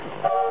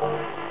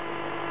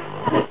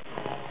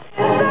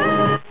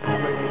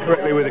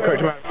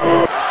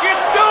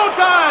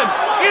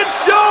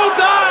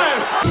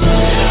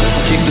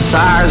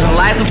tires and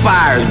light the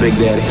fires, Big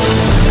Daddy.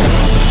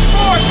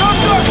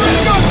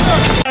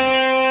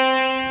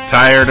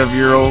 Tired of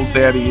your old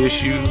daddy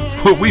issues?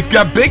 Well, we've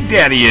got big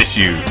daddy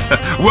issues.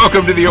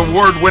 Welcome to the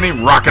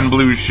award-winning Rock and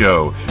Blues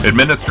Show,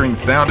 administering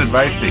sound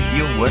advice to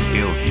heal what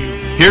ails you.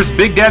 Here's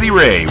Big Daddy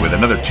Ray with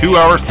another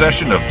 2-hour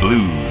session of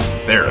blues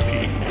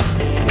therapy.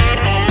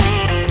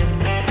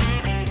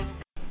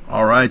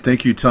 All right,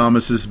 thank you,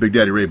 Thomas. This is Big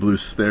Daddy Ray,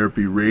 Blues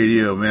Therapy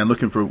Radio. Man,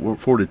 looking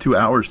forward to 2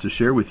 hours to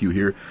share with you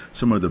here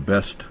some of the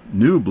best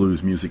new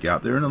blues music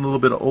out there and a little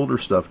bit of older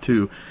stuff,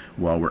 too,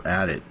 while we're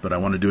at it. But I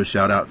want to do a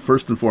shout-out,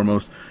 first and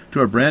foremost,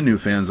 to our brand-new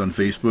fans on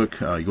Facebook.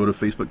 You go to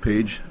the Facebook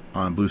page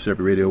on Blues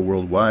Therapy Radio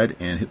Worldwide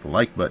and hit the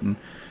like button.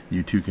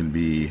 You, too, can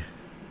be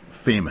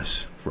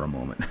famous for a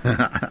moment.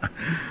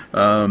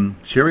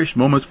 Cherished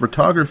Moments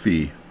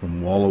Photography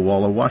from Walla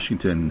Walla,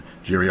 Washington.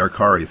 Jerry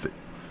Arcari,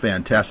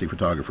 fantastic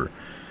photographer.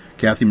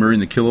 Kathy Murray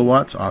and the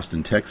Kilowatts,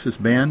 Austin, Texas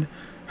band.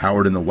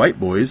 Howard and the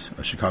White Boys,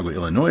 a Chicago,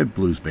 Illinois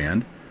blues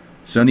band.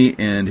 Sonny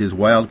and his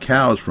Wild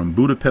Cows from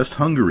Budapest,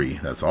 Hungary.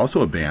 That's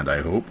also a band,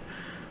 I hope.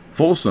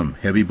 Folsom,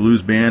 heavy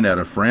blues band out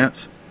of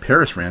France,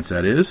 Paris, France,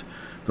 that is.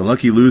 The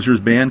Lucky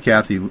Losers band,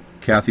 Kathy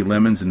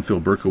Lemons and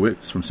Phil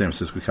Berkowitz from San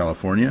Francisco,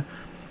 California.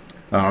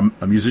 A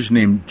musician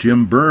named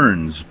Jim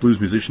Burns, blues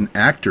musician,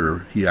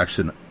 actor. He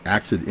acted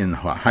in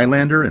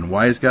Highlander and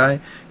Wise Guy.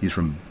 He's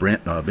from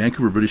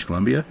Vancouver, British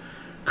Columbia.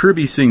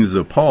 Kirby Sings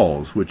the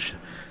Pauls, which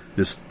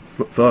this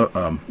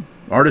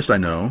artist I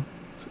know,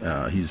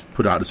 he's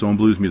put out his own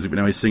blues music, but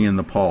now he's singing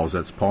the Pauls.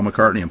 That's Paul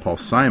McCartney and Paul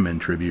Simon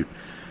tribute,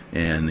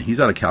 and he's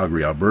out of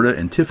Calgary, Alberta.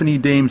 And Tiffany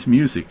Dames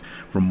Music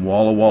from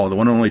Walla Walla, the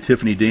one and only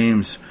Tiffany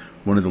Dames,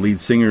 one of the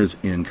lead singers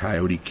in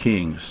Coyote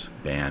Kings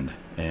band.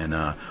 And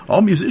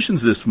all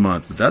musicians this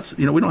month, but that's,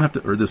 we don't have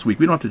to, or this week,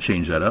 we don't have to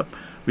change that up.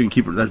 We can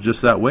keep it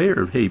just that way,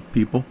 or hey,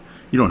 people,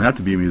 you don't have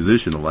to be a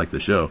musician to like the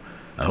show.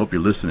 I hope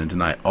you're listening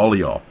tonight, all of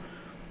y'all.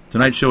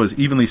 Tonight's show is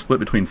evenly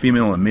split between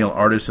female and male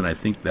artists, and I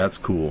think that's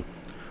cool.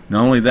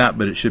 Not only that,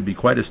 but it should be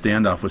quite a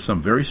standoff with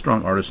some very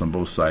strong artists on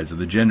both sides of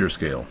the gender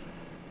scale.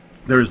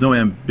 There is no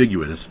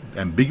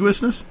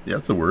ambiguousness, yeah,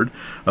 that's the word,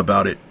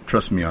 about it.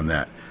 Trust me on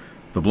that.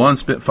 The blonde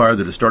Spitfire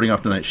that is starting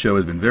off tonight's show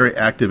has been very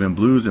active in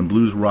blues and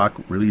blues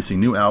rock, releasing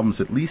new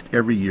albums at least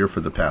every year for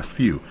the past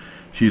few.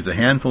 She is a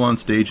handful on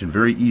stage and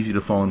very easy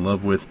to fall in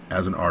love with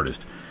as an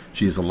artist.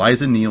 She is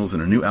Eliza Niels,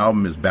 and her new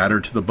album is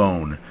Battered to the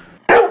Bone.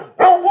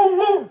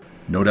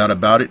 No doubt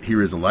about it, here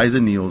is Eliza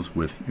Niels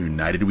with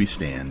United We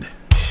Stand.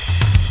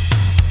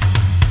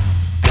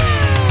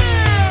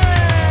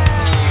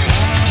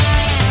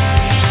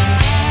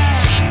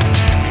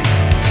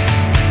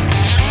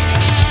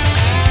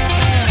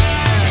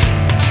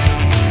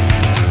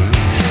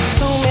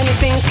 So many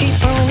things keep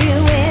pulling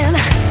you in.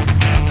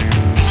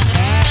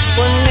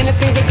 One minute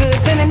things are good,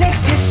 then the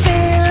next you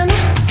sin.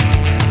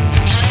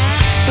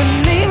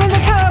 Believe in the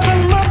power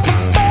from up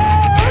above.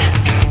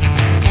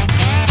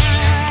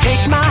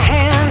 Take my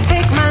hand,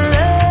 take my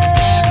love.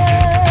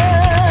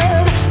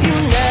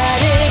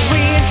 United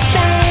we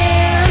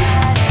stand.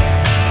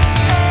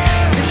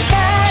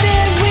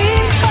 Divided we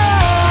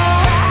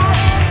fall.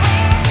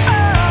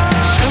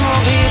 Come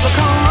on, people,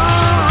 come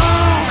on.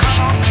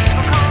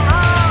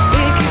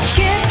 We can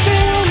get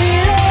through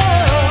it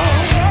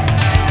all.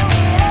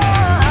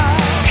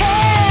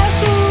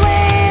 Cast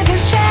away the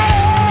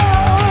shadow,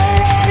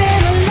 let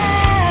in the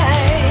light.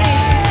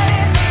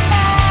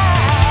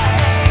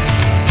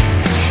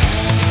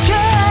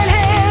 Join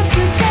hands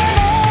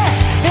together,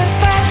 let's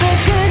fight the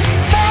good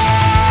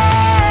fight.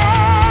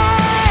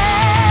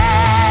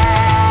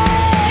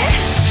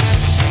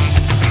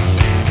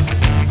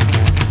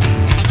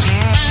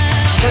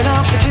 Turn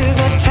off the tube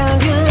and tell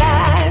your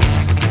lies.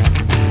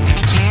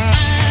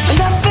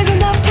 Enough is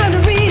enough, time to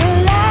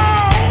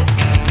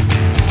realize.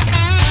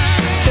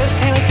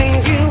 Just hear the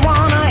things you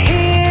wanna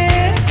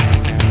hear.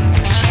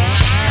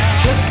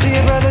 Look to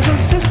your brothers and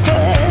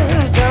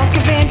sisters, don't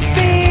give in to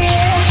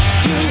fear.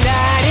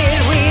 United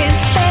we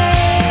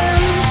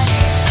stand.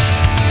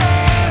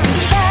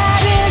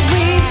 Divided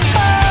we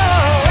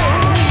fall.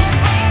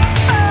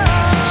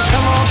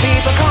 Come on,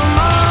 people, come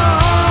on.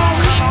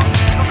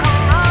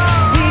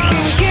 We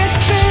can get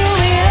through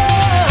it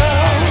all.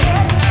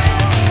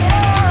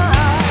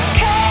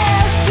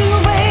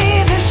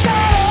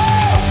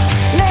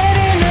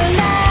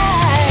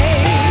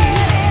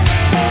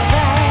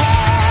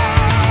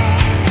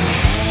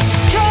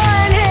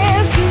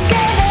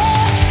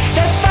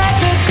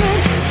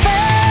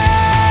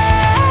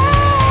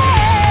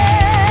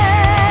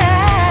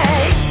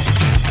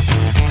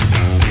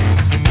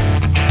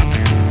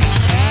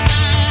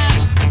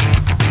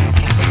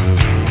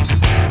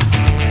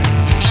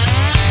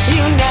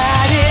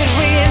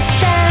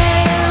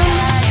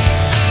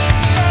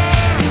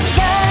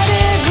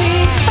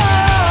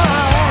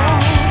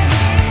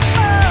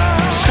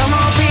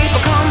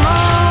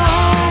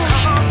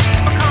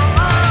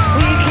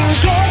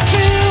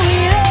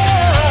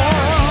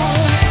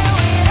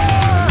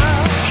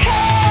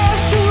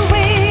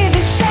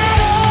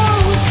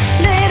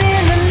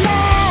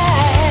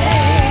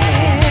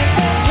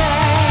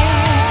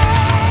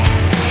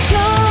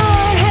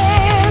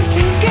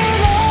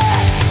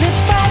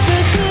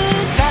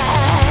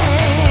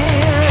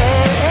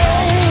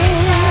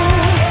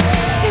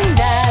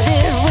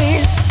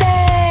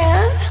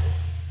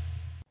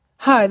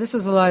 Hi, this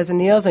is Eliza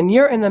Niels, and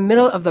you're in the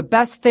middle of the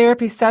best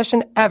therapy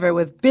session ever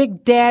with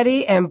Big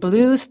Daddy and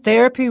Blues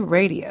Therapy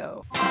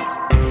Radio. You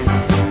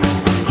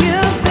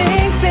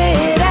think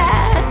that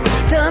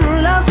I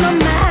done lost my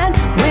mind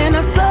when I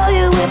saw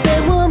you with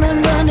that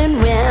woman running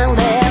round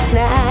last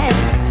night.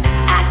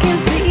 I can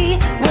see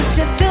what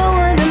you're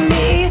doing to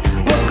me.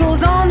 What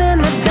goes on in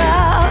the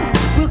dark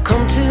will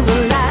come to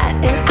the light,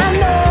 and I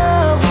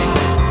know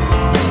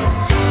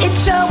it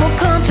sure will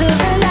come to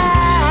the light.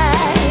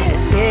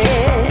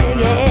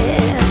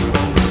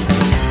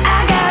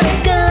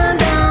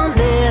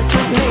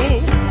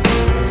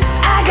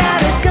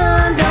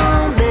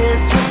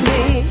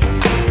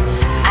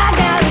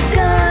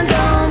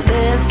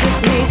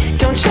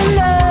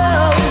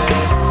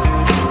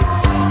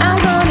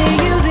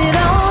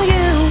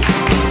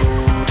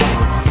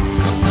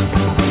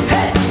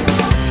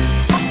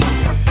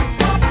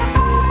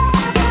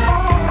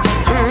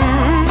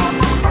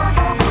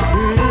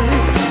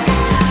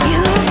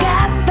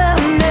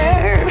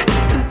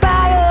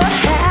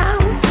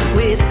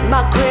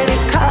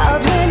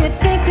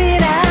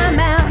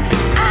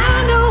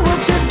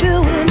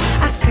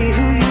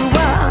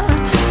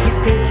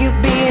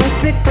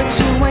 But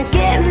you ain't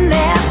getting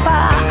that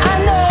far. I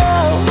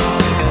know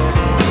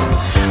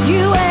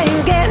you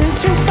ain't getting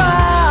too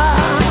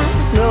far.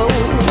 No,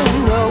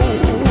 no.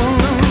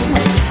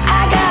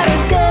 I got a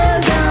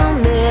gun,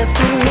 don't mess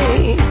with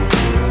me.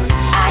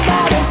 I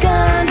got a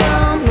gun,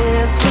 don't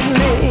mess with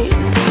me.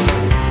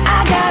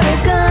 I got a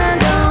gun,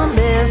 don't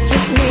mess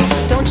with me.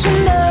 Don't you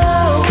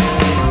know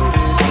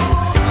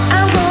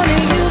I'm gonna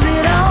use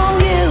it on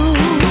you?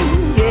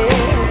 Yeah,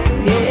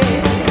 yeah.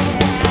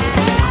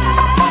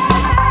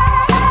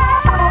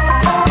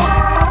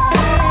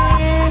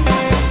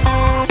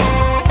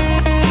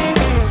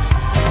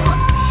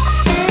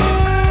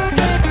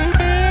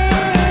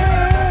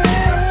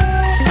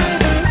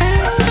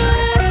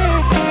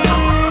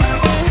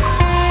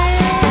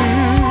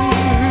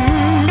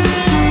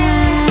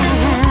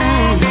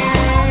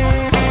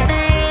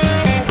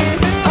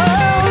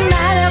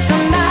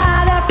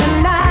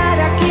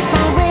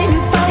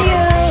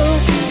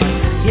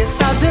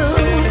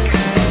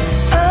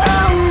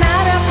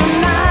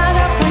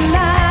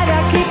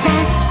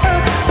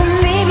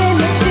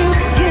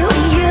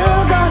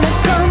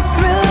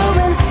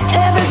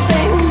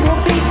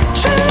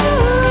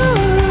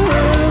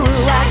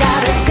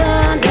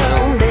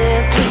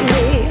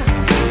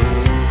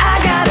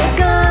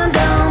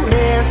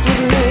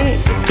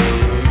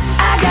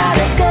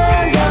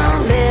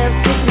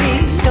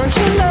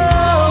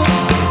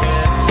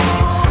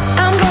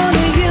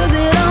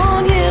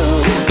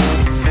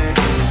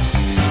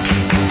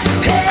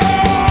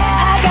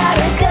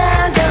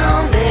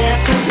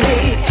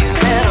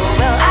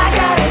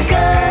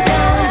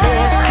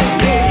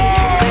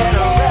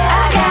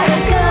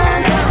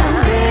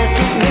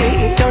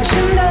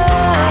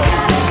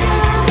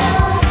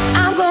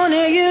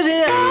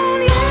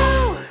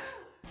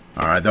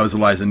 That was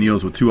Eliza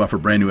Niels with two off her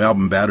brand new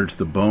album, Battered to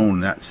the Bone.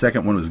 That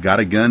second one was Got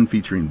a Gun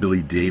featuring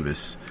Billy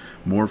Davis.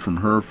 More from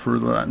her for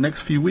the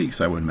next few weeks,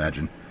 I would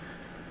imagine.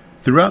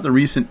 Throughout the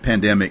recent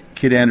pandemic,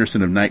 Kid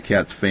Anderson of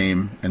Nightcats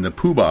fame and the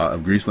Poobah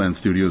of Greaseland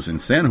Studios in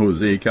San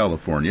Jose,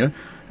 California,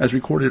 has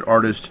recorded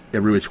artists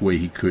every which way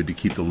he could to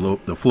keep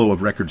the flow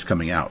of records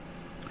coming out.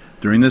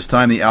 During this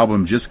time, the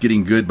album Just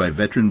Getting Good by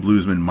veteran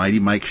bluesman Mighty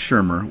Mike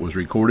Shermer was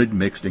recorded,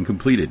 mixed, and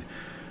completed.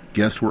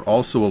 Guests were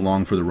also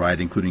along for the ride,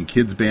 including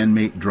Kid's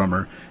bandmate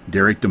drummer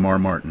Derek DeMar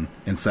Martin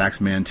and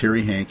saxman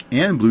Terry Hank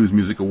and Blues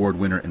Music Award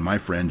winner and my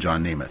friend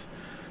John Namath.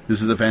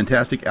 This is a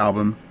fantastic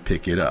album.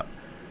 Pick it up.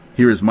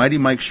 Here is Mighty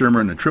Mike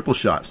Shermer in a triple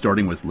shot,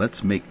 starting with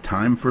Let's Make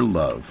Time for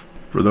Love.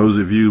 For those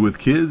of you with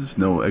kids,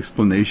 no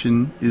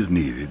explanation is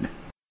needed.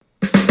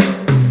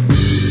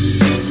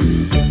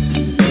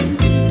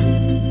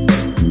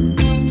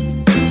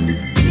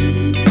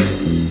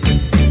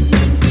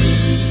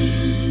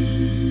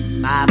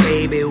 My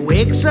baby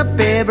wakes up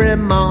every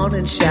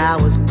morning,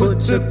 showers,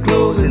 puts her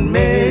clothes and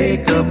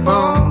makeup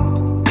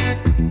on.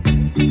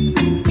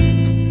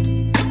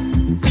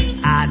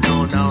 I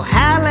don't know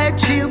how late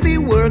she'll be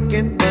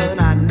working,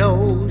 but I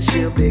know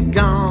she'll be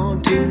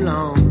gone too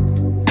long.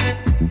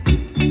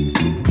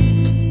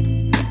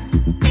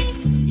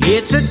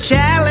 It's a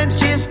challenge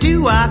just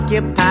to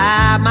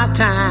occupy my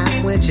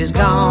time when she's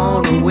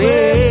gone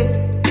away.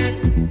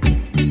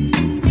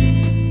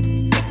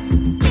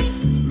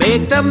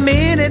 Make the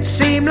minutes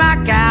seem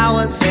like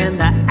hours and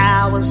the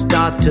hours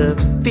start to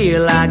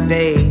feel like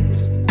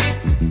days.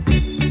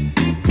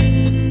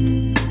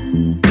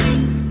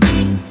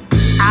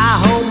 I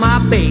hope my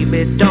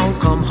baby don't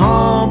come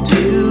home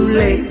too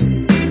late,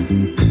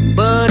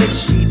 but if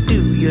she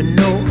do, you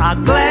know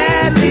I'll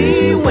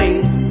gladly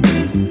wait.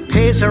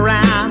 Pace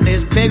around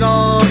this big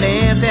old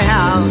empty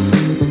house,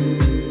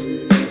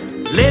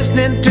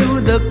 listening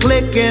to the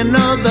clicking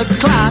of the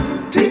clock.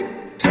 Tick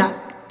tock,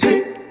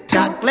 tick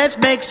tock. Let's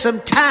make some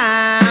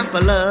time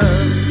for love.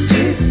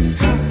 Tick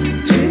tock,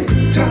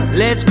 tick tock.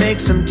 Let's make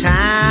some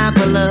time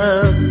for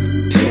love.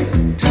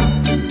 Tick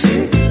tock,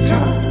 tick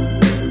tock.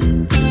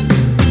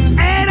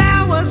 8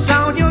 hours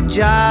on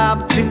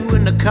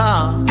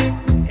car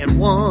and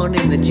one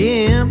in the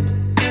gym.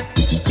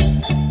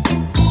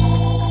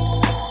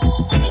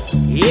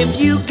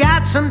 If you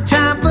got some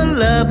time for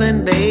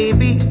loving,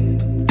 baby,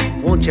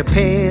 won't you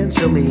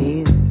pencil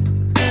me in?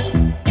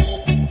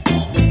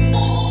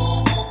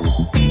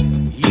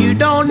 You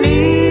don't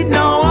need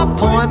no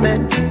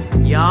appointment,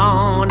 you're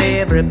on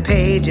every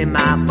page in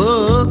my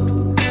book.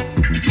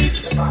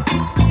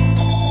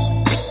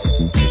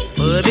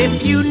 But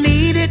if you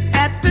need it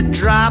at the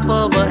drop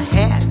of a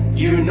hat,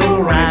 you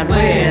know right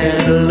where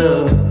to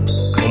look.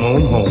 Come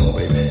on home,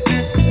 baby.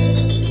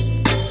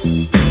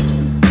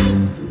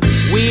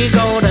 We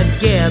go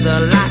together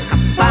like a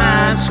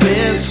fine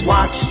Swiss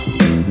watch.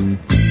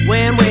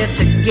 When we're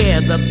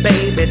together,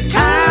 baby,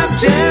 time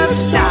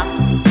just stops.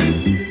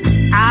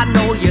 I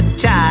know you're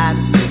tired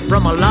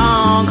from a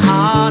long,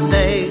 hard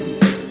day.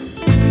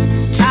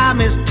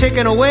 Time is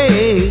ticking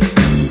away.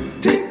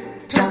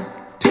 Tick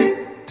tock,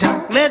 tick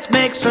tock. Let's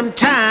make some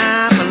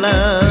time for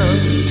love.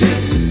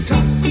 Tick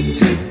tock,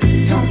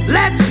 tick tock.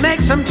 Let's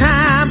make some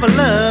time for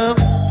love.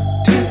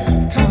 Tick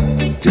tock,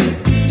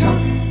 tick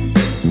tock.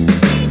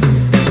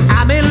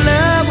 I'm in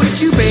love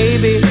with you,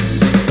 baby,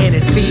 and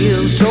it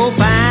feels so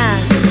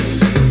fine.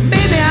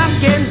 Baby, I'm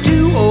getting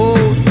too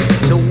old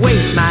to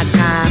waste my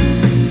time.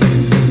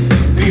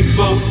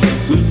 People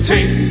who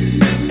take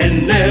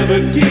and never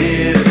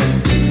give,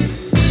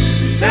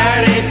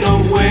 that ain't no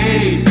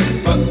way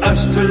for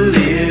us to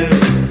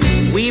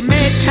live. We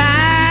make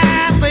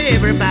time for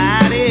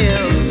everybody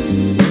else.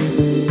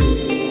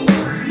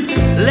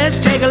 Let's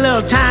take a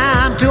little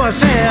time to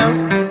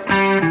ourselves.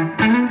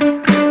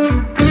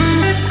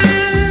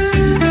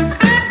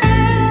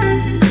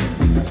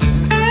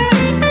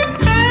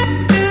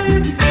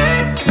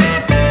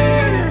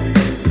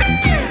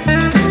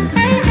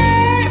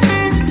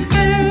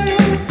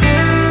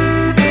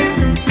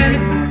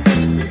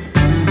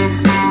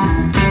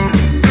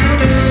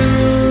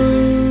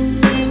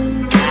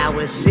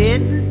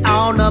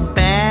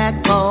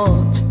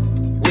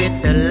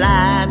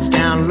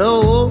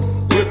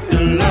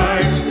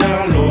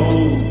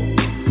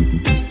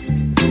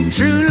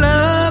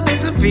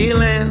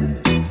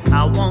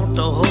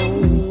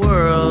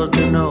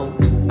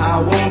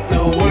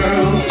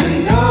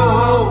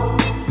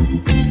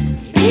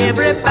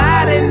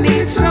 Everybody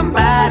needs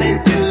somebody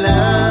to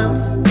love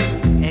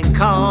and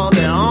call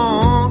their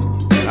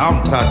own.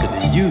 I'm talking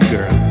to you,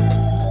 girl.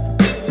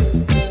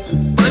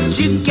 But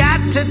you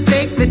got to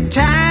take the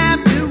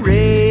time to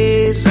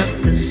raise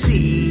up the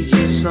seeds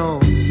you sow.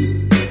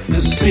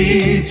 The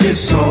seeds you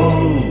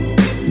sow.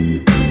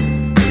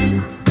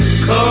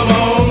 Come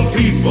on,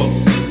 people,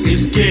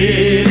 it's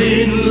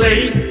getting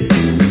late.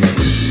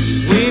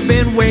 We've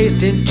been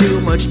wasting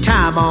too much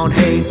time on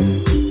hate.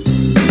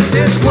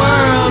 This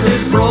world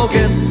is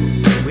broken,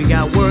 we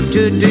got work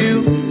to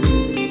do.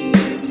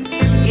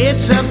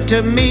 It's up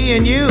to me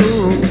and you.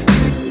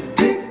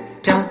 Tick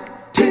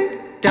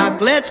tock,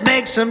 let's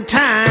make some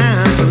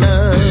time for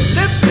love.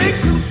 Let's make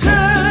some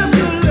time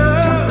for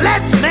love.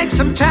 Let's make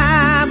some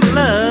time for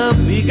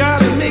love. We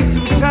gotta make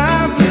some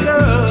time for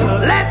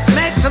love. Let's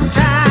make some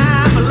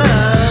time for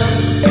love.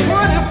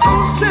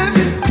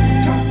 24/7.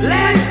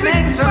 Let's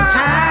make some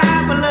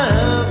time for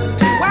love.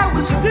 While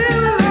we're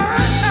still alive.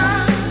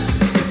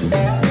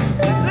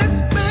 Let's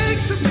make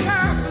some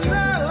time for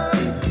love.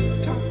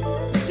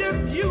 Just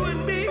you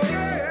and me,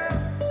 girl.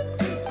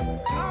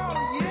 Oh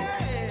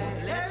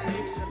yeah. Let's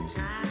make some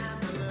time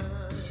for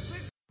love.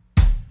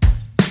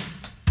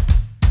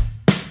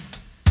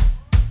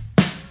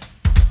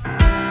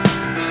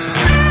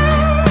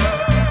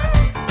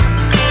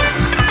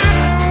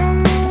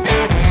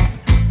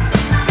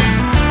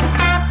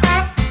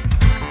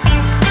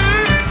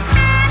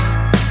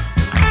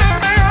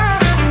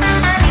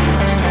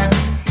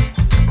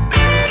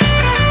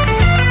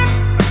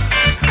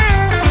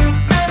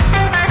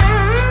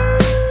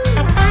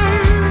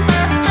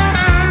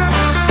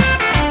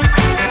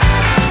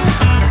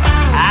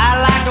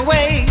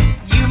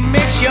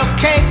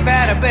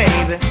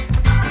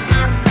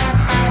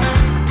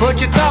 Put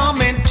your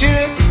thumb into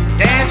it,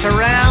 dance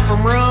around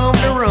from room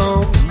to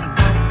room.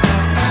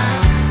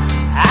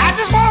 I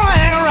just wanna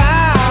hang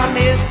around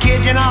this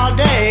kitchen all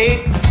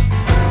day,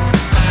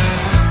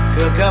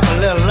 cook up a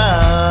little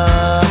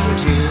love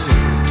with you.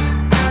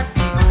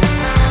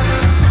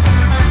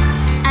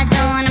 I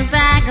don't wanna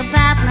brag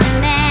about my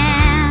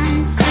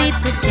man, sweet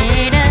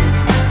potatoes.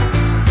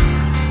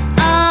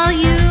 All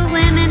you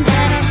women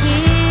better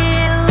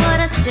hear what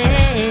I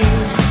say.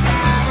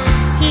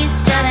 He's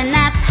stirring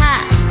that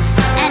pot,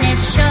 and it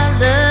sure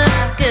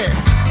looks good.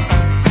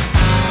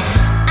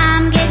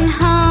 I'm getting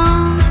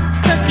home,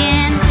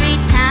 cooking 3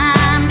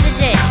 times a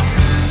day.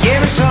 Give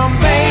me some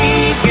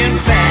bacon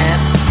fat,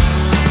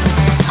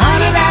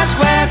 honey, that's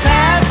where it's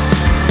at.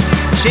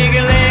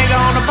 Chicken leg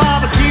on the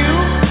barbecue,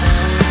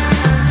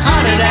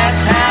 honey,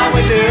 that's how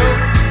we do.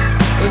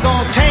 We're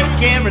gonna take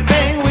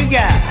everything we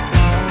got,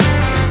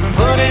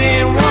 put it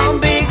in one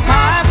big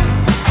pot,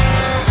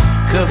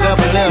 cook up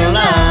a little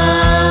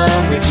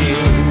love with you.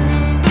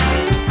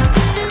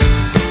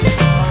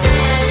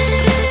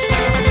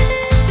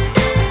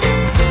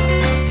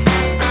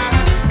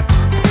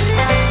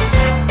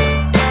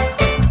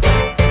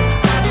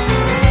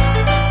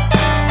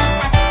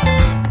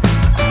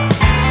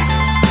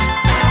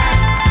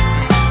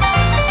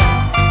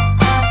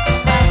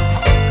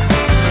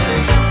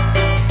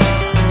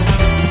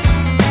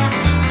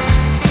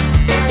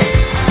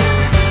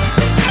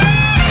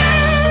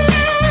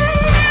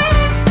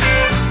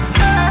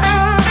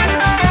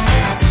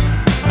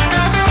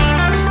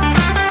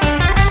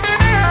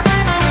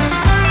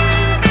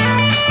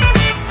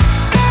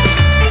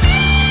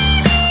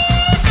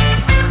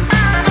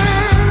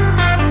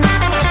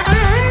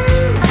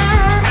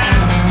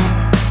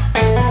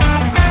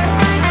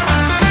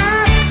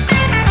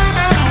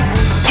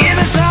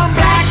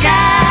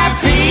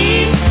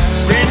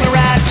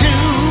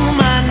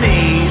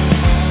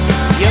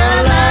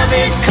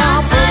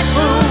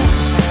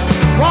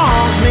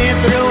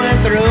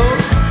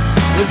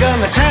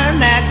 gonna turn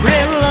that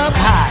grill up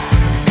hot.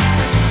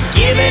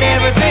 Give it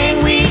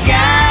everything we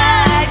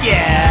got,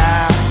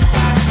 yeah.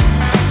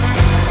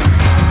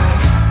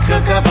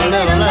 Cook up a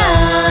little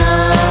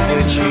love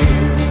with you.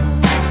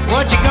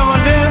 What you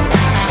gonna do?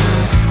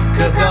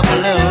 Cook up a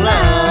little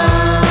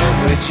love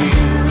with you.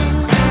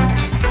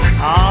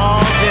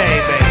 All day,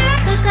 baby.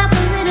 Cook up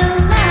a little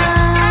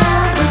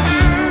love with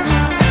you.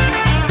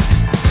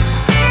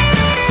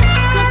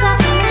 Cook up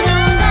a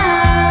little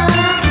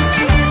love with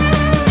you.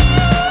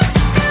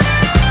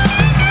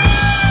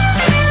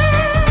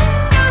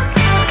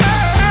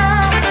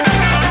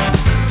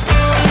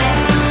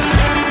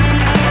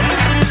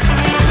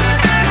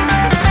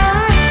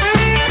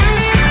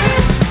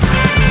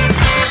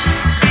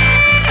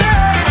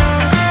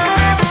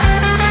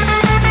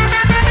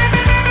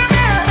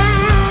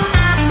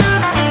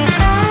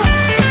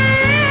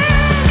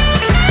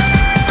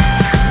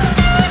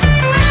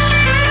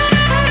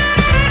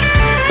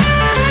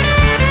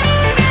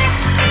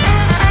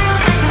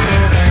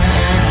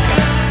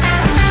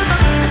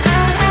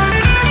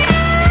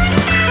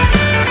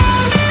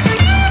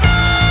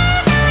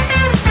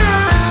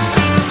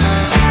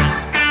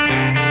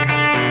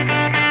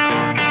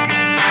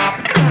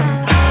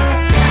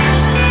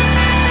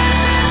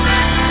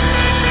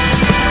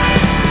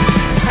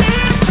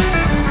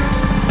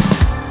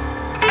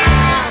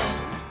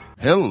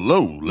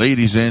 Hello,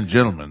 ladies and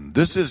gentlemen.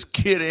 This is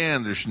Kid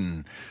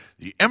Anderson,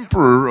 the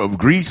Emperor of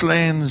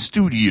Greaseland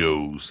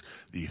Studios,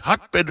 the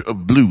hotbed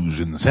of blues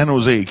in San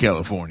Jose,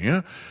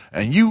 California,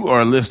 and you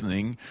are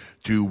listening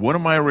to one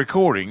of my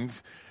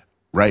recordings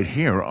right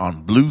here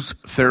on Blues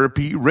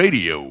Therapy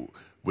Radio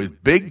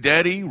with Big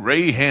Daddy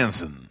Ray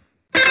Hansen.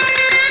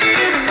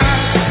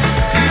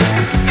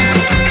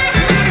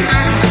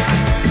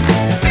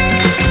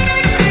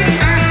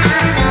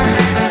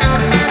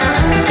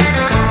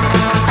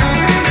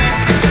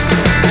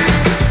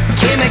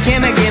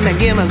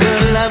 Give me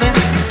good loving,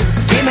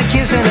 give me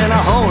kissing and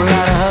a whole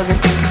lot of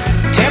hugging.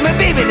 Tell me,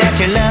 baby, that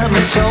you love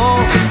me so,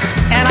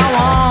 and I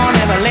won't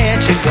ever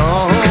let you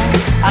go.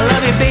 I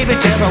love you, baby,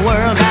 tell the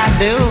world I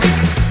do.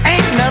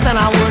 Ain't nothing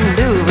I wouldn't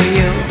do for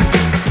you.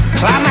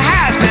 Climb the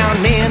highest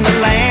mountain in the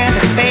land,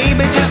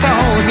 baby, just to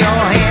hold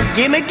your hand.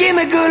 Give me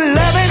good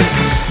loving,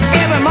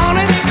 every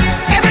morning,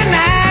 every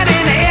night,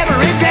 and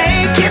every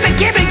day. Give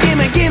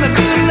me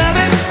good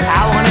loving,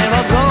 I won't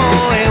ever go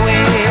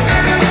away.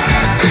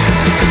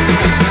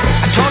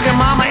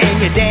 Mama and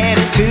your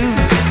daddy too.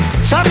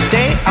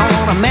 Someday I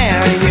wanna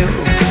marry you.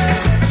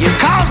 You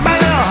cause my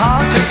little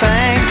heart to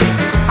sing.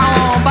 I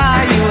wanna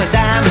buy you a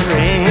diamond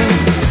ring.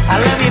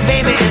 I love you,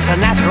 baby, it's a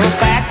natural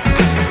fact.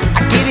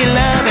 I give you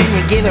love and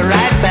you give it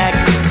right back.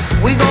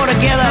 We go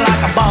together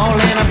like a ball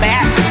and a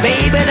bat.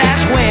 Baby,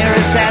 that's where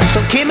it's at.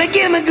 So give me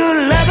good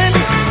loving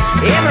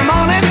every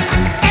morning,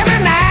 every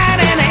night,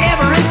 and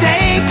every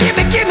day. Give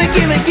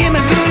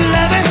me good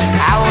loving.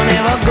 I will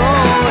never go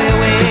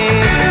away.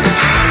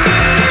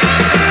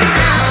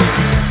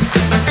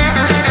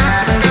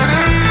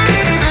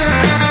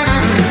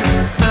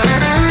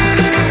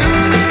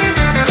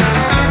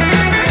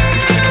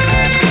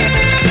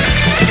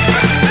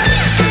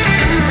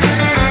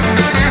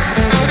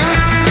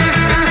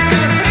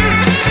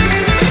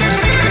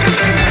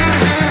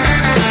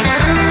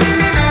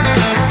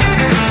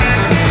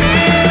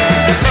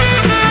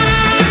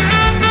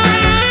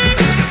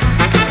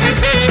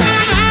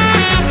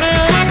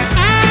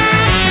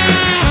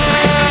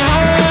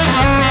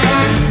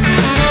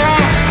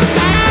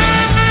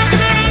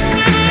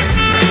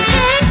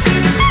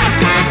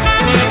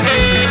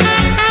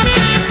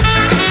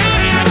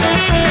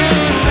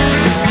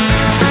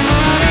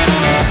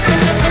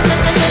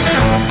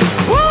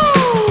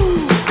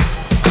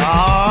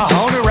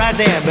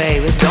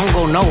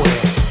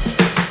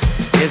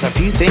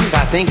 Things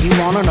I think you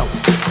wanna know.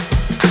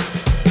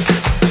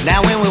 Now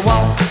when we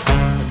walk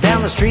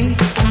down the street,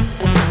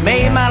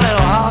 made my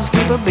little heart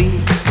skip a beat.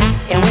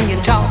 And when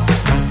you talk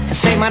and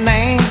say my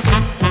name,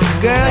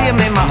 girl, you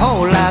made my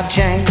whole life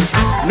change.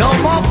 No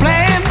more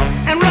playing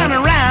and running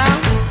around.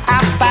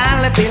 I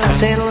finally feel like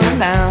settling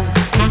down.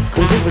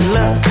 Cause it was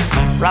love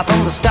right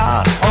from the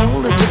start.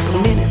 Only took a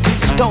minute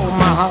to stole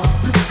my heart.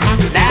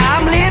 Now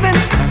I'm living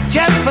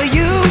just for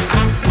you.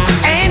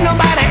 Ain't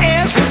nobody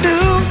else will do.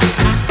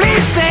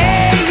 Please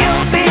say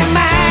you'll be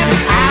mine.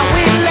 I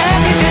will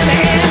love you till the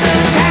end of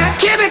time.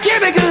 Give me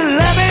good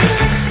loving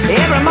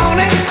every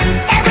morning,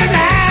 every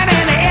night,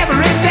 and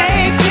every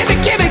day.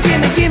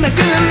 Give me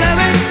good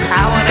loving.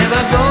 I will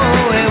never go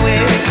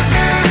away.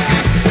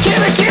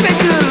 Give me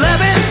good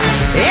loving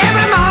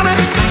every morning,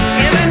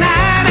 every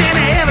night, and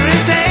every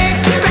day.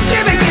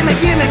 Give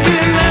me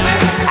good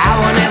loving. I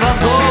will never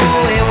go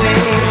away.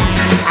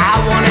 I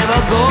will never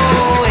go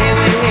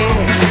away.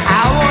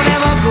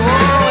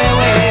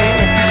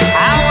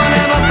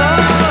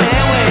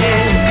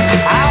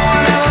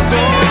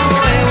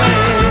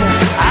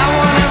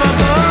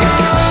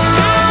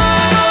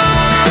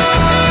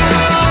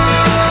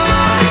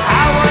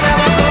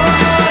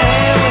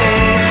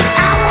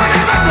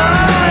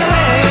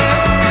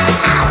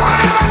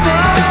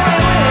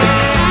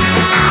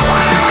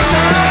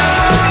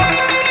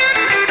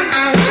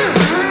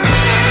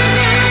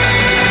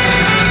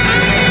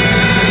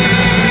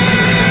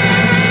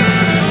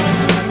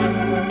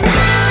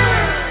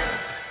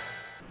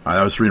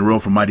 was 3 in a row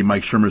from Mighty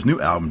Mike Shermer's new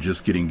album,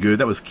 Just Getting Good.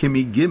 That was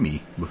Kimmy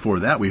Gimme. Before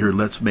that, we heard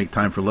Let's Make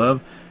Time for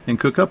Love and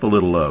Cook Up a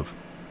Little Love.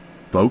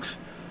 Folks,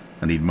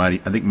 I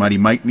think Mighty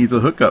Mike needs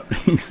a hookup.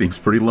 He seems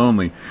pretty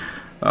lonely.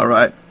 All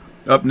right.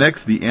 Up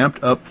next, the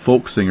amped-up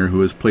folk singer who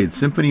has played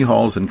symphony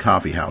halls and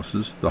coffee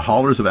houses, the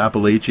hollers of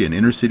Appalachia and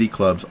inner-city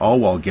clubs, all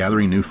while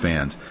gathering new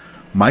fans.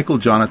 Michael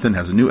Jonathan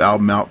has a new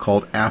album out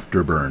called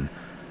Afterburn.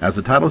 As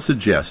the title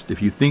suggests,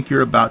 if you think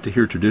you're about to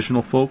hear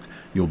traditional folk,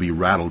 you'll be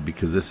rattled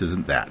because this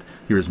isn't that.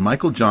 Here's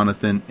Michael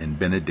Jonathan and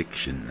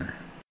Benediction.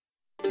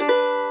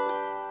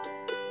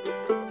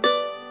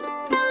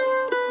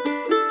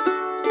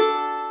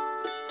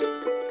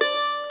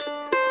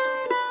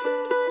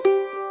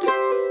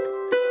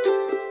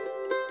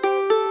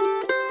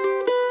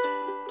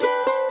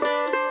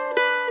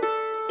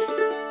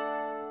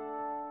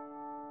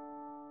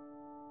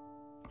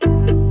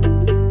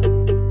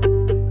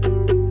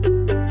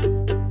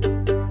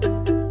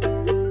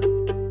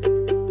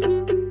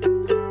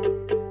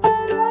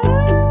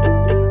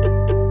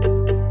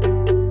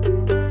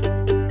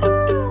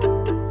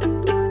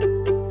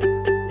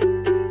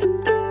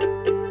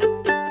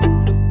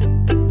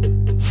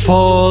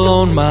 Fall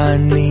on my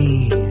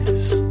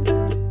knees,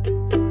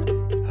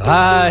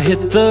 I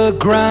hit the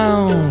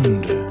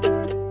ground.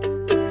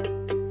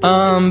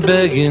 I'm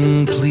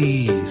begging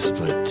please,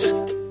 but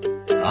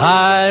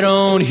I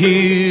don't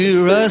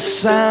hear a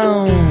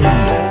sound.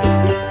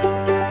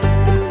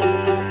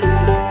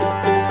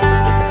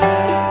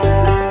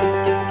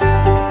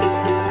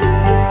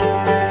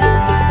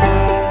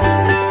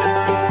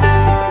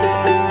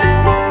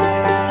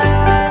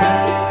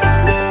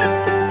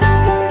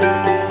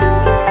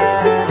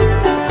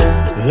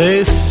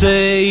 They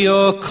say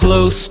you're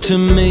close to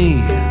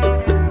me,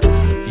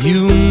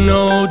 you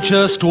know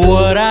just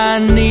what I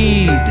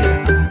need.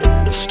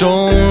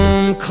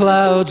 Storm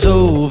clouds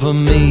over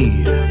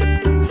me,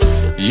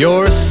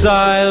 your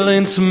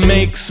silence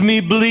makes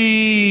me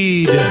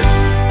bleed.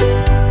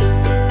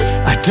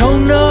 I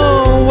don't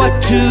know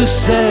what to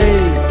say,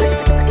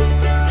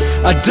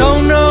 I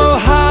don't know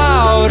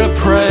how to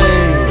pray.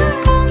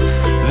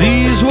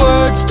 These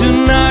words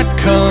do not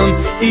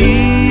come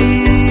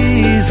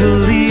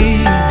easily.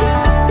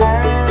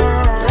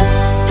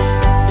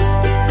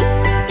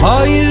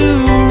 Are you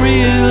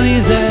really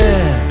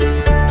there?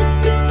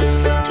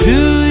 Do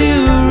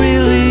you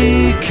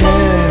really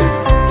care?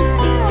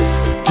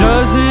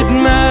 Does it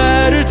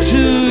matter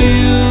to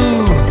you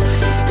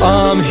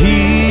I'm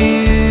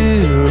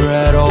here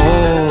at all?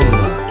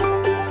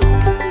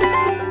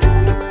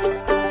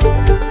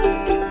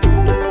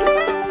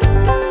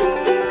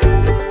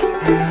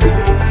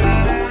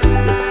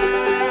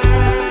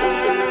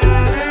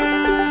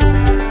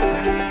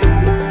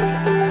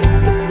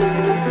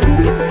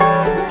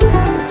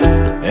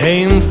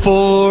 Aim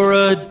for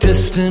a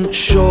distant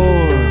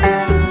shore,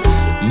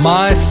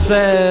 my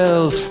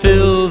sails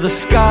fill the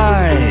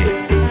sky.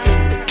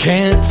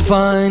 Can't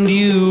find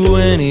you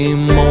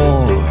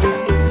anymore,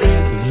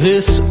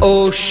 this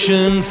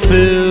ocean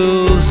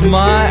fills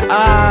my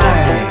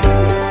eye.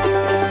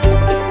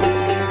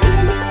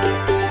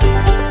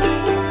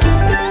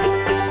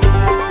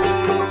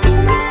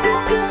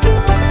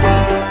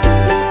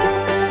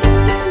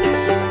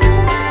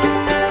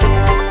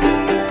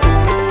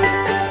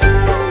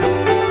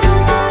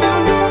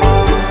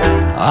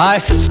 I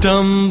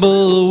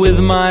stumble with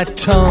my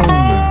tongue,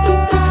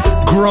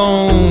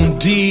 grown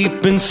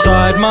deep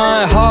inside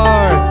my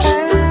heart.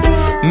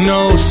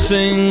 No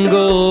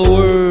single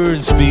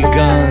words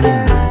begun,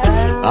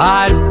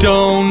 I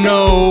don't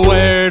know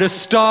where to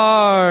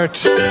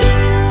start.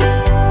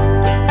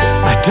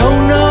 I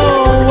don't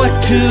know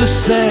what to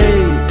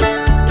say,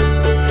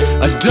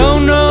 I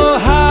don't know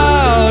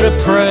how to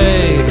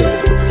pray.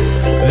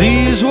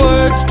 These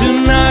words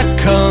do not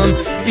come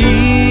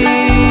easily.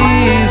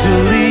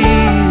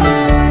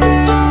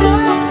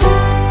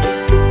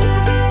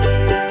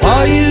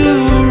 Are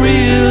you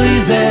really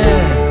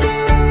there?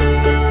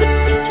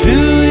 Do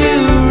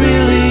you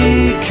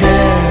really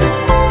care?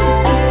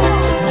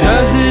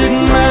 Does it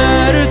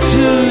matter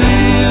to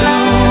you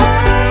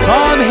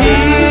I'm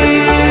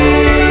here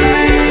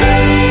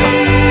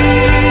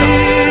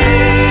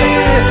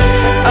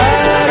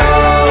at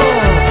all?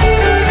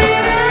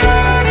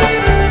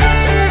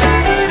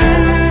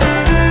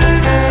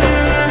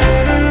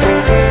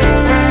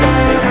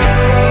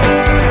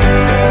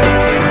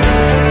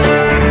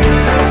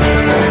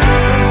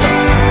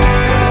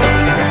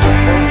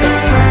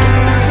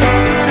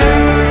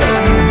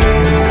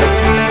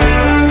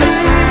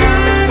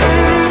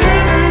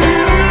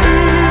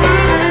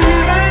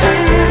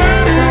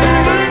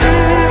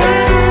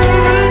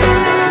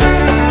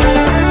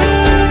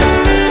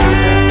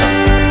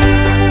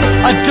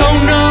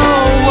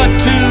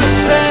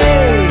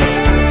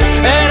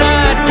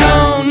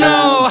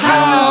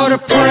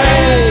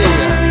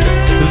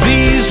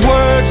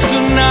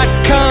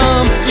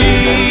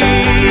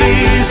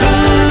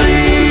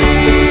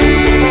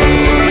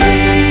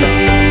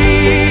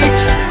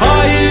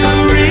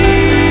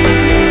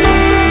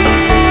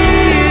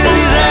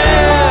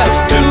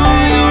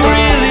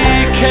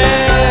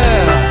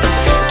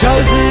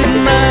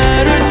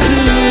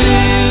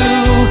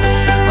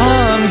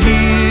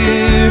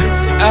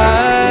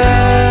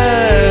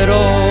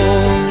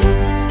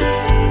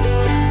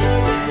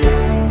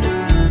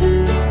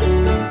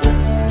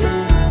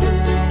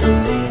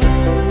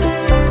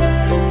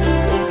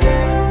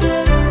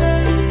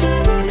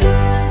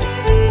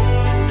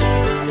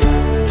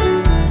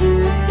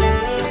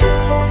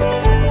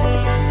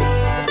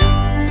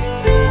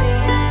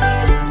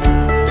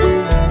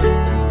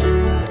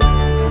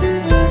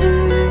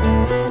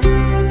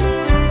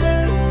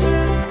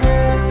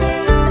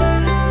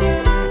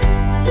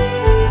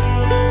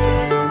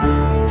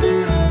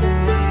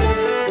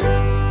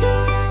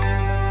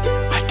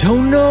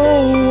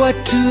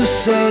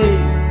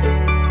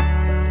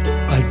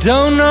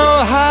 don't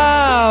know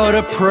how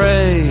to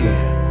pray.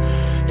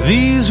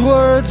 These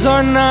words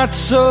are not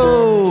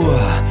so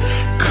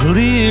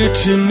clear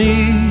to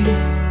me.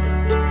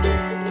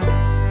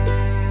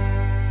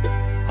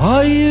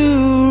 Are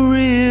you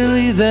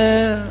really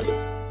there?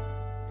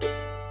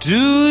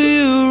 Do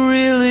you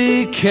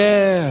really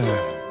care?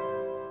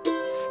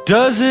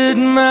 Does it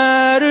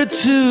matter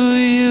to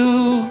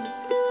you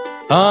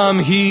I'm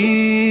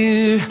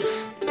here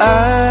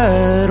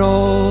at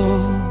all?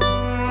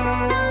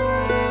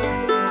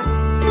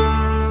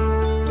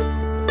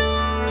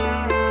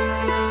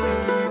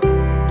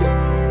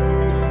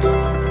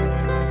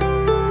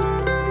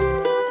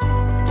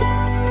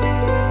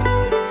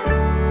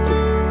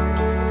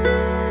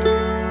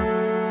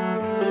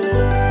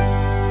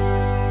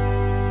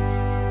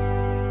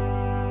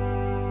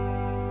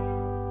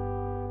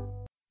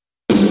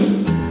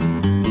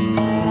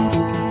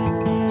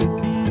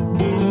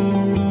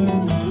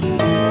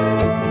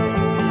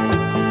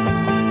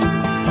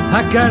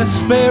 I got a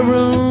spare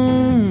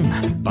room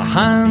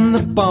behind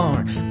the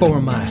barn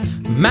for my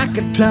Mac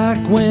attack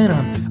when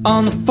I'm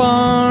on the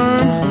farm.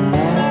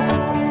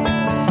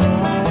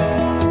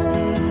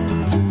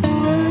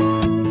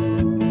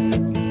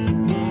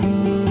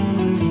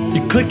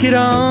 You click it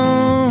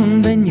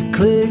on, then you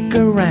click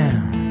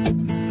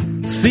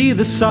around. See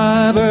the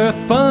cyber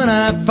fun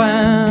I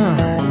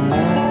found.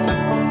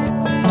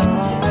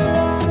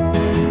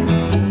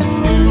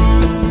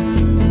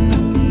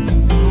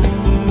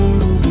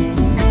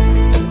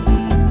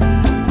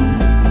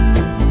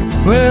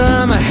 Well,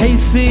 I'm a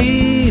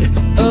hayseed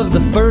of the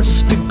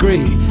first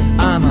degree.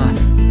 I'm a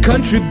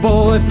country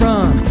boy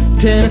from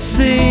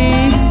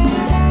Tennessee.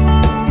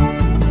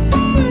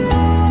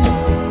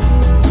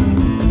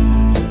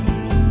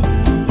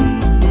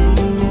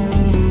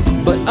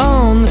 But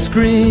on the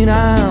screen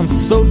I'm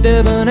so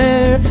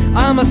debonair.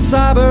 I'm a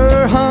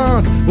cyber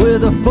hunk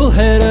with a full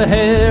head of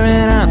hair,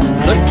 and I'm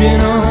lurking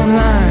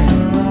online.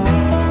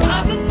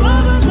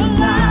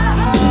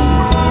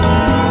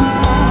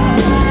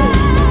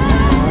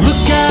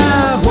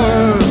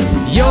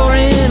 You're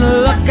in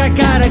luck, I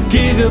got a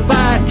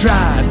gigabyte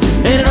drive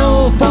and an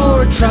old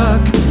Ford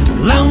truck.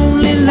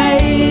 Lonely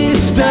lady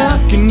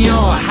stuck in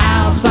your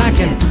house. I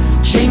can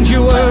change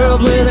your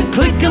world with a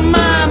click of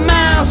my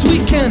mouse. We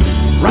can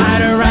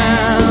ride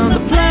around the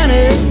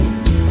planet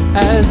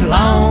as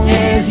long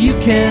as you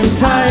can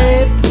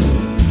type.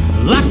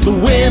 Lock the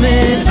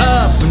women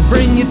up and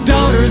bring your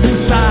daughters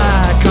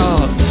inside,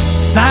 'cause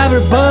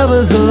Cyber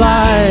Bubba's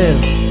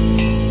alive.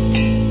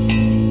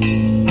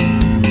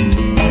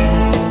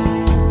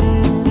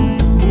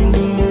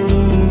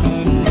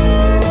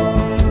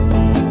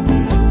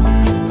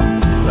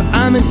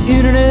 I'm an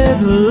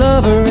internet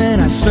lover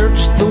and I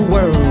search the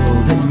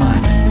world in my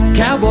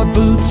cowboy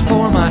boots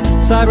for my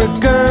cyber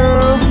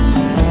girl.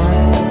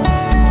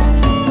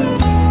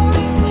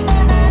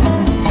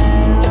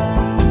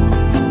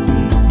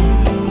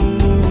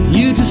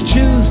 You just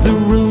choose the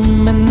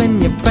room and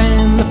then you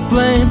fan the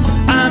flame.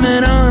 I'm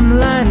an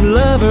online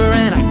lover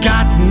and I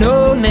got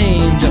no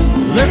name, just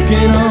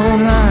lurking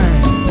online.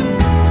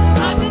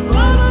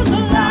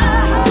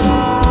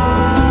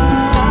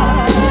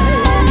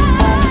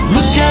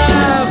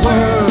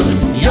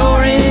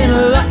 You're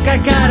in luck, I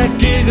got a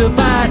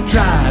gigabyte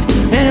drive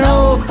and an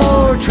old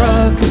Ford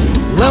truck.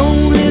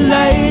 Lonely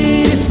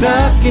lady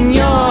stuck in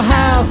your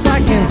house. I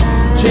can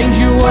change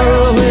your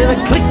world with a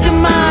click of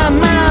my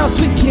mouse.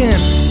 We can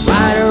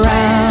ride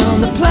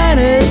around the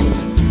planet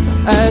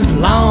as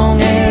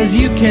long as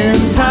you can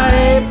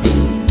type.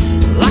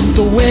 Lock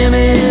the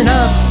women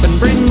up and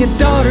bring your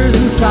daughters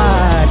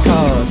inside,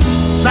 'cause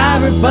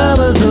Cyber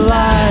Bubba's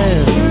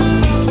alive.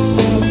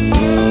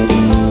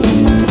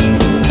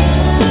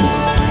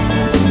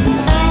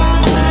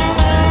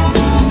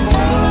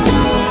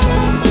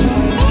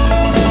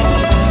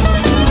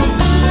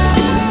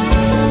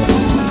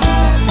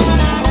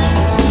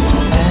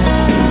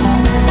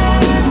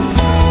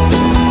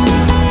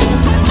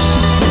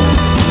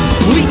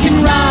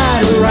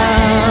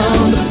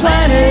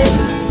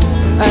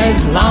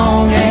 As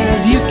long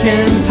as you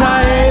can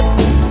type.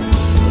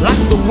 Lock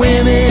the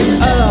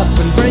women up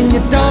and bring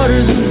your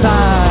daughters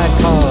inside,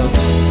 'cause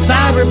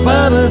Cyber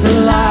Bubba's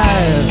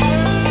alive.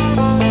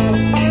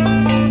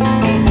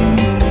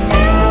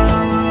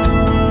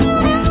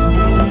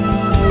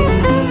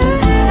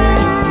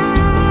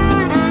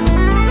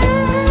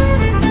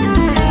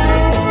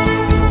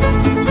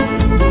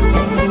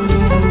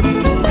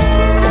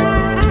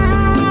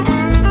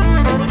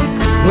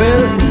 Well,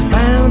 it was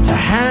bound to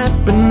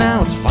happen,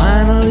 now it's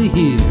finally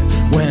here.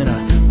 When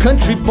a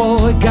country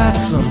boy got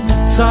some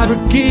cyber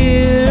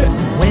gear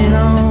and went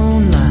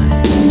online.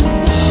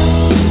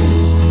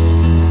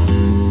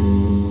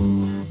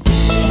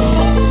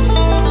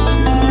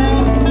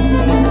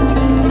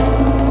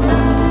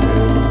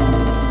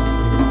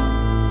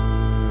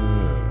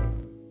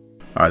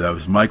 All right, that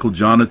was Michael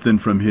Jonathan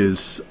from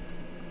his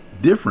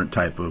different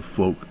type of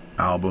folk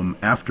album,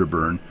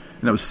 Afterburn, and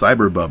that was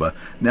Cyber Bubba.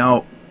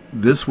 Now,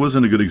 this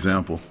wasn't a good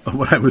example of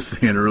what I was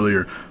saying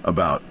earlier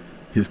about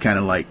his kind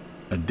of like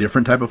a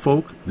different type of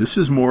folk. This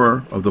is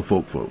more of the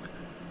folk.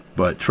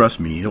 But trust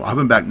me, I'll have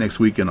him back next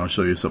week, and I'll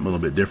show you something a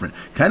little bit different.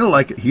 Kind of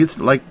like, he's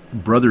like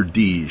Brother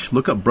Deege.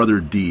 Look up Brother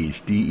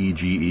Deege,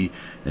 D-E-G-E,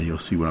 and you'll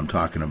see what I'm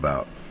talking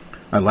about.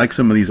 I like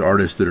some of these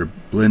artists that are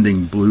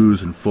blending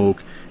blues and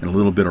folk and a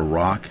little bit of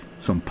rock,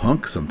 some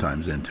punk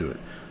sometimes into it.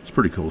 It's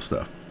pretty cool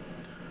stuff.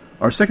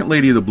 Our second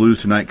lady of the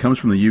blues tonight comes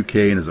from the UK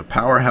and is a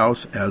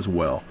powerhouse as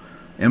well.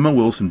 Emma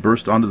Wilson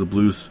burst onto the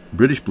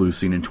British blues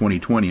scene in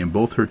 2020, and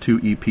both her 2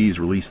 EPs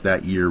released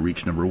that year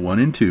reached number 1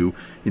 and 2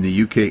 in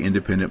the UK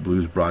Independent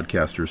Blues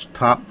Broadcasters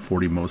Top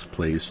 40 Most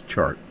Plays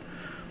chart.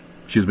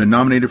 She has been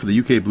nominated for the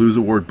UK Blues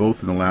Award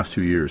both in the last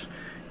 2 years.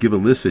 Give a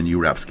listen, you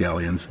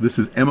rapscallions. This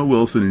is Emma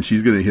Wilson, and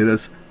she's going to hit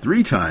us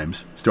 3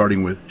 times,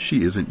 starting with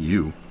She Isn't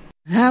You.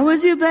 I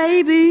was your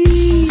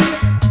baby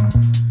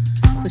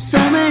for so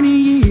many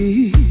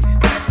years,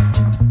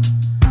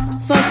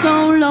 for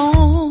so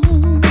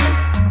long.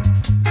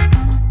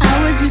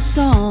 I was your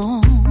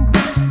song,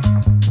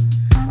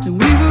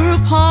 and we were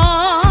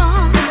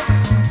apart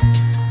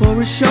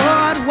for a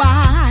short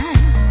while.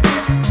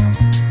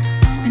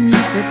 And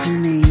you said to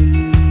me,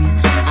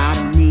 I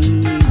don't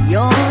need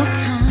your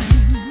kind,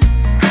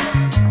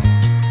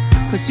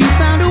 'cause you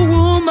found a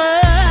woman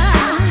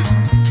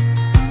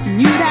and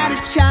you'd had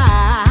a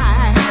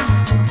child,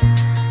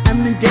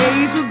 and the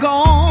days were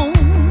gone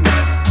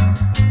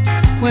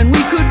when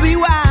we could be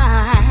wild.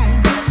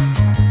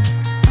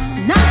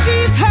 Now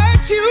she's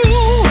hurt you,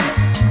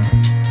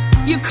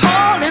 you're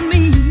calling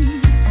me,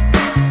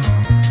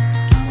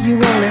 you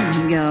won't let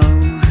me go,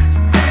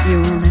 you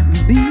won't let me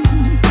be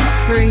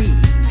free.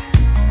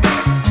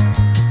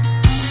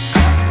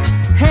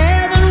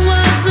 Heaven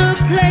was a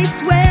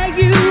place where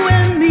you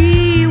and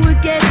me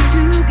would get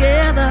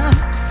together,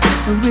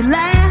 and we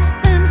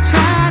laugh and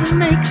try to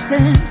make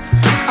sense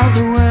of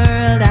the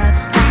world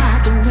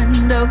outside the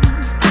window.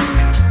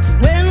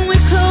 When we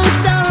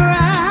closed our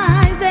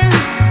eyes and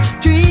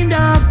dreamed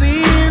of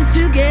being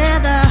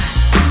together,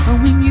 and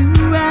we knew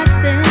right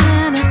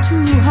then our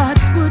 2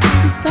 hearts would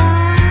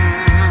divide.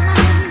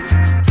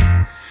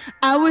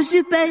 I was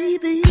your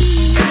baby,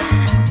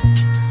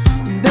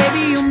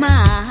 baby you're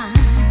mine,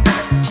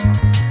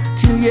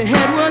 till your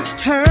head was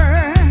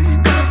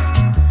turned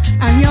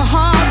and your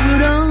heart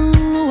would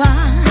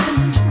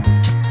unwind.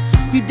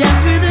 You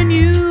danced with a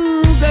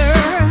new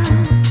girl,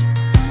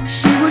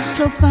 she was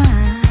so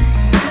fine,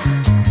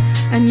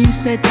 and you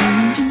said to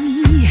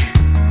me,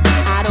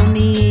 I don't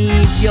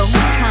need your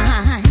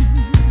kind.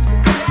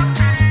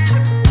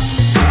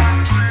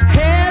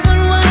 Heaven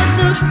was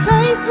a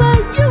place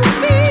where you and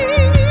me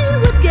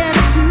would get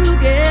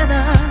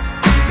together,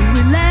 and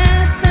we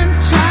laugh and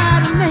try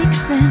to make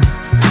sense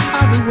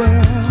of the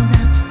world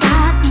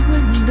outside the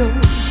window.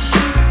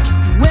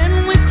 When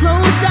we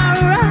closed our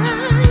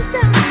eyes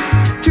and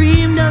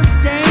dreamed of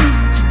staying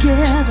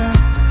together,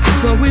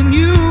 but we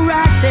knew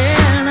right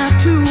then our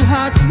 2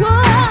 hearts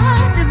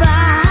would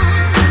divide.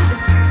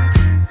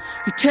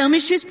 You tell me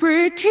she's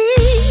pretty,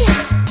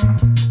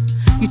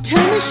 you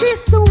tell me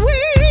she's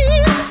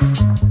sweet,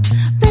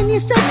 then you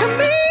said to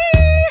me,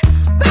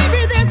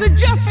 baby, there's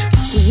just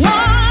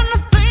one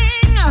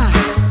thing,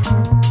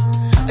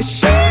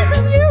 she's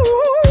in you,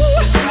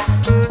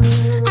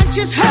 and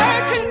she's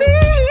hurting me.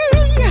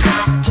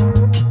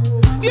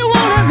 You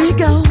won't let me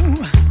go,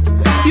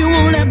 you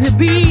won't let me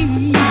be.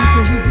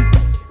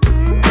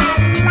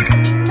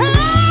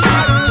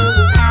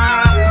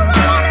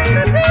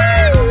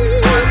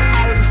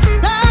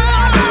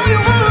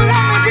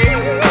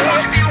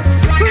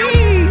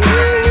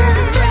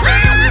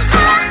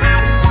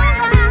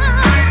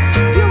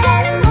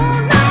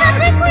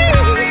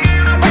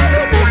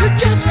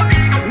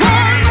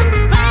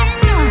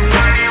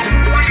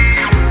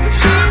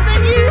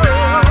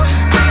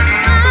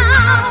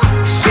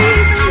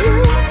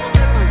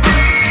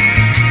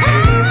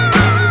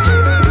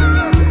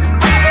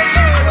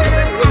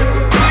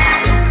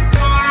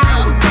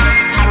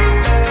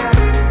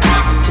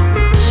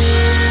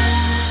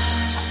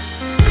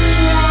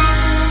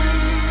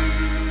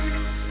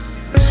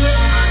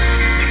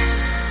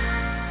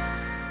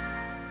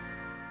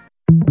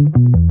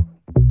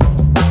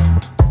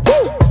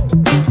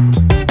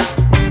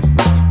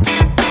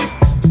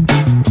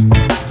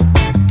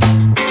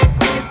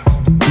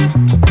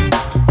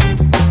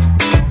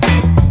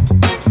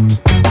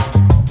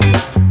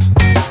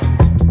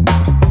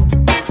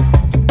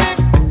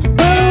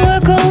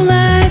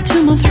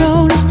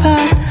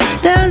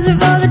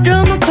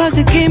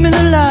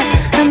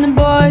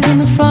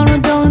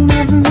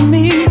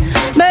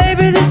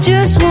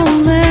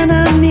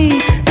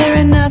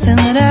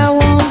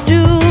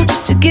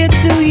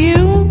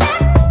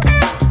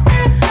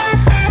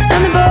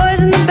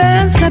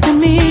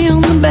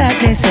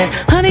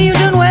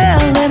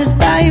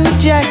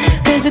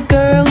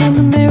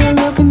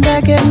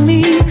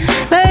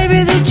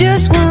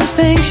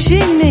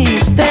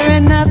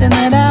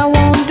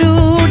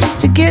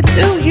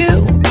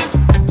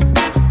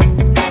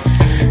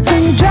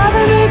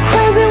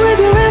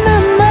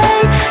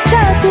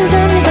 Tattoos,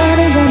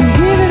 anybody gonna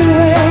give it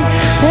away?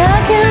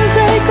 I can't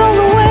take all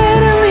the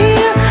weight of me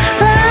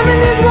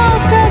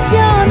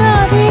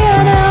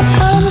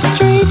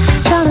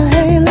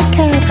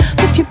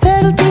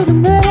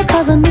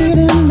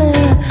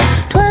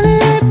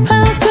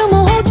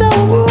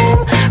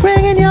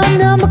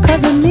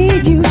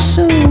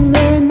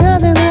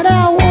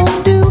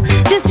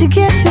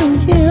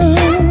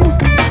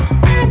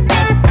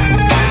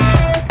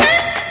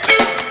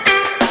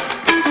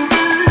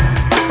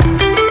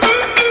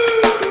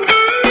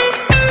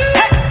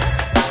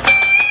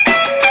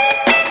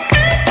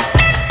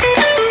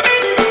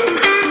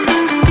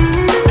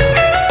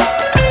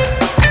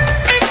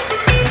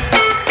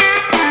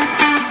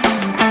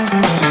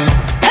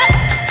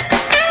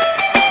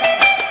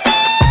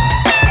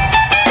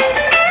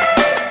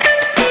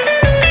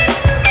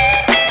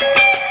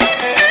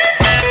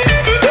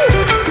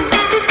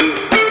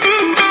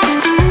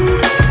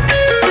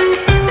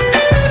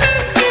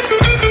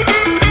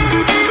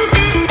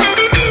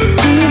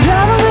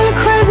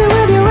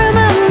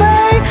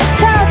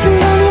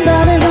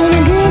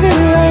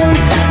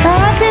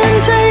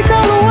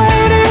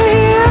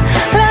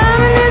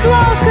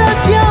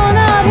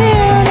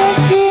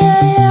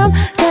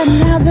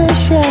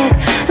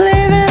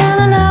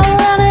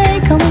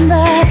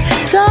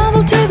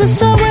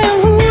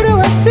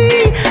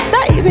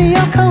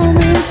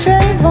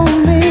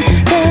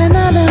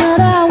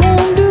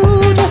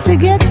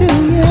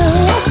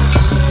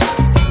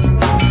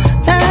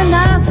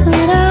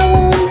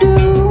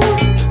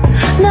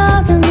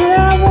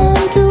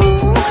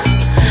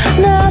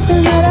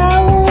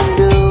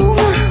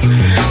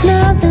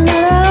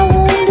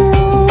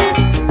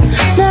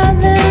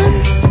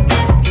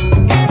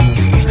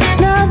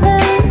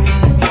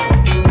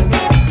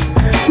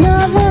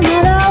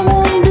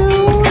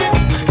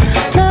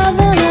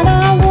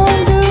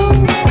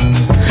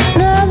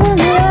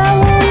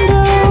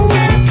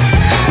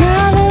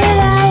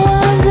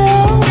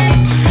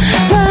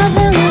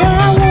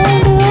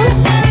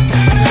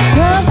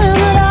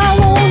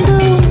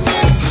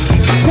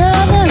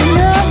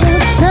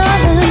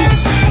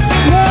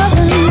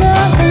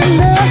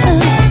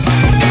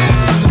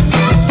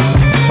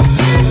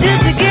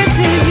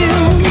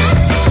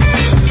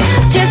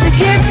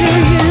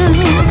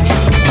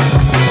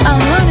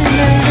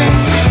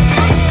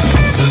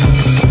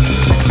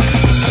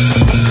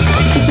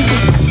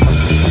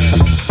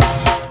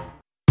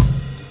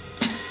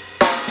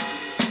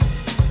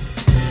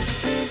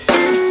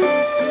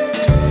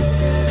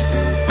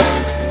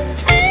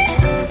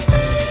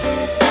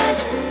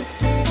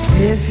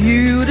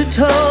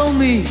told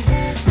me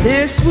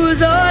this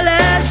was our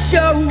last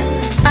show,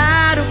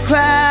 I'd have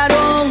cried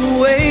all the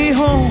way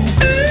home.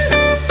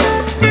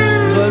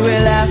 But we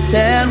laughed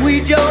and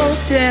we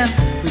joked and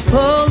we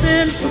pulled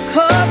in for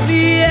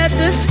coffee at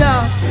the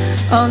stop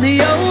on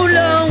the old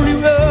lonely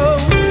road.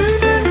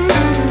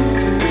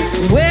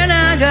 When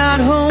I got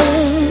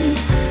home,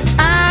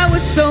 I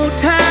was so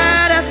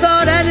tired I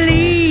thought I'd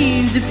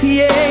leave the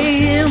PA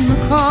in the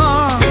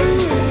car.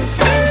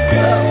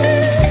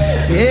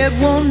 It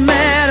won't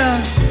matter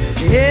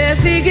if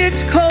he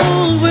gets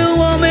cold, we'll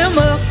warm him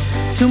up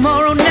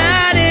tomorrow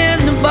night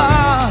in the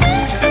bar.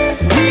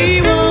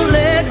 We won't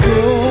let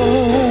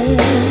go.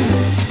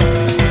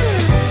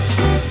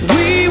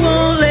 We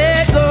won't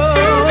let go.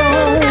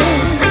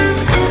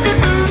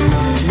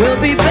 We'll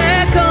be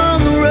back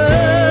on the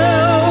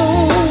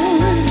road.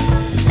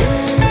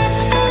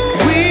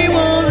 We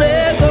won't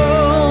let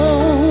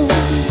go.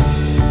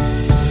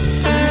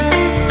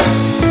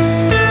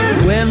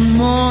 When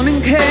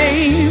morning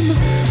came,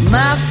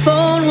 my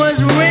phone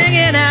was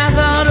ringing. I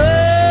thought,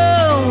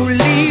 oh,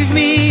 leave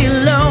me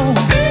alone.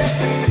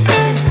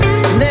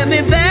 Let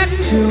me back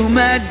to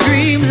my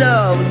dreams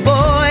of the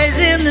boys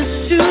in the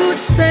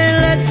suits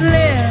saying, let's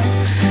live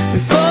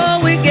before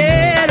we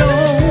get old.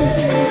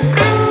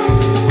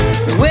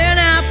 When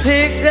I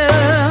picked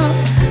up,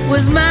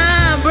 was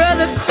my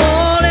brother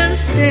calling,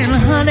 saying,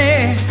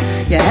 honey,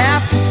 you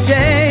have to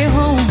stay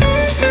home.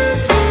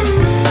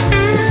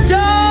 The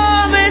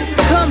storm is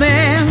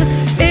coming,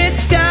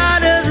 it's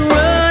got us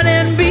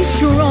running, be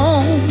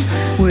strong.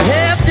 We'll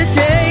have to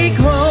take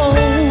hold.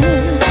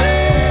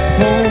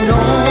 Hold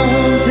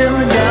on till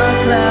the dark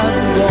clouds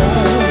are gone.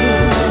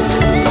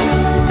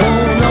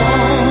 Hold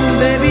on,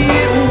 baby,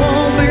 it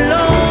won't be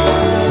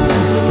long.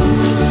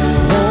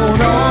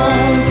 Hold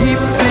on, keep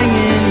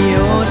singing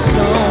your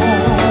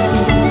song.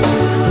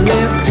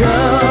 Lift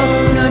up,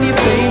 turn your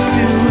face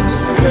to the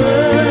sun.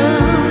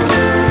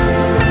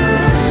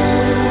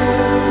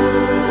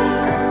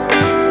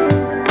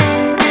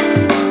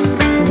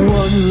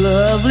 One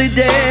lovely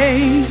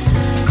day,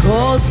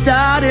 calls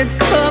started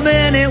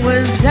coming. It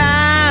was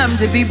time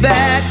to be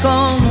back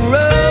on the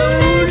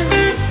road.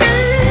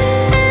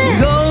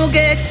 Go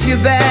get your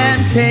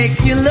band,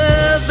 take your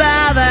love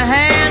by the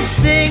hand,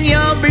 sing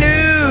your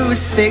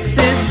blues, fix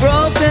his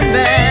broken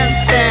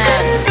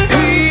bandstand.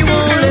 We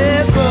won't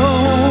let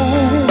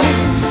go.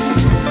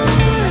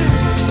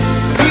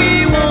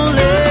 We won't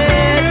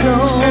let go.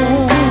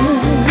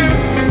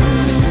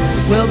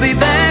 We'll be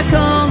back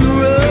on the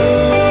road.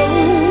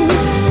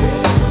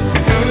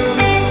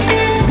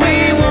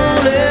 We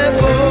won't let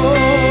go.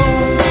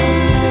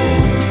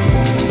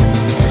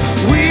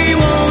 We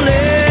won't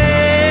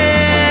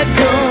let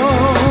go.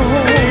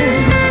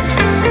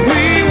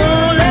 We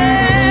won't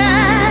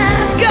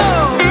let go.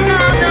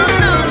 No, no,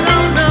 no, no,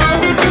 no.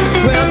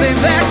 We'll be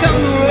back on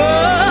the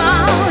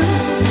road.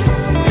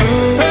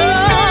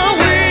 Oh,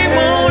 we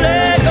won't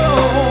let go.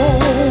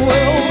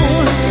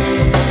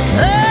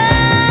 Oh,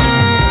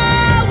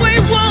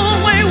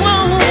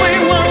 we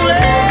won't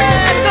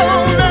let go.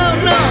 No,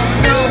 no,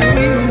 no,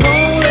 we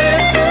won't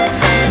let.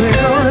 We're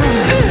gonna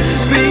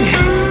be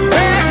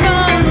back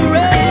on the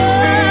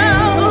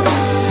road.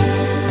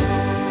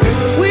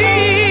 We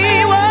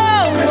won't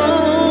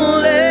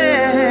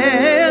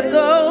let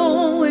go.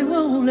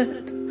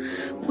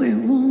 We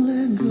won't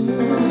let go.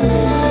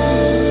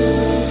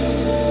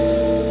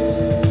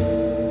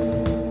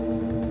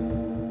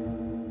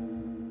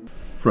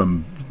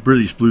 From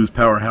British blues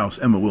powerhouse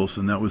Emma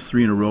Wilson, that was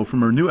 3 in a row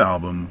from her new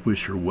album,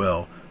 Wish Her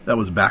Well. That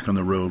was Back on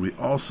the Road. We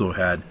also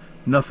had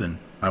Nothing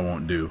I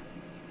Won't Do.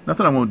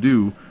 Nothing I Won't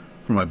Do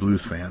for my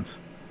blues fans.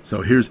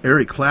 So here's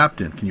Eric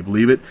Clapton. Can you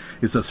believe it?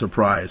 It's a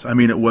surprise. I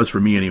mean, it was for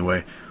me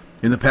anyway.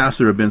 In the past,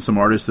 there have been some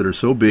artists that are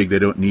so big they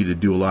don't need to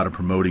do a lot of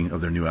promoting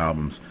of their new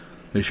albums.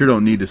 They sure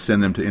don't need to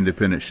send them to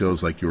independent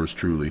shows like yours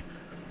truly.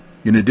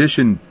 In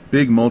addition,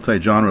 big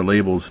multi-genre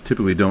labels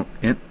typically don't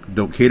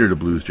cater to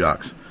blues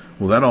jocks.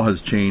 Well, that all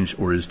has changed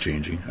or is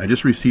changing. I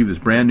just received this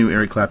brand new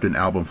Eric Clapton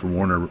album from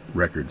Warner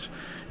Records.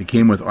 It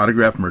came with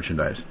autographed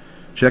merchandise.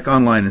 Check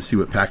online and see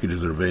what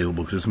packages are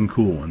available, because there's some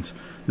cool ones.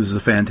 This is a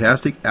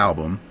fantastic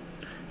album.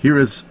 Here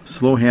is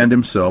Slow Hand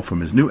himself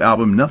from his new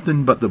album,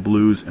 Nothing But the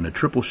Blues, and a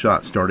triple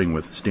shot starting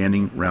with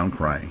Standing Round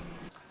Crying.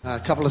 A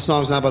couple of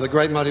songs now by the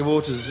Great Muddy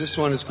Waters. This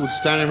one is called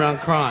Standing Round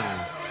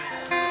Crying.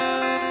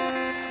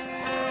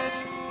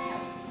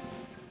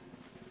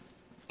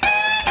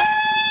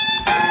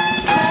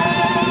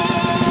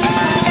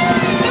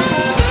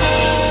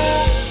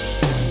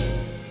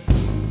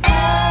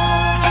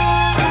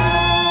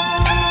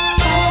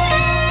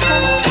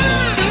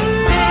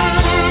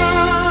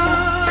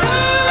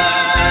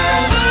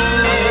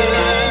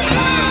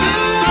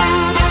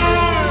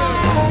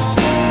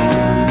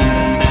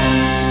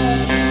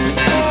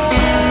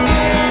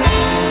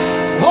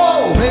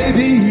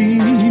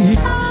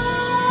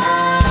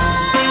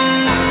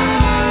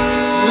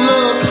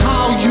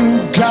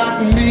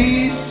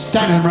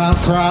 Standing around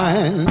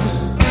crying.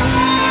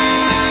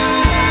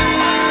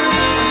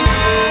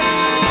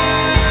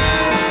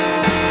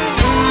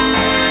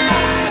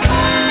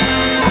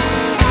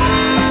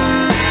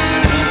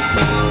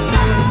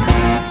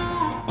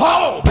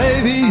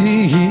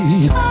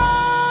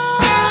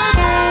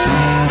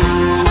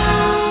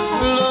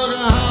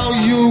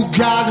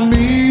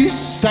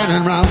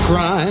 standing around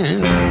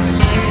crying.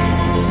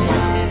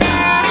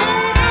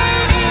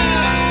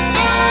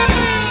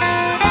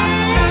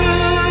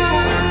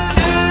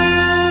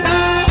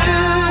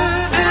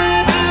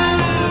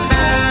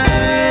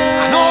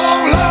 I know I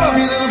don't love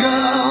you, little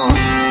girl,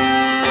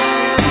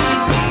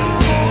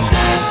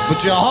 but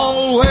you're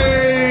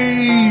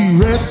always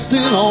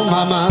resting on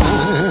my mind.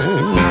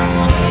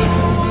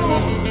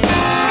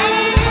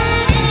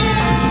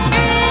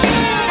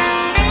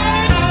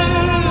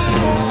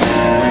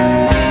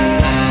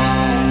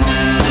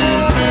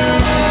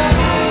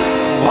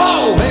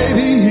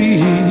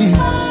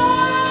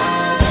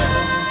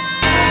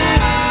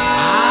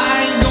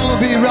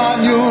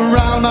 Riding you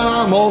around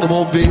on an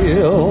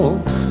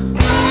automobile.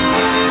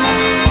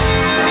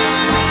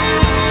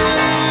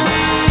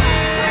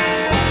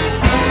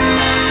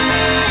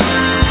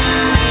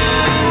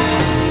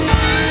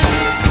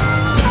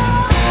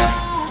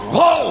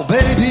 Oh,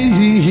 baby,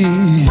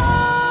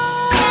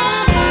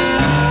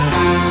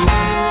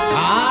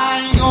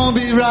 I ain't gonna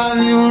be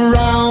riding you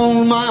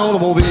around my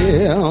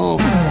automobile.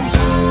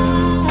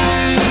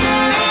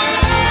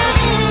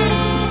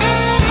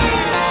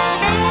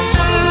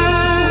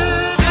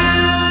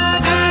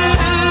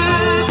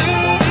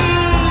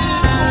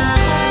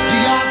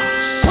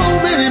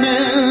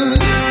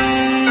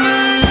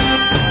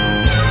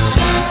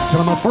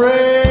 I'm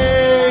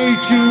afraid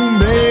you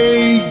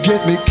may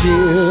get me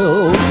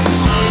killed.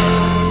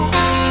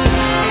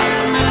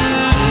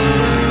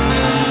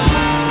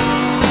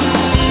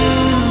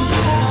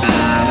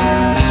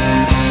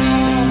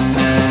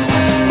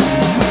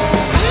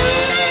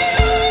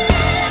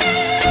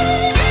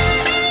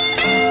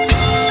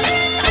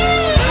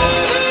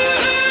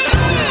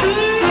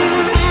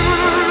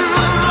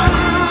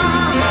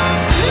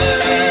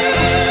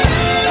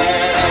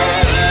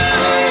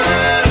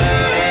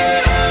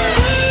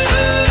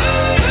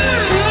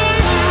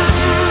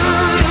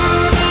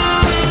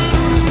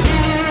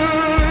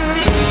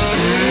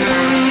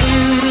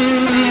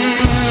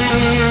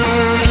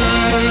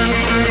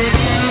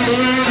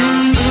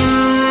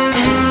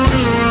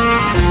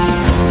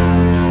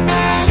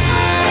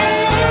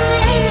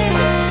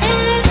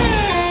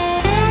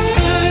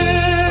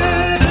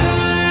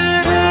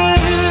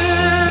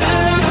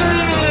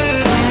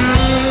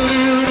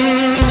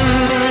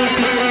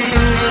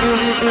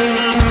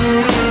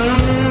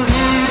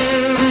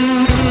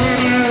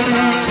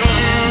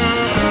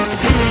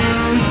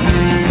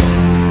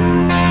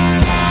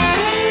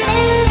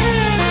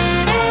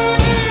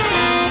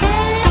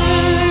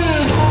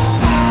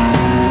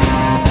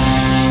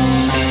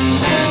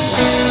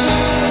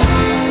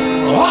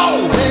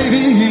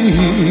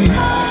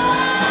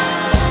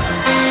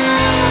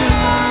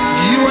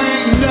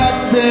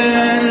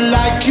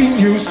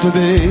 To be.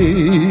 And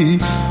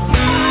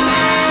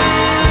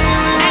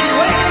you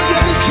ain't gonna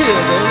get me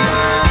killed, baby.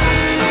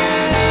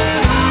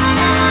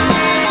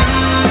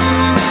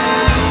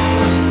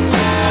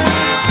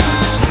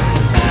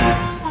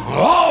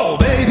 Oh,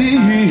 baby,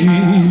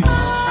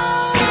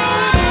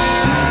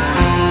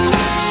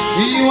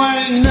 you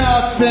ain't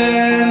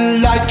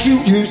nothing like you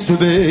used to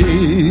be.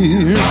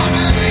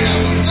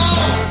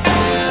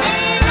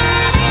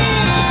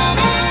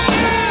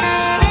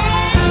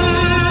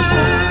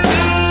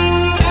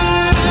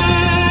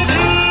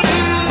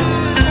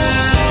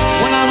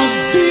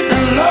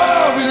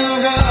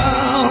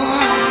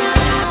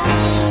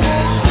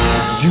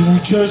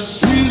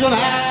 Just squeeze an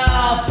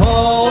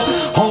apple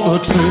on a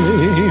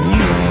tree.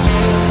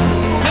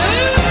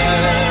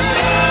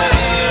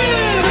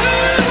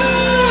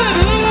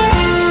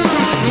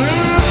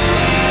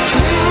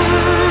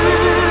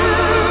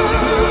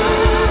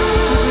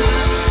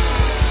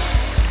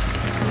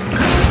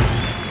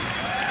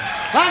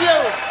 Thank you.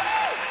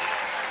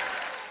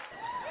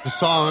 The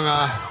song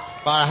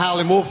by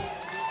Howlin' Wolf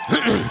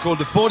called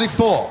The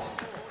 44.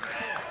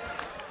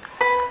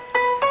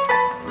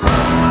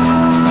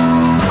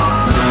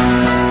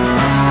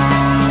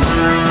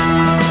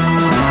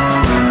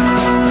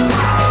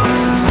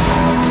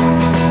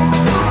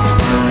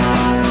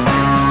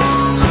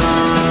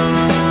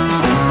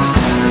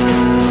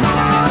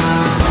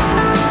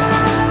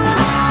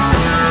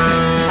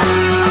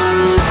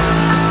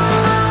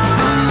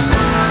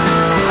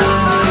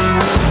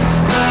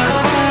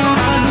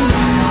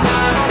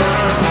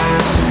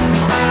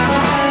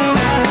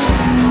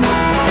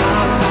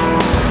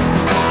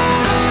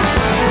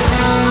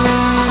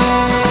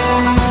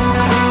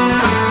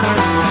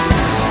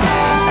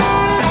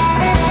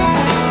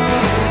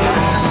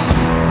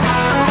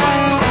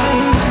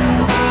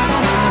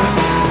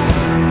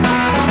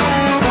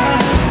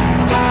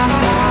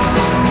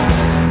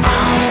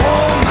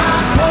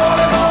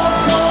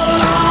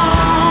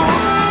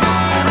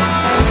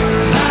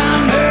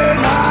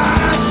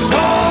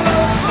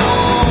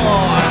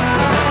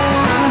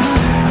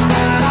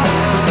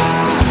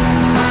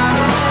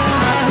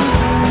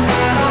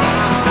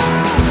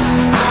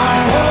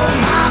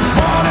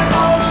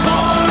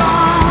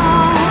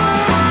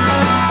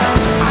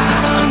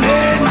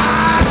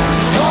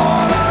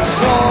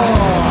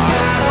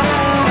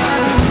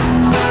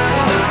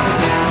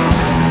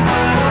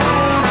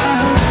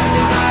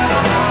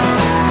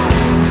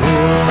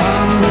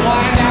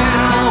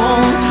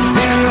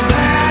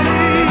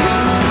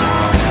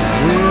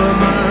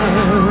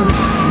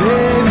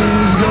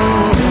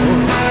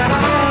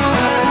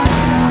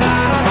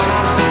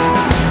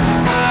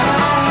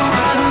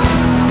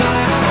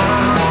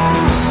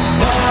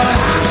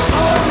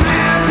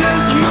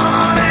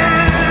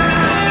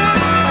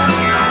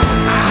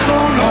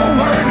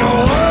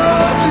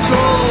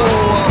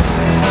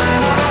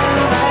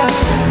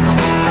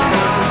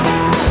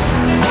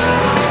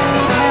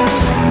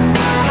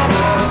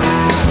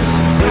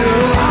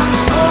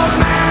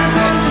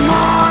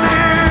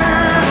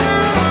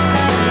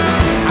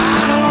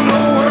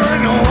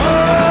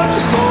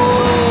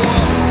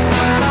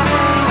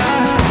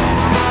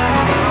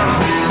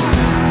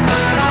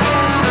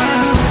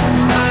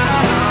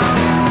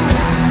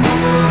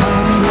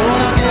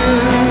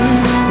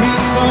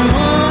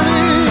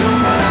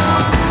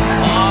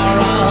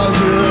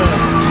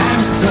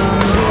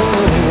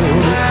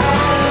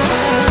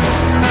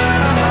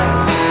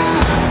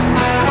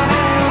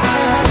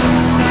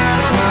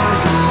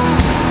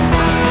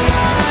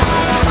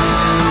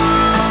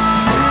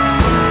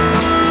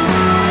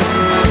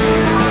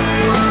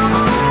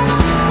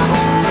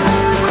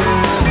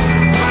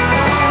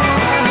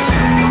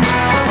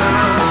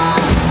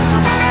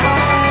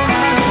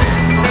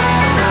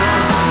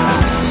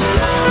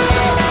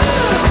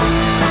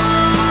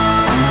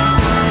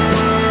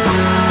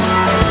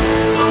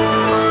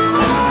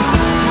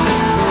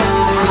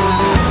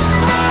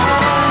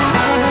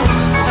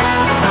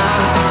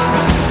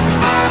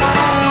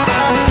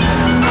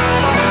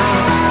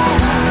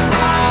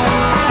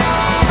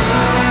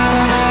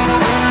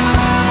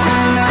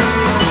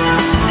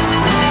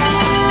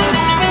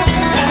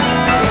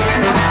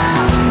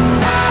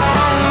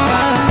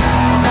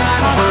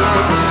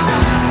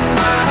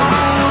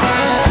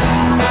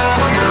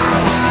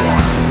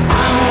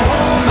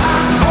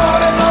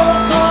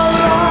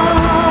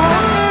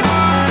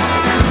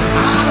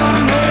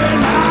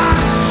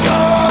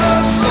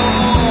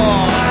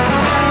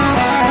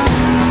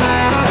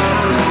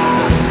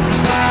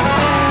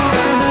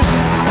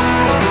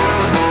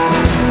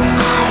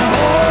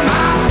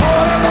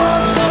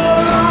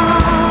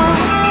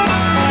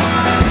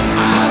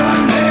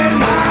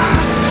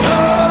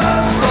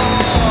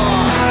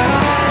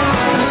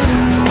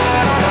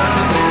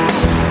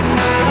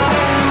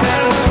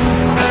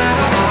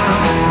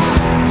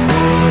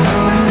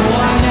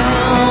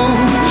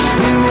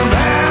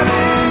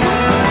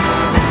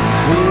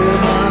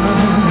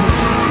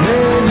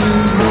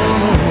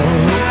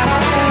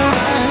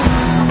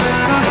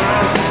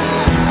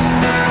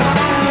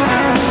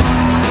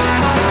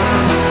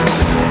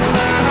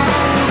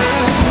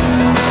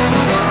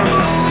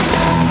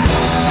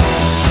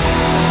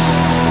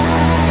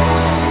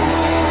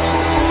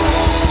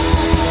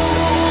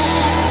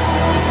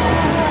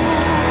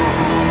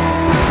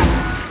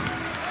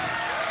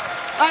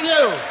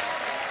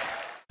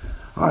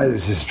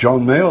 this is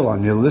John Mayall,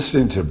 and you're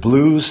listening to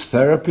Blues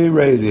Therapy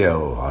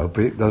Radio. I hope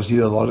it does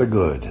you a lot of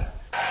good.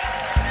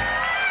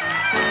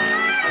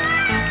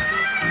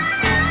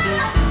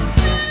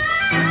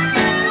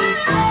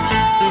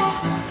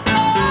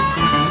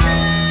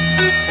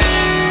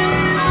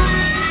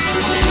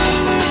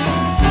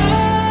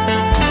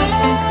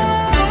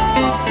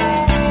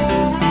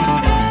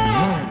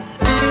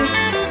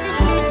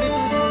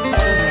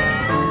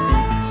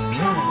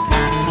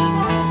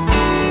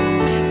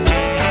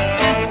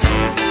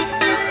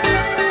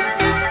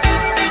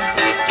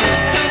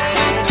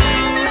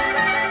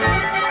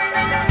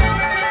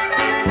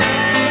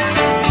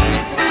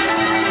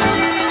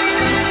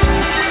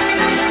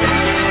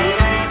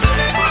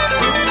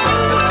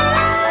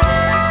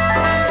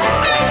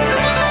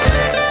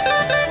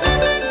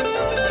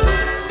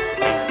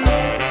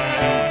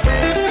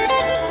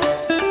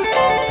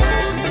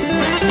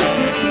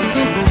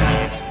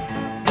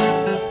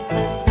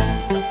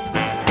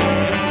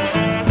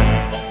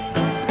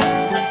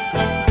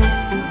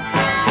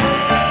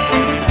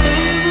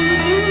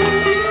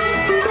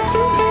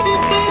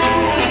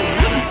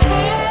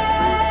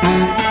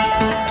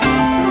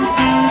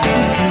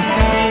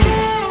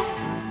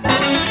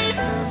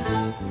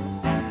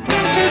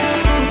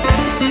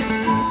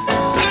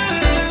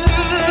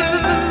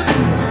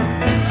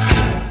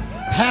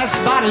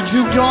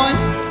 Juke joint,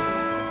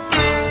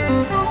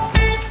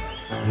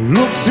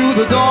 looked through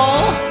the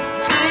door.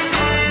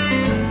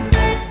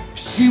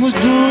 She was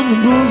doing the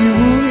boogie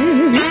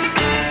woogie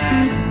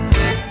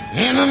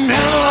in the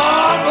middle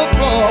of the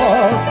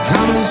floor.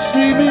 Come and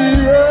see me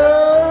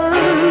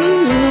early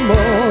in the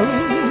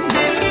morning,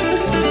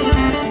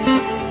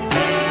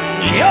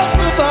 just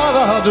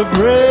about the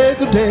break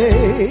of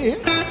day.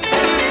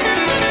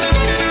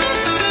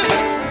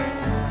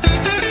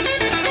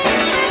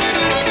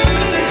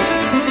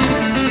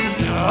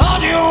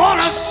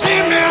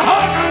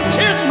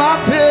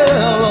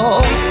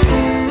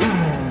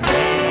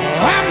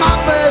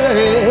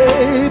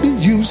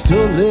 To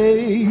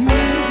lay.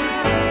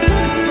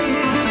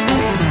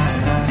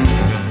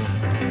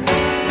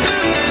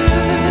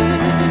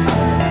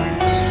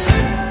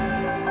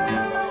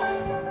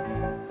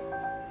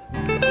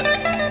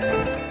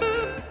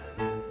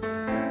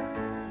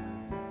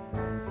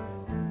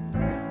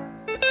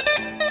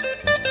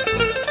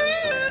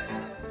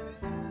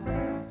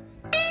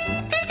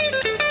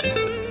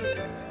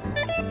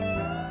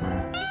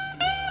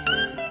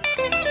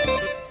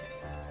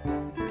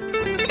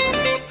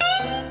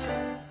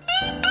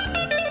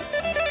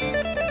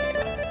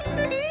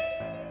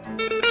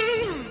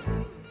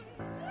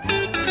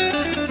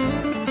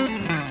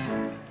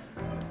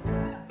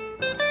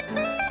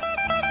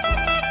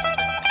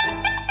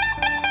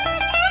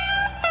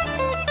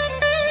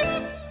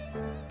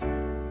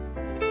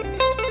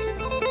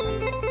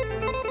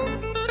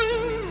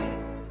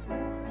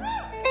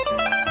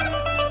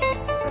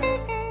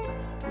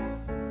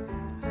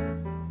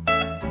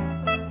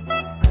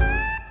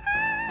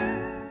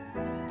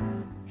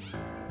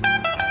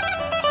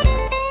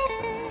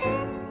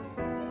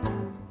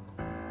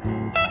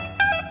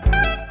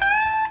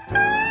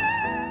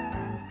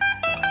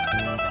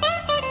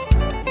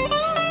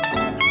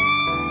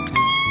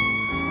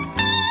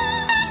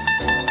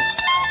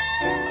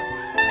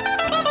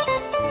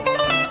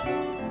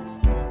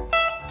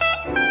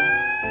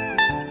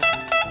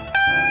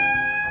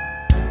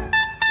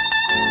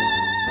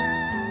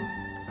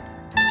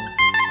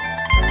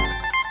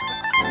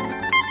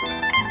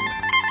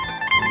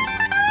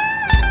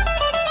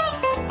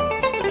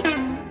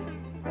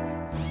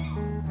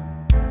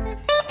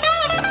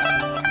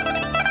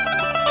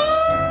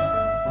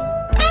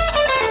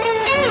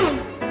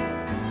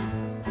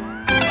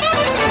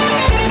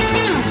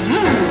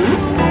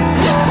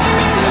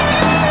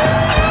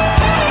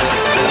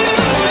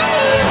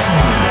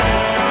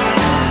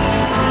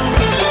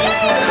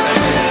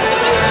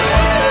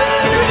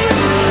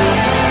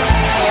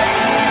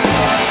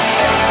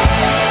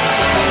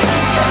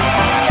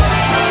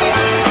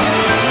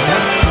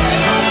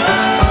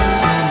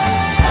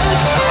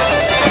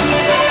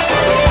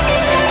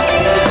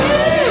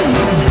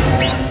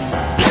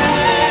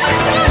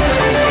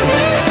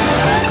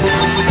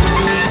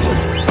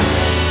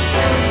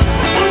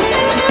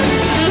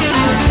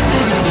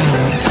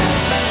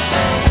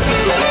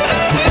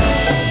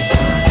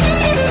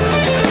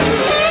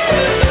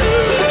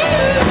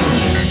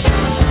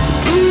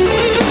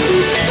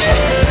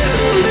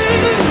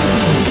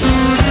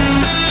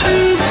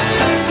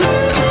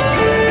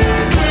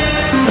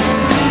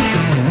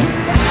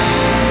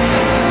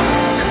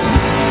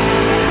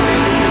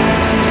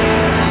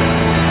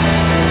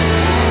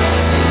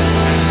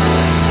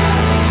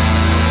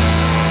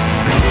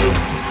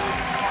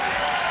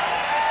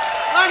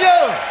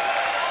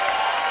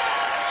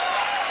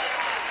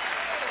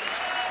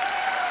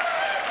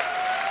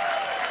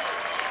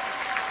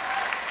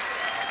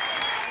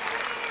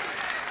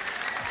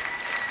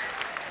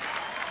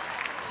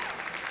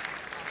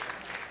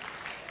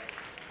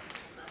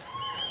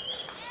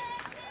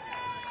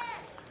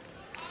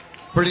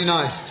 Pretty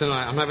nice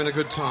tonight. I'm having a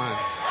good time.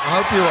 I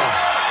hope you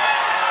are.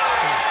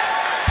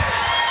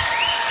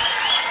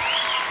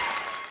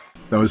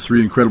 That was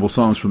three incredible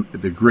songs from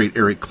the great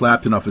Eric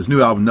Clapton off his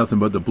new album, Nothing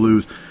But the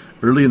Blues.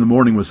 Early in the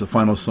Morning was the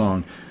final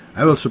song. I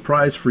have a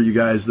surprise for you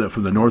guys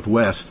from the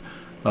Northwest.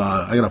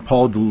 I got a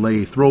Paul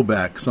DeLay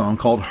throwback song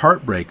called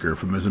Heartbreaker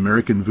from his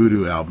American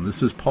Voodoo album.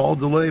 This is Paul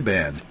DeLay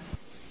Band.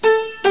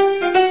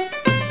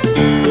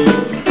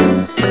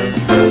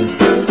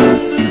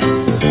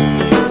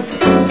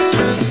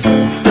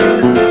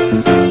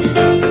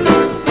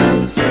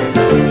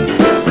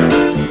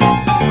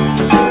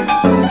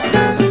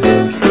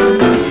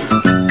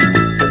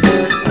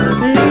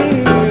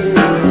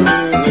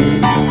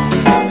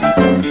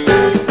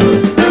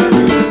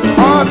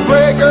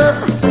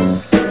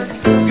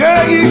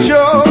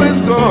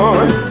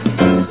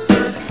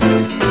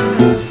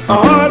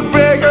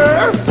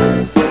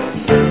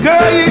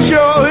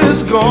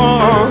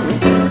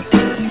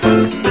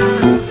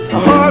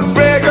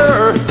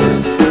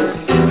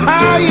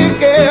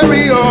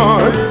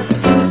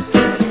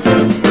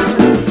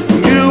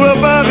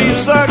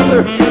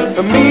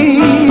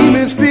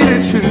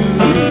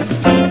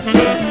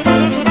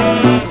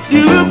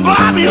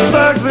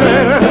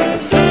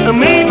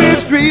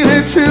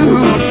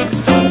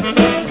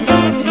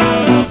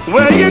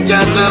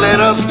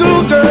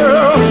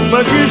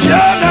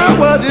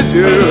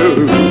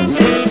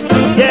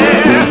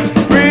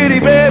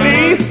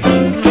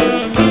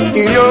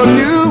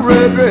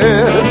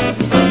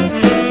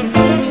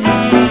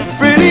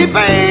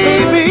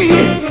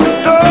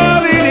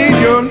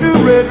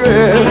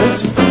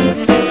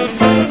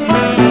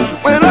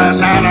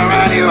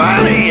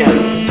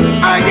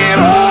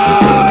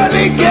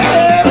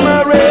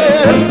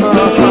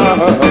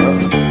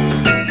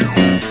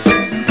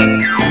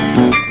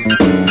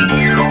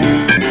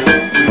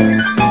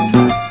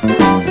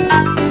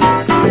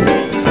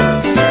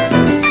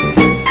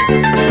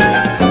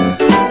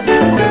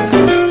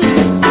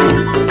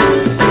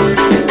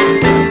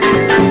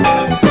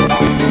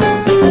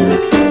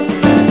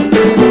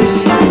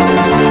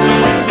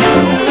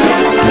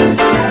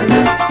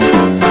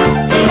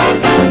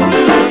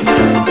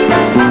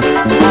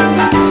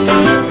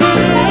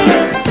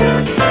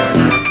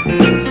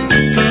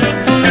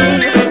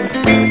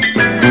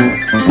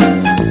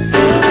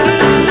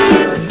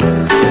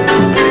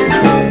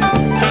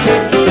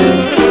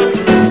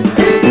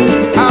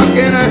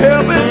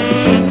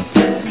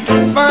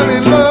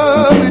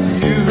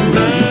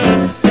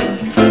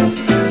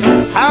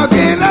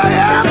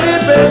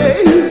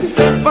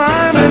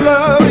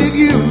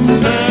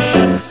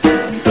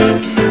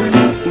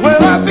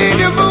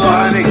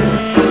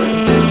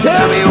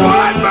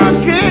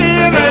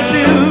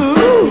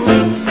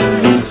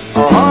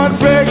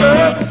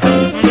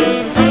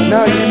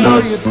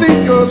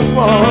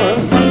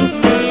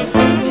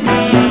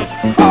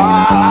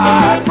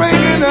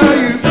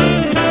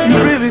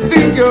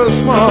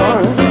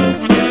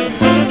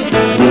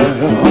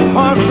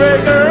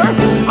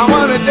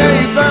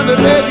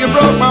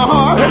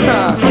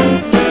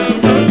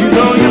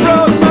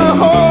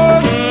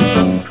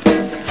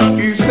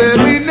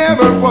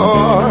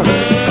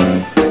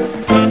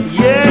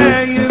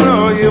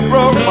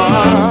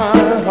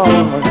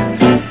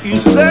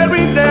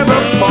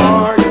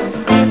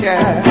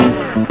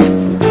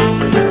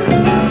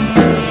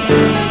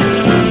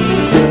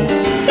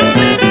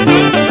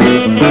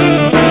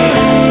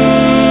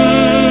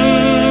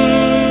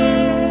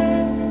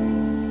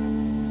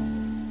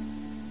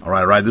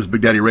 This is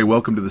Big Daddy Ray.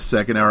 Welcome to the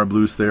second hour of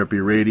Blues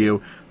Therapy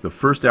Radio. The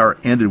first hour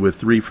ended with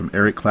three from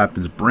Eric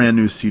Clapton's brand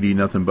new CD,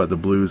 Nothing But the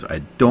Blues. I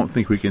don't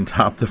think we can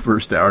top the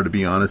first hour, to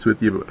be honest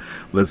with you, but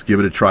let's give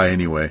it a try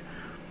anyway.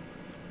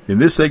 In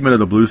this segment of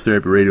the Blues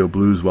Therapy Radio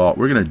Blues Vault,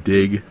 we're going to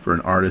dig for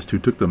an artist who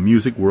took the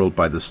music world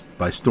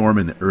by storm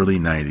in the early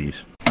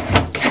 90s.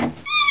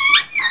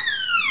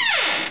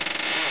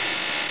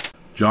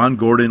 John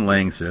Gordon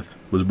Langseth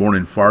was born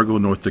in Fargo,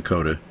 North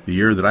Dakota, the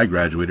year that I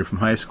graduated from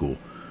high school.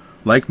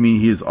 Like me,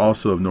 he is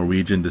also of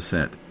Norwegian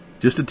descent.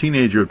 Just a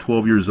teenager of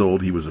 12 years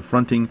old, he was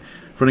fronting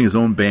his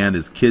own band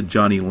as Kid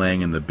Johnny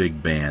Lang and the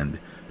Big Band.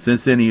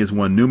 Since then, he has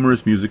won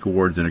numerous music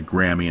awards and a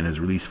Grammy and has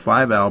released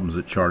 5 albums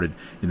that charted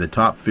in the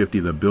top 50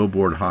 of the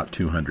Billboard Hot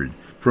 200.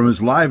 From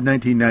his live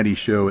 1990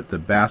 show at the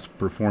Bass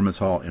Performance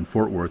Hall in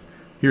Fort Worth,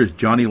 here's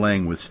Johnny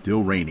Lang with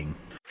Still Raining.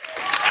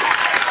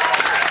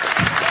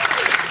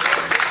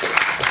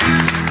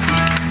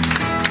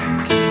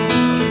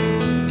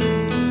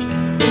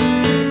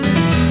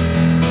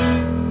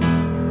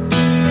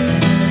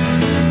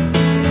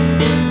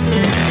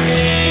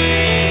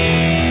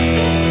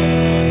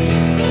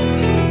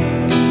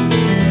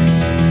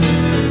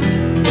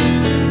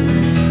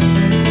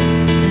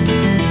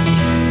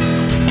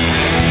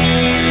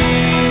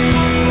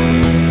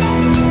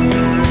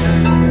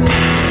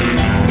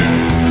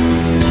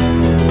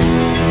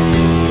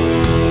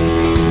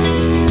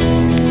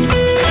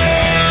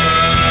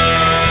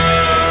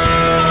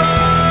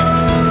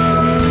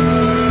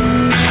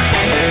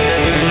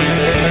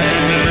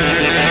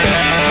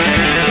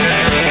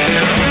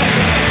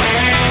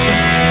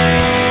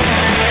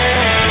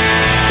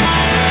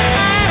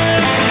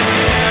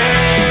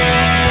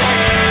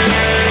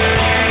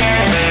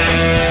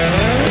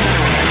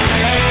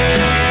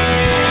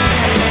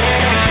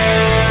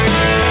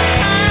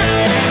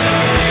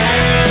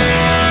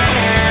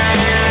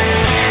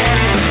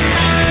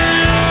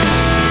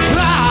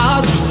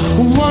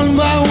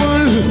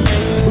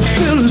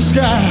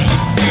 sky.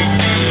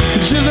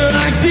 Just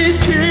like these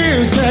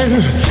tears that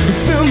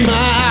fill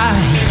my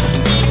eyes.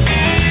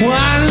 Well,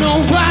 I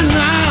know by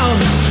now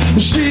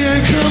she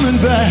ain't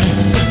coming back.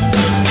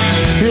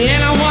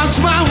 And I watch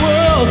my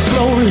world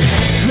slowly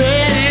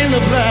fade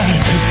into black.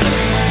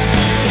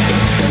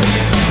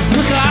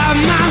 Look out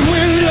my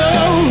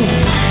window,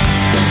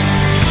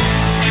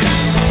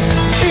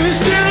 and it's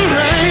still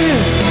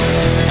raining.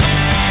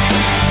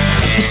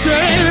 I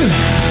say,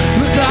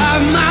 look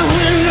out my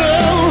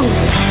window,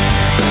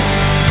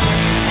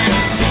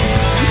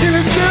 and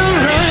it's still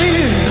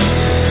raining.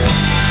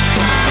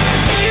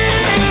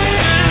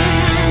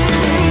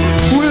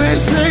 Well, they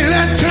say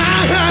that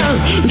time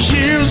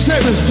heals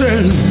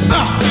everything,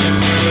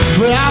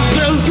 but I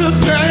felt the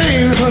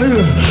pain,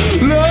 honey,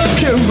 love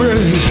can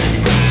bring.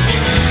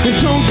 It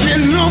don't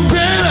get no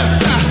better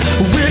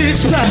with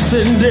each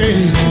passing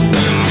day.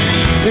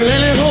 And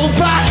any hope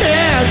I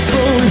had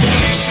slowly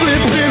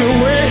slipping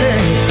away.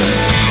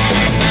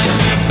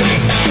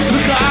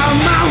 Look out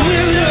my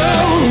window,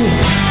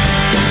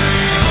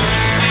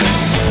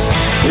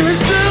 and it's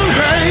still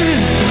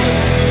raining.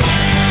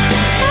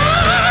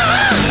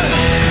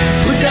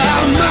 Look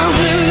out my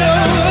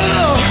window,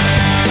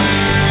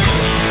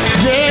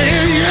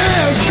 yeah,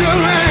 yeah, still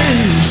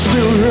raining,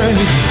 still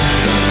raining.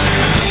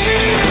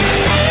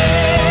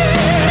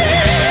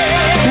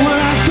 Well,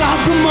 I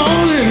thought the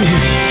morning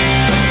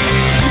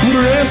would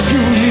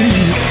rescue me.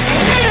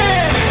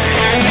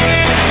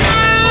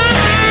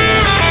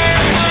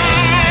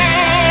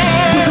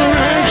 But the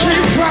rain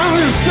keep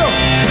falling so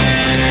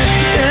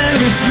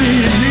endlessly,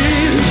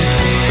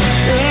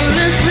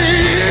 endlessly.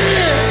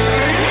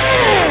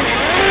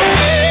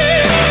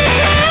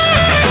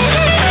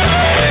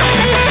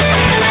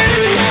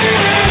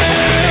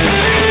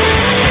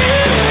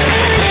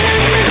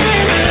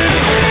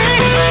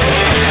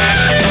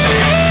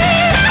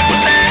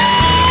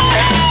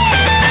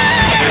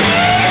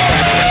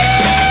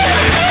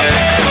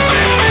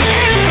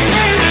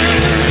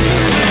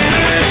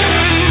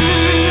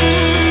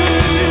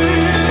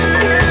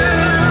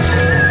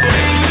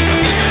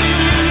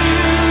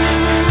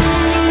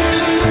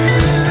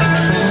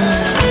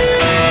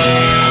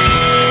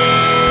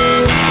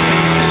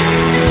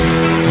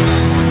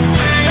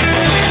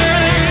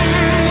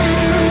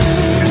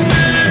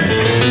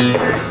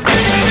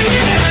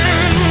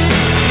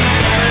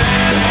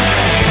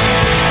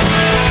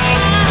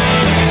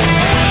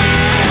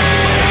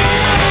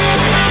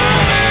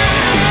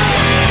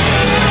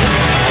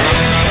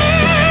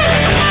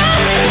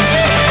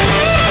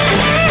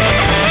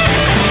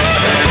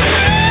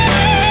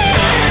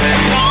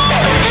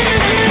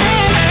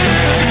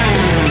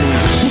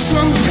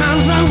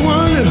 Sometimes I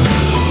wonder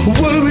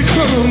what will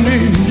become of me.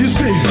 You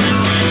see,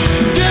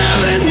 there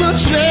ain't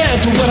much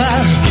left of what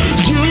I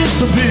used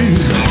to be.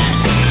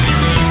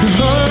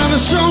 All of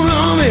it's so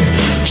lonely,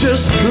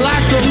 just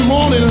like the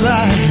morning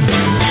light.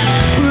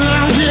 But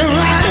now here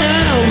I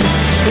am,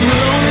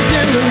 alone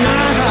again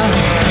tonight.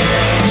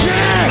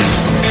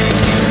 Yes,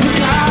 look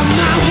out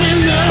my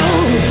window,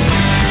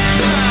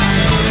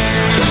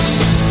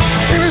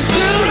 and it's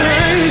still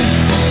raining.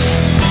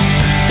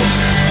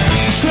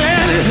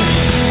 Said,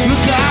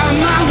 look out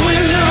my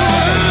window,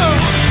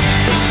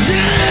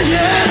 yeah,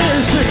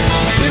 yes,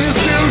 it's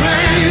still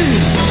raining.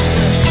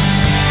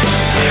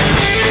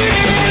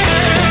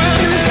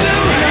 It's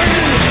still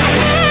raining.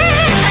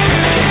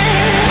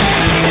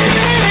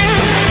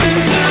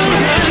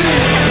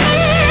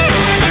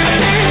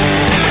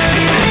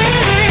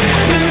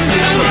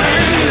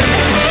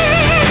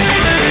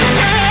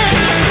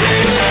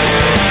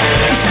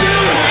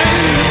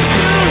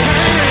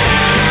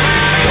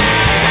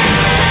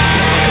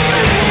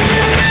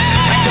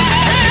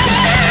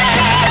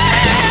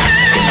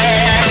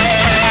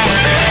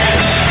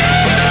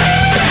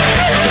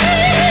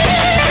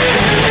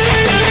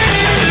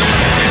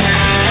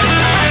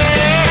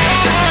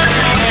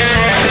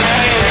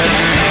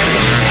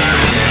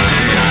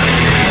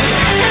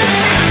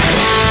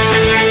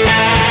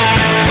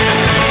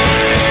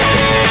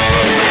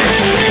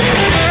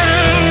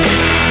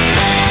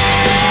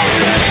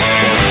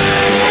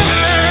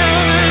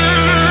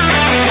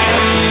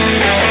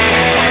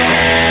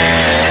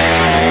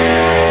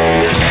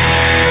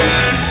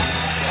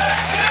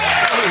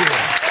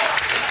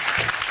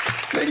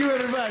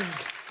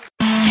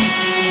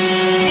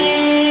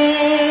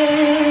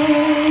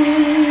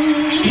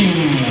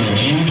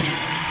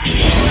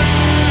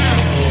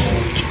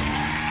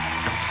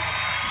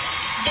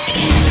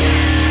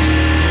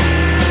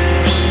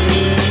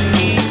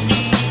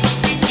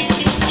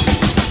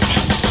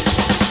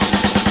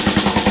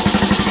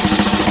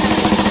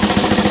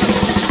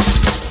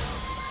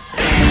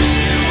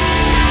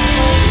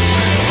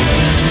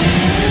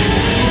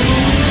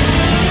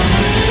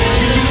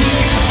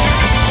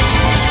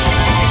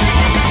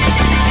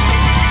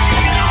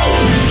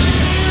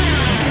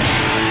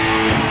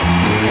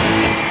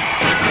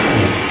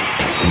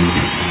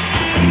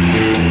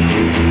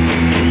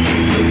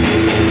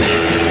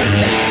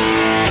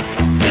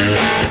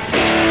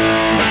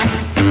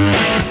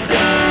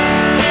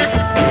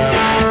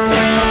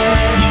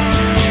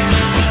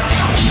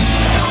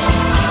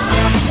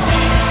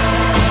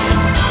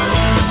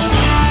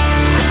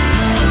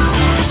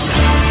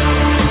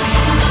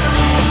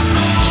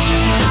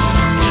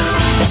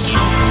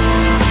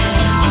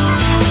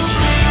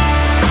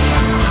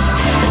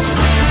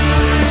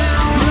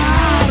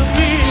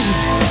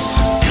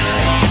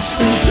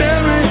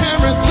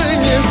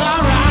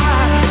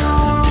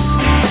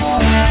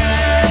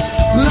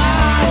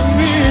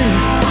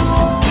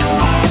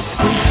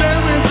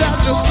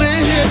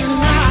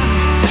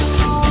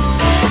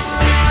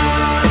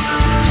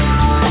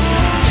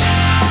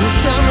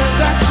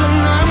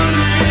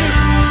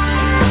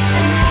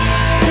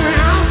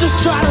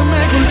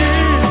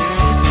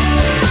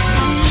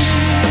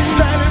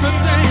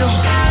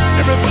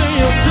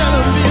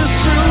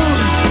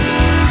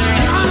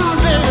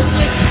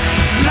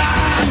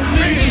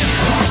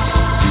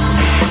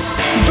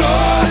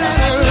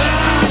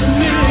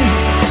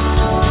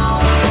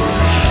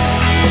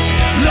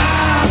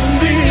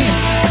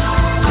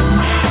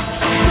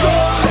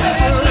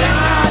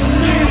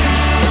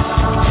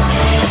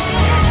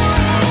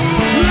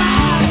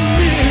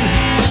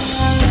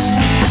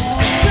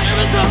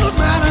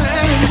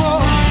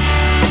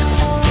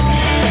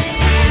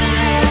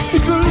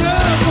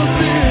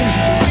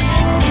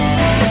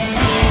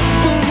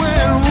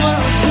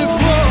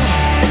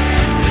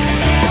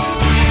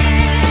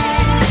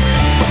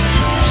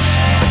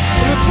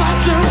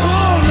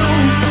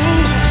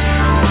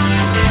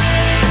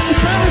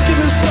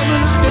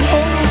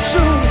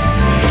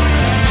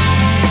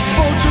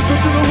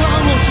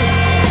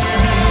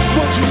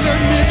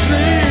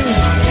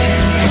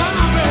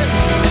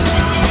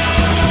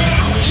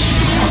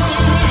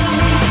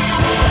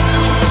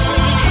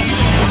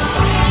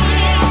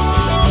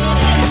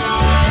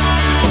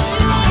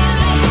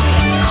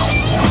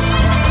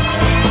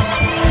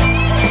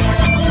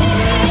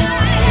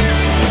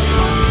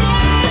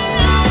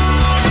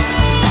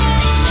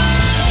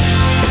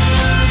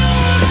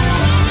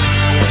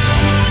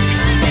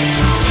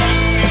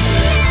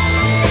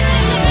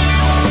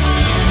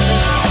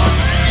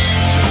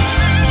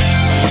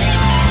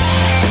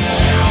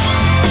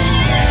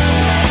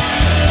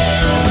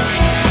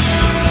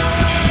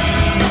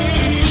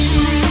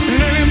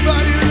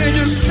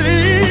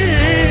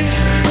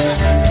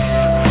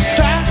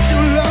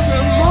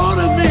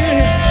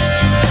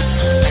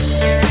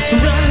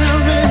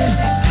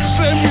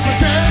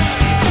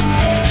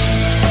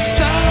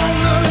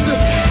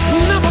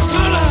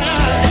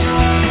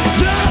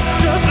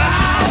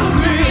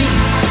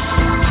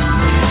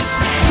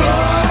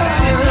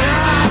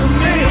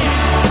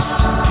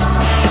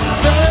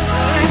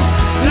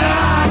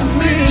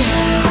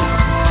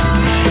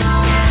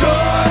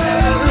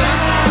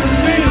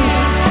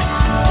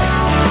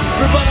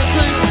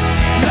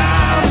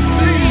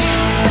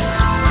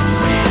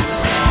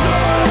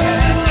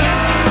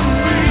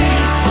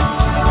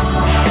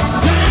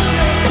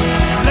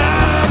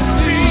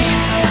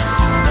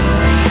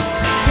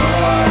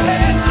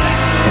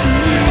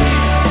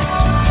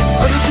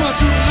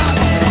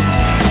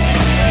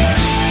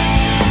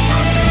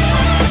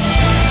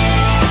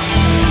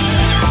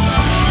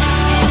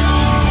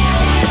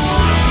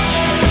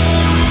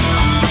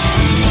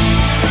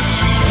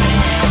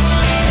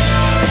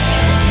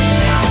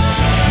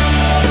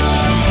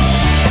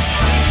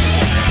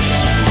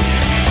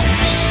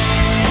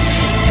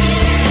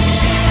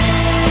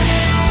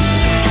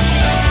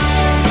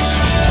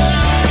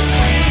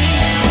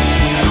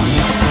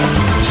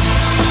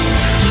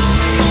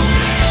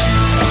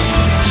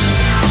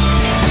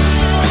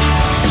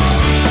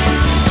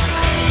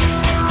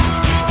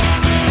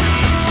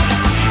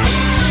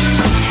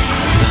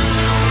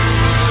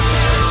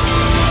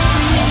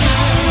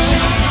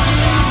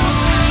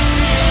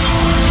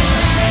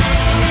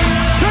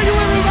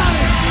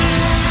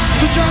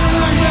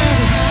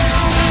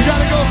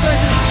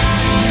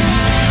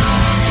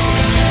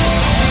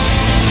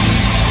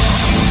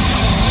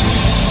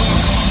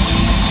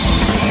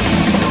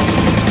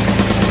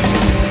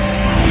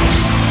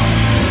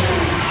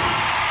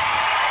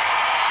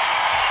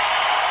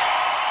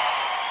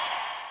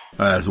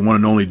 As the one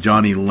and only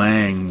Johnny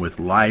Lang with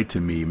Lie to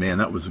Me. Man,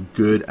 that was a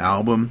good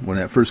album when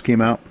that first came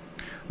out.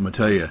 I'm going to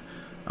tell you,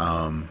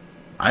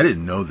 I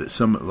didn't know that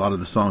a lot of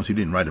the songs he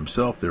didn't write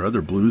himself. They're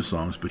other blues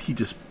songs, but he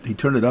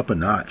turned it up a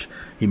notch.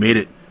 He made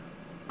it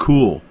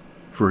cool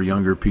for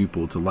younger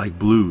people to like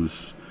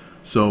blues.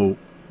 So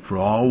for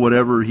all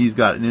whatever he's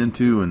gotten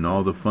into and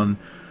all the fun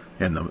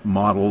and the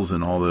models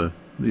and all the,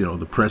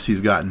 the press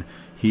he's gotten,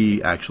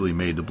 he actually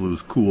made the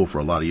blues cool for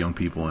a lot of young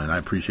people, and I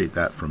appreciate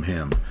that from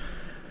him.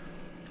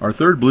 Our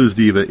third blues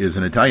diva is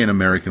an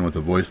Italian-American with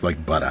a voice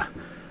like butter.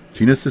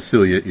 Gina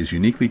Cecilia is a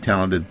uniquely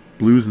talented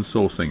blues and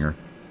soul singer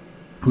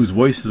whose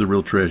voice is a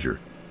real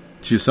treasure.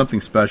 She is something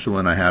special,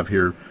 and I have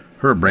here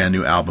her brand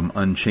new album,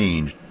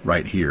 Unchanged,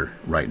 right here,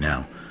 right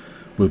now.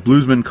 With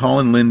bluesman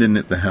Colin Linden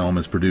at the helm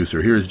as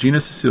producer, here is Gina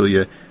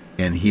Cecilia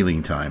and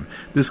Healing Time.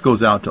 This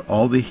goes out to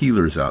all the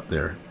healers out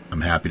there.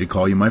 I'm happy to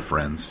call you my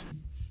friends.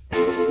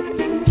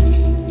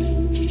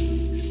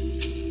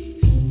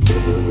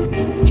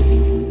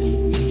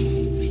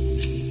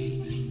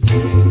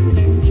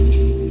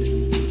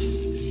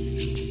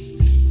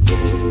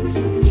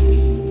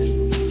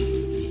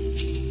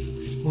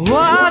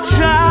 Watch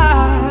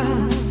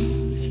out,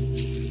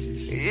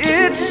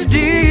 it's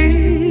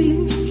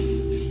deep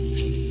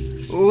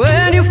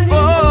when you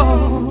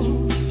fall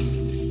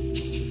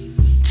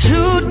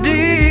too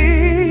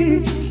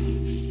deep.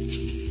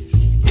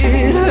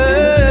 It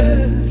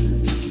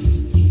hurts,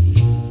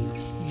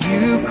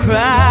 you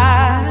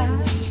cry.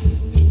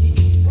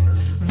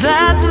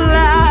 That's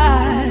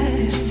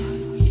life.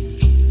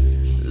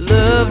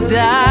 Love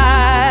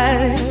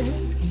died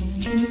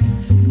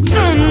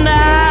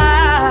tonight.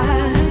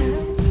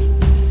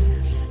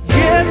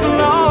 It's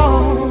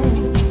long,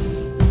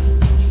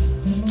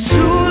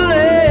 too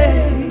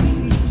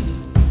late.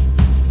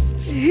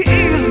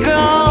 He's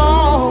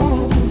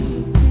gone.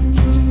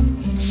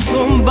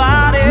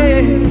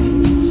 Somebody's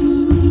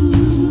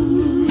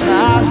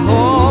at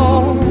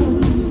home.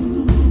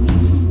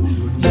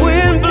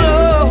 Wind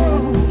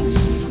blows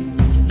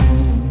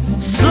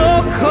so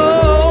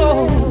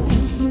cold.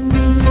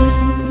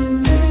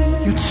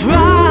 You're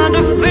trying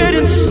to fit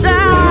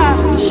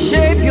inside,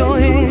 shape your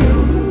hand.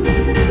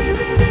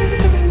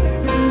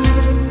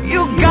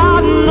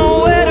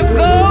 Nowhere to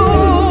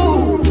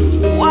go.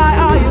 Why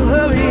are you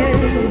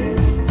hurrying?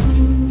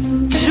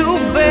 Too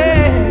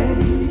bad.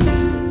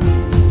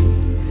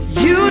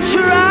 You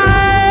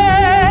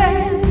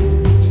tried.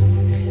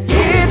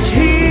 It's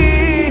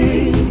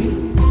here.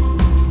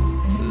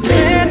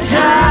 Then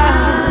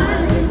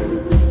time.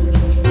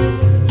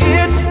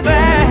 It's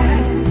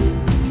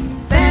fast.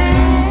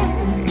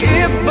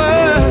 It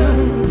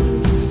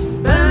burns.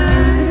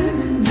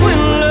 When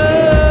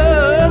love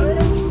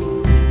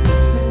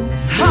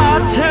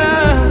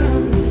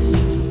turns,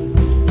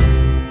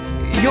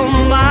 your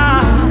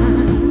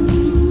mind's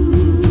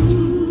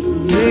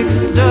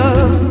mixed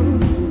up.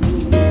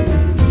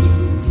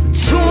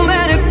 Too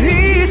many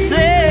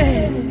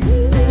pieces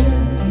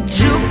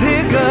to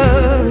pick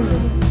up.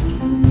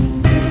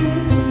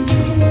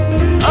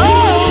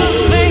 All the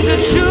things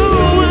that you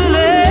were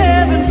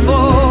living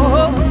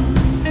for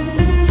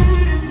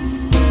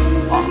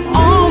are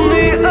on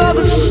the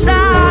other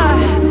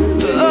side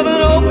of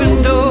an open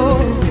door.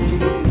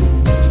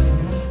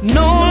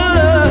 No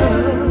love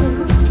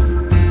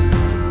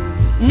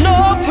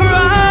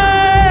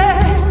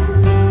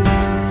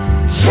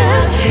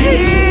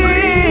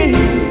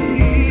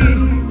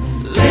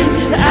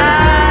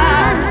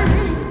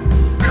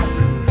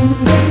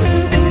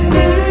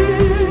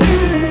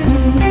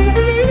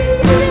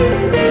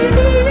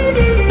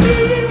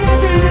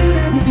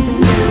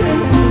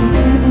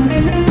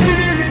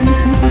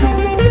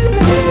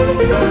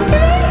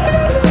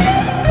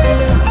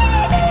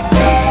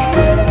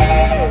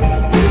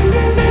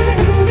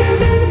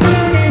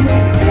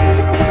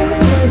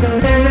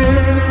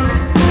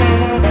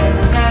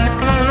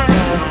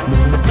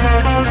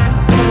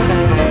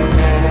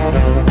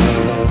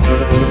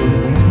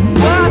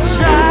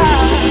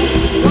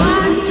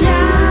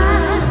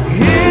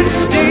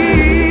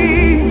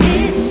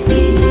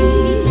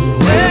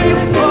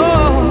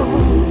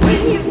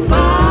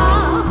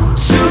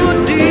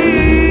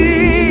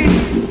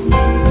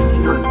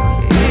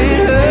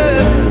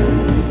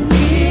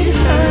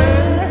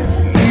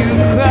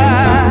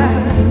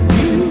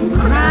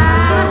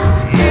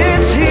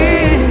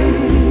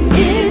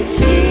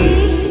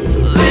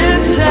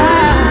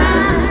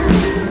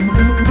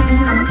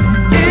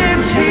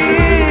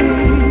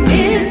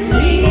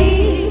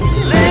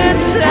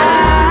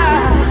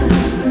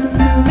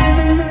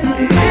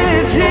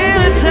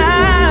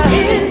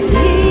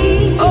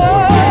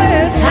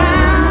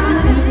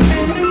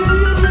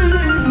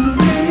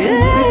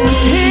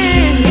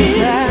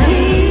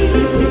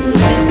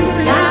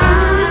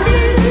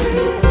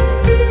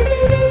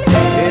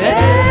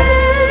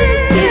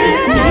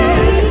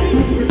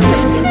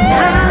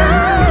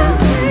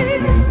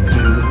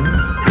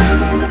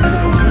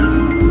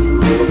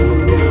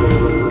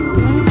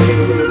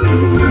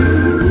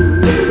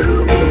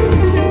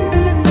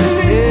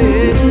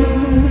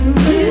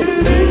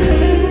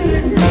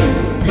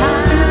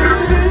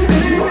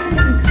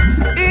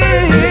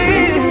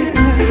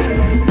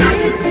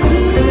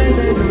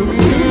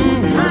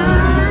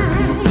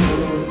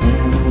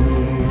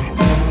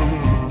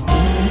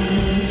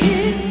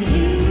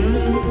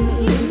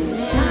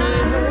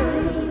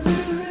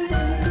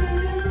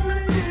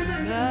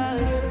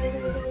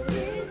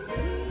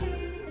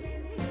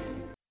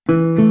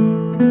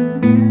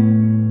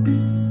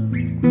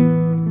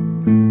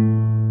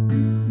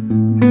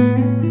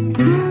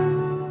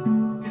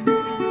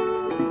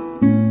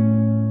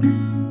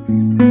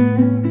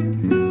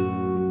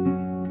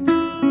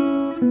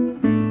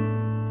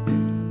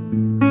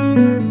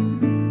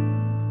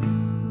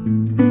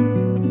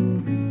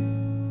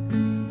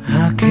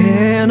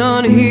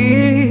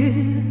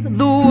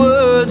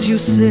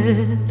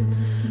said.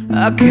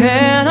 I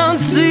can't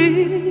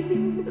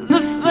unsee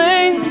the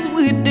things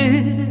we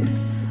did.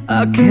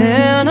 I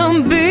can't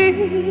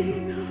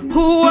unbe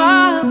who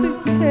I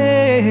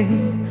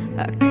became.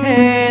 I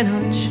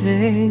cannot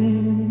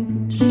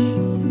change.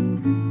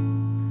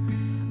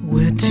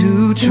 We're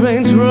two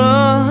trains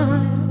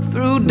running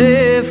through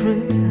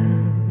different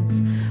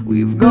towns.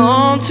 We've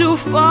gone too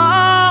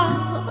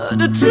far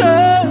to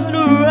turn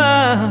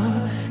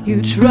around.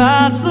 You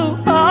try so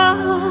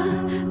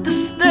hard to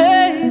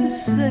stay the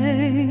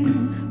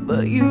same,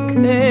 but you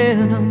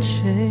cannot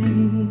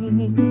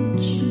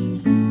change.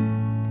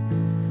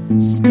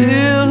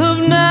 Still of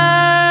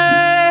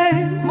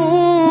night,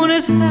 moon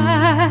is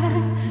high,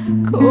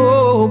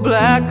 cold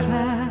black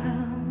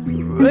clouds,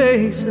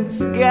 racing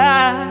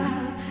sky,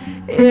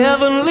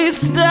 heavenly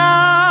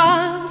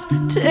stars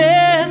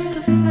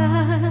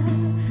testify,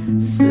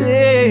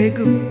 say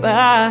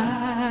goodbye.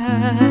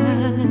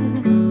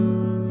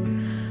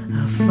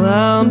 I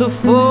found a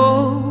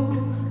photograph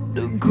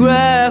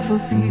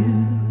of you,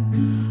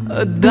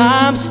 a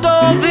dime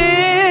store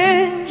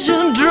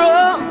vision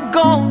drunk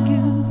on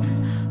youth,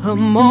 a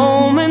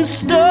moment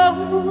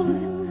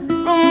stolen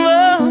from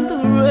out the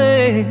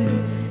rain.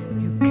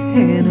 You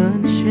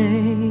cannot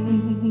change.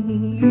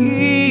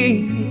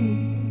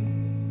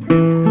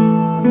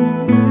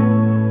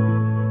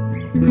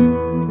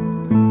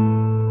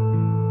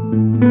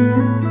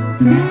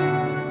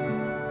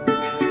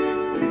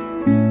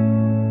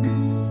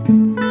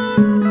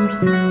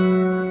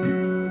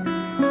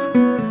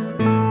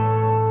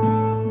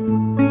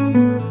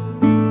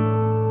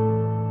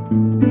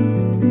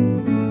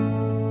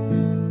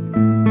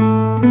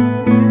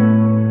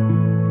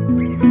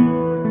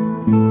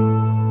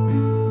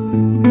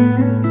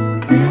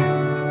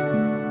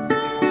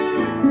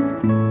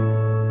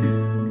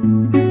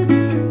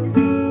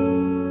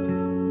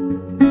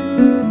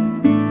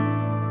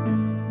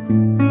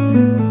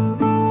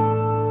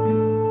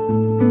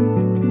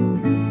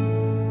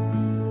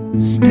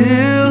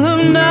 Still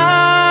of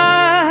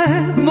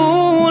night,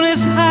 moon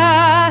is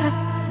high,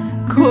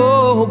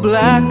 cold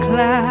black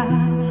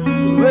clouds,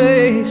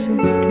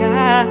 racing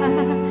sky,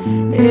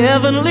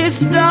 heavenly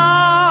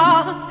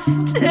stars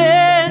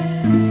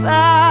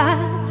testify,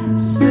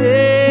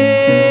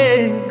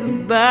 say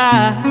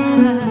goodbye.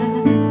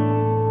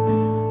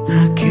 I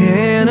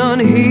can't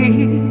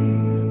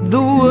unhear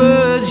the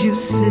words you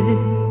said.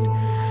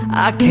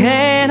 I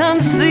can't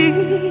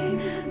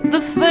unsee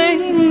the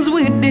things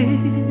we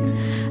did.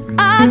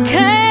 I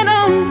can't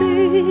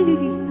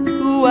unbe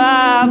who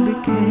I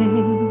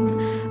became.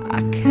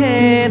 I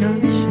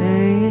cannot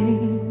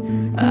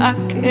change. I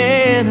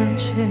cannot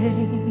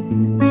change.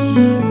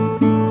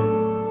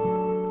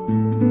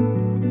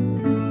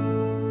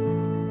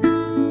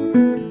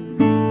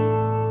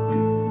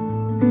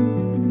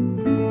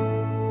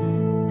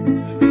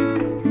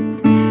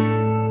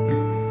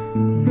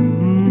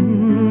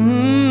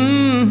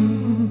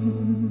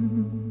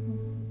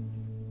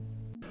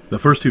 The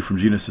first two from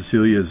Gina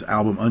Cecilia's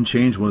album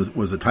Unchanged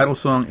was a title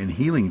song and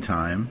Healing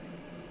Time,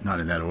 not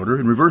in that order,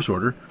 in reverse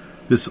order.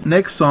 This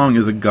next song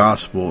is a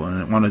gospel,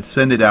 and I want to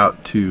send it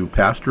out to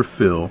Pastor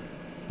Phil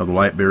of the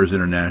Light Bearers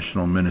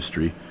International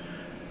Ministry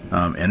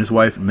and his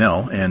wife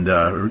Mel and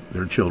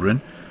their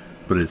children,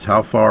 but it's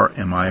How Far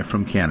Am I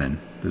From Canaan?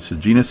 This is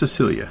Gina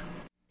Cecilia.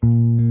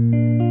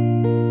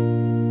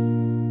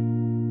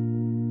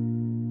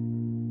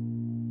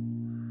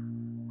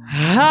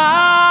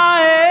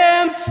 I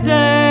am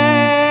standing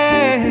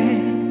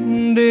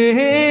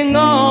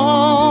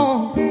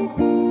on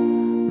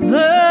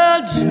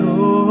the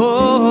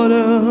Jordan,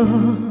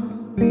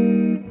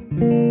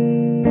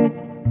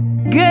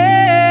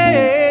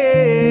 gazing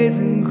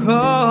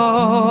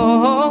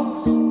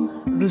across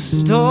the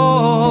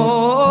stormy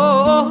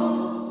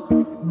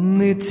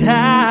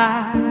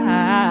tide.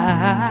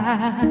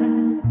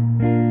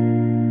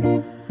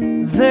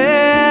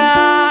 There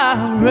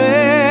I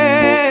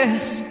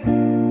rest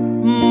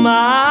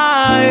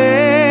my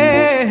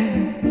every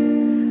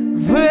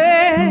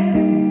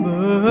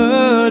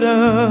burden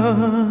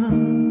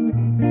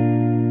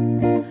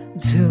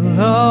till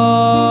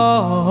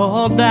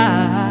all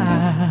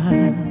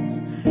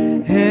dies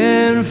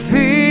and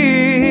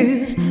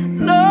fears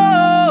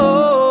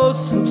no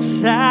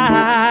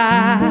subside.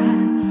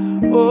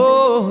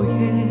 Oh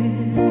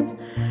yes,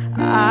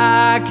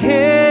 I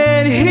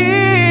can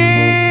hear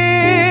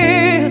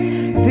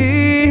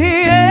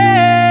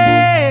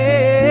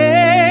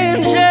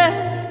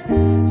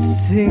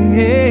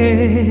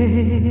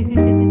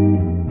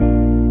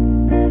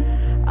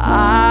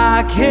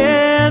I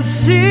can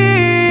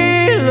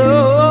see,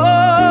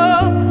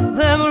 Lord,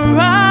 them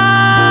around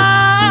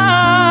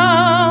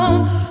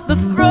the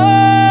throne.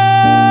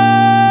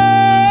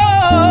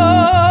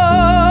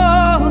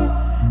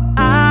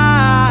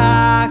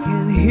 I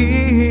can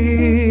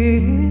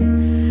hear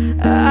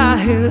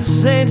the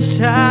saints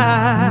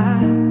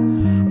shout,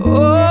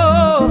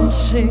 oh,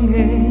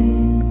 singing.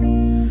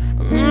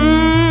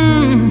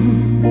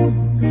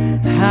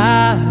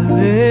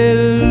 Hallelujah,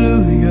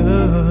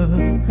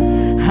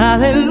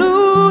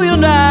 hallelujah,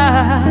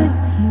 night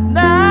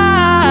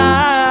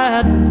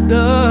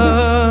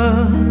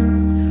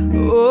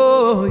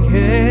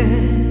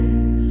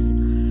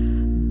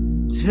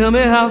Tell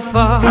me how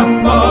far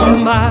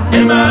am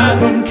I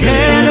from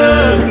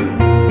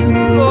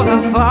Canaan? Lord,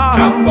 how far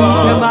am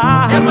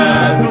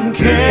I from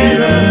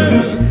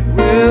Canaan?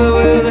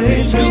 Where the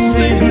angels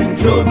sing,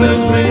 joy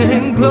bells ring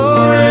in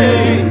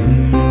glory.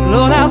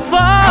 Lord, how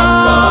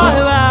far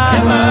am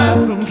I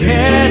from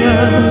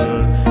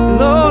Canaan?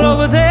 Lord,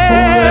 over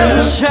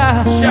there,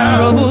 the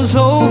trouble's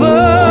over.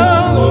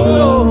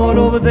 Lord,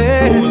 over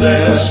there,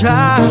 the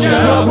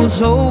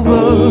trouble's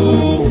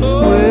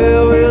over.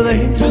 Where the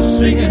angels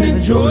singing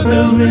and joy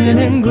bells ringing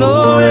in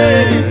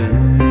glory.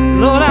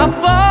 Lord, how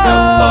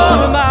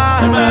far am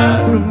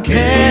I from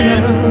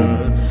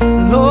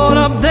Canaan? Lord,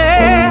 up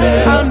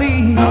there I'll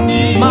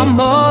meet my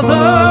mother.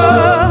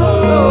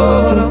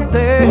 Lord, up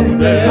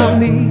there I'll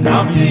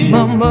meet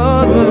my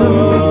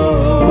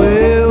mother.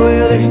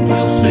 Where the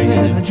angels singing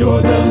and the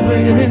joy bells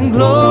ringing in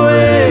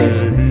glory.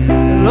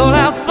 Lord,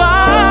 how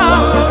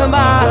far am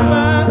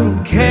I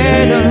from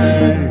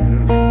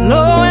Canaan?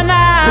 Lord, and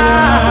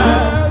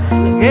I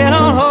get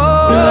on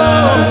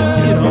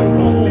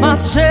home, my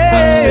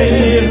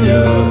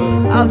Savior,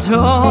 I'll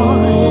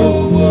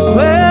join.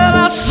 Well,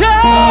 I'll show,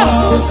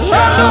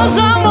 Lord knows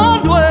I'm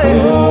on the way.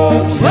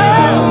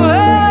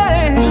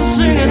 Well, just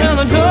singing and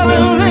the joy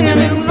bells ringing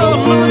in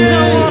glory.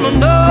 I wanna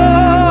know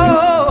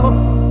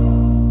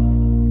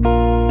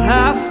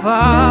how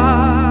far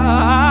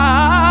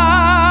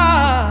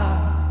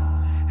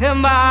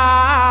am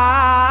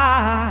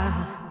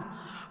I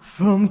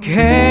from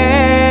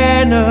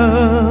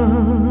Canaan?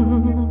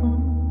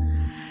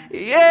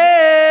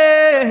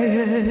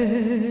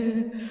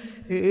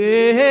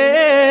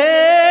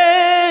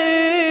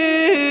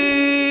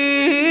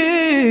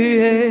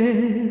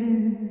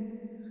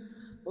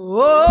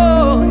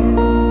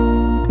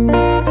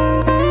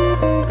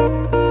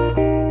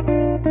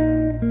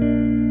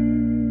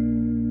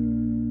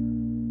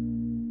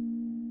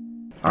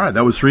 All right,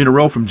 that was Serena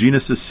Rowe from Gina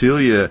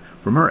Cecilia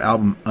from her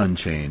album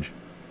Unchange.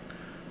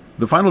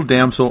 The final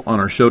damsel on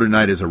our show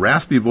tonight is a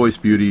raspy voice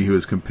beauty who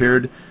is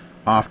compared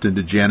often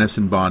to Janis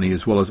and Bonnie,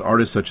 as well as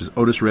artists such as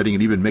Otis Redding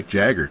and even Mick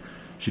Jagger.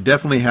 She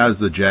definitely has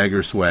the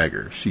Jagger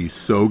swagger. She's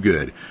so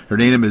good. Her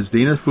name is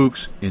Dana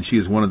Fuchs, and she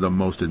is one of the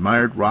most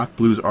admired rock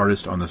blues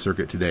artists on the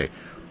circuit today.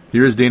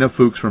 Here is Dana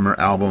Fuchs from her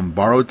album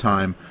Borrowed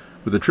Time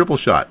with a triple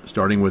shot,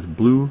 starting with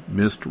Blue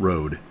Mist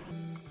Road.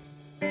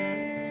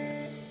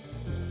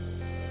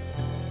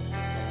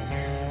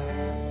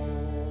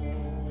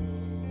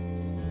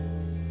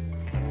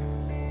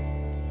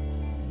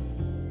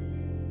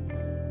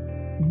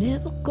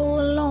 Never go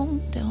alone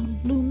down a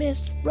blue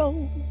mist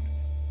road.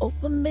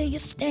 Open me a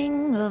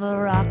sting of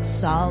a rock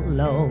salt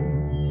low.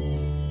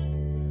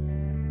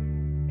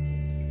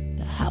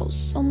 The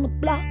house on the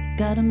block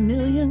got a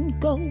million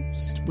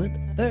ghosts, where the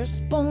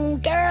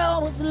firstborn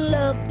girl was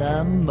loved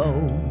the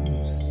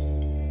most.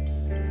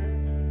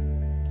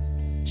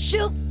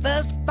 Shoot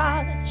first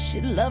father,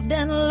 she loved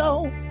and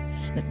low.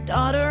 The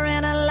daughter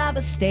and her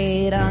lover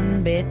stayed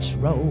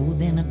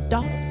unbetrothed in a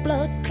dark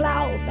blood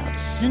cloud about a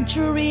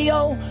century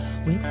old,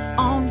 with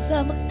arms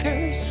of a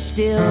curse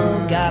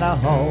still got a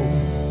hold.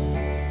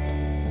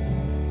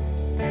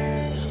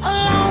 A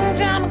long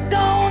time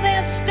ago,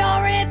 there's a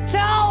story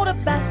told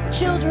about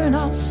children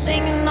all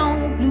singing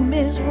on Blue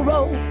Mist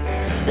Road.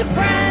 The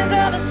prize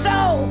of a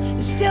soul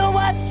is still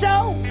what's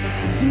sold,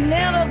 so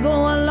never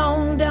go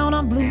alone down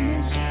on Blue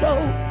Mist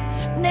Road.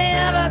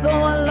 Never go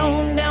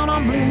alone down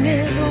on Blue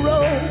Mist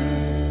Road.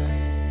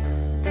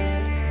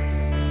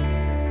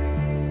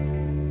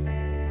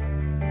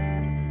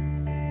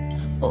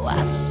 Oh,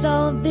 I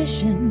saw a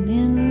vision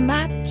in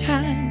my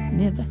time.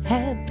 Never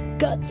had the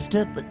guts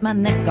to put my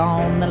neck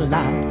on the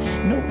line.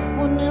 No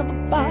one ever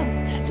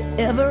bothered to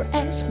ever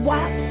ask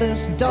why.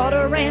 First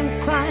daughter ran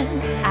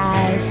crying,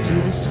 eyes to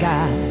the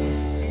sky.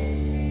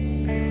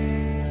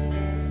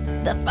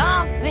 The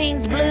fog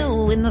paints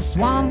blue in the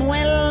swamp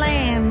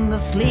land. The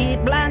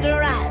sleep blinds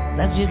your eyes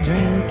as you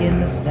drink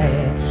in the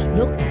sand.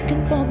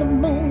 Looking for the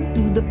moon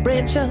through the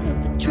branch of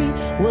a tree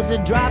was a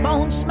dry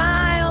bone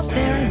smile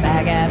staring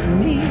back at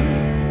me.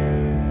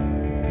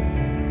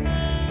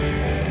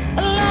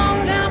 A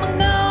long time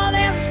ago,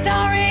 there's a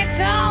story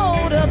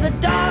told of the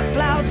dark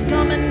clouds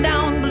coming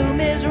down Blue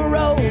Mist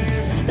Road.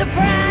 The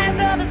prize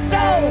of a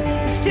soul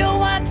is still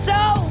what's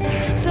sold,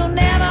 so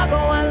never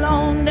go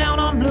alone down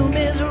on Blue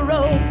Mist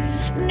Road.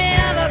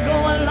 Never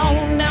go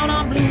alone down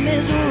on Blue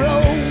Mist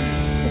Road.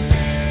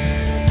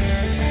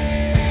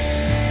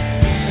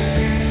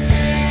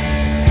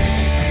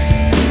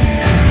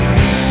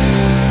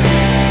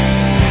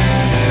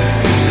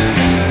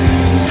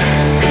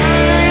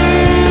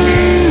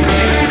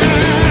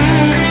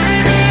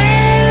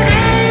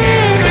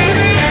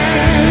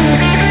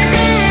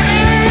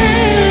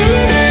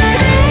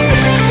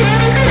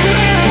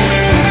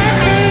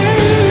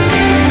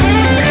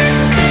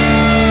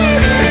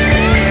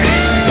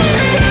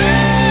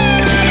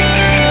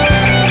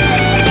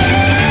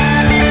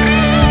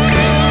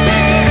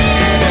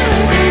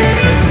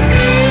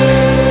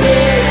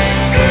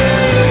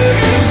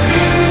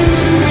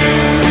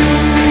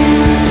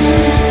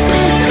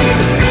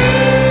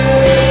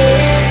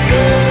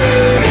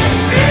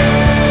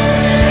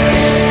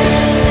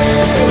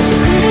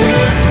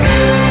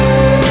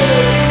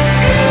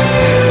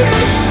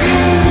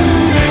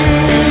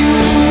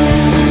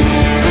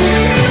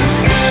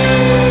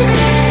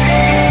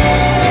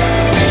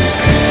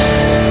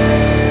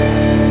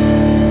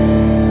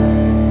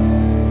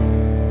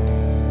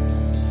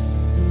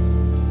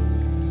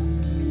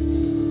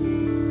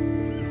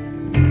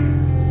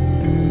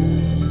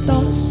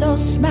 her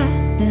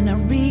smile, then I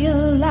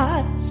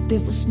realized there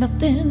was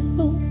nothing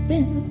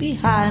moving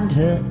behind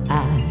her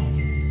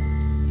eyes.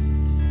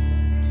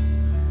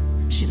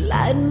 She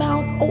lied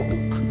mouth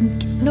open, couldn't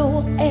get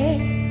no air.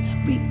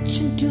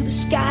 Reaching to the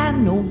sky,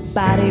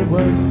 nobody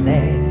was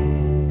there.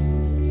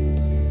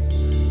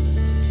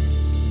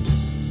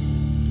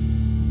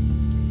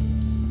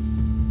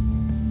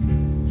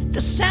 The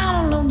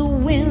sound of the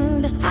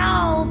wind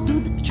howled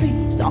through the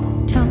trees. All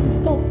the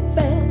townsfolk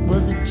felt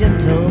was a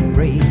gentle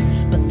breeze,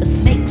 but the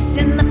snakes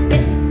in the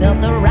pit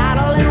felt the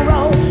rattle and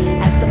roll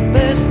as the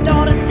first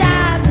daughter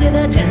died with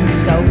a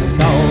gin-soaked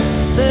soul.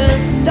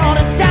 First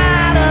daughter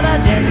died of a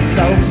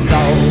gin-soaked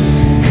soul.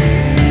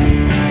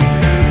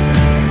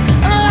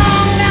 A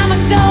long time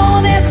ago,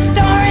 this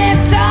story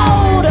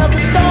told of the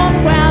storm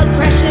cloud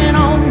crashing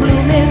on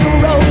Blue Miss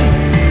Road.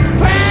 The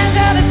prize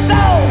of his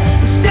soul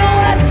is still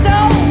what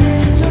soul.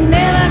 So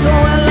never go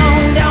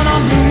alone down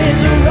on Blue Miss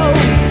Road.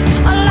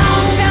 A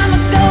long time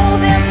ago,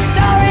 this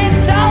story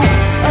told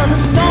of the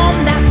storm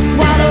that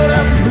swallowed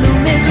up Blue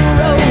Miss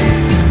Road.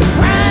 The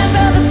prize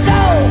of a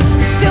soul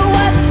is still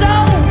what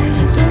soul.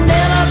 So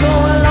never go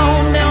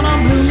alone down on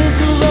Blue Miss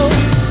Road.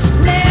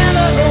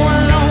 Never go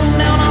alone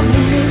down on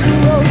Blue Miss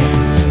Road.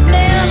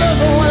 Never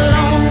go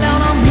alone down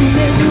on Blue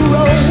Miss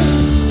Road.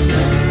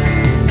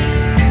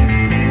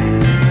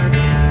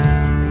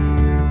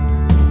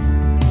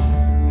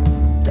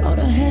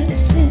 Daughter had a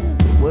sin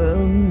the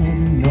world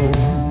never known.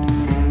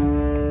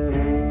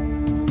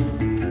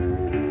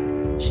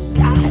 She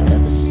died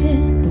of a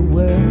sin the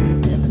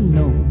world never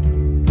known.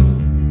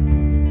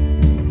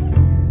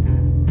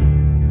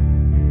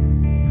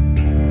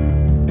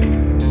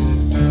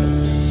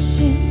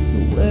 Sin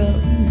the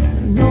world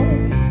never known.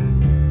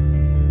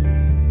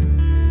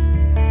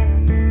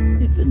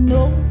 Never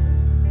know.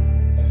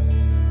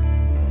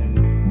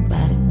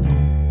 Nobody know.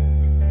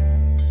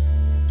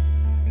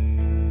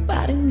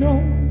 Nobody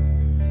know.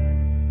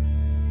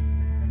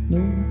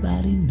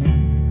 Nobody know.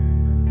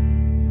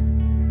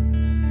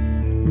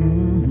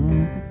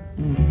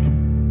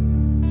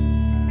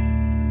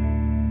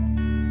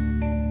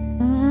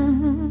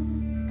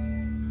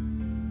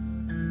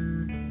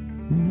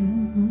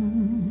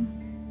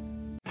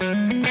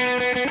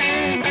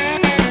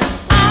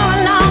 All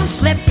alone,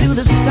 slept through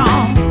the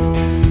storm.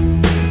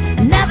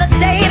 Another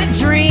day to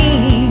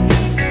dream.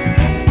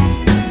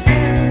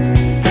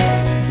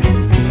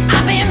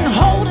 I've been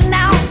holding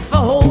out for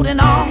holding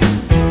on.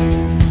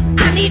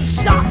 I need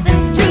something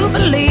to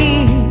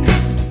believe.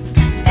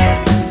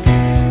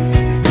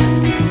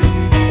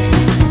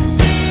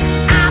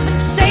 I've been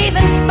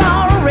saving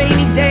for a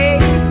rainy day.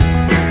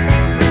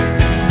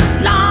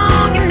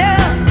 Long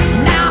enough,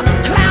 now the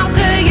clouds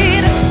are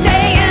here to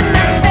stay. And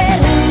I said,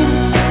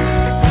 who's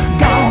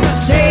gonna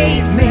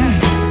save me?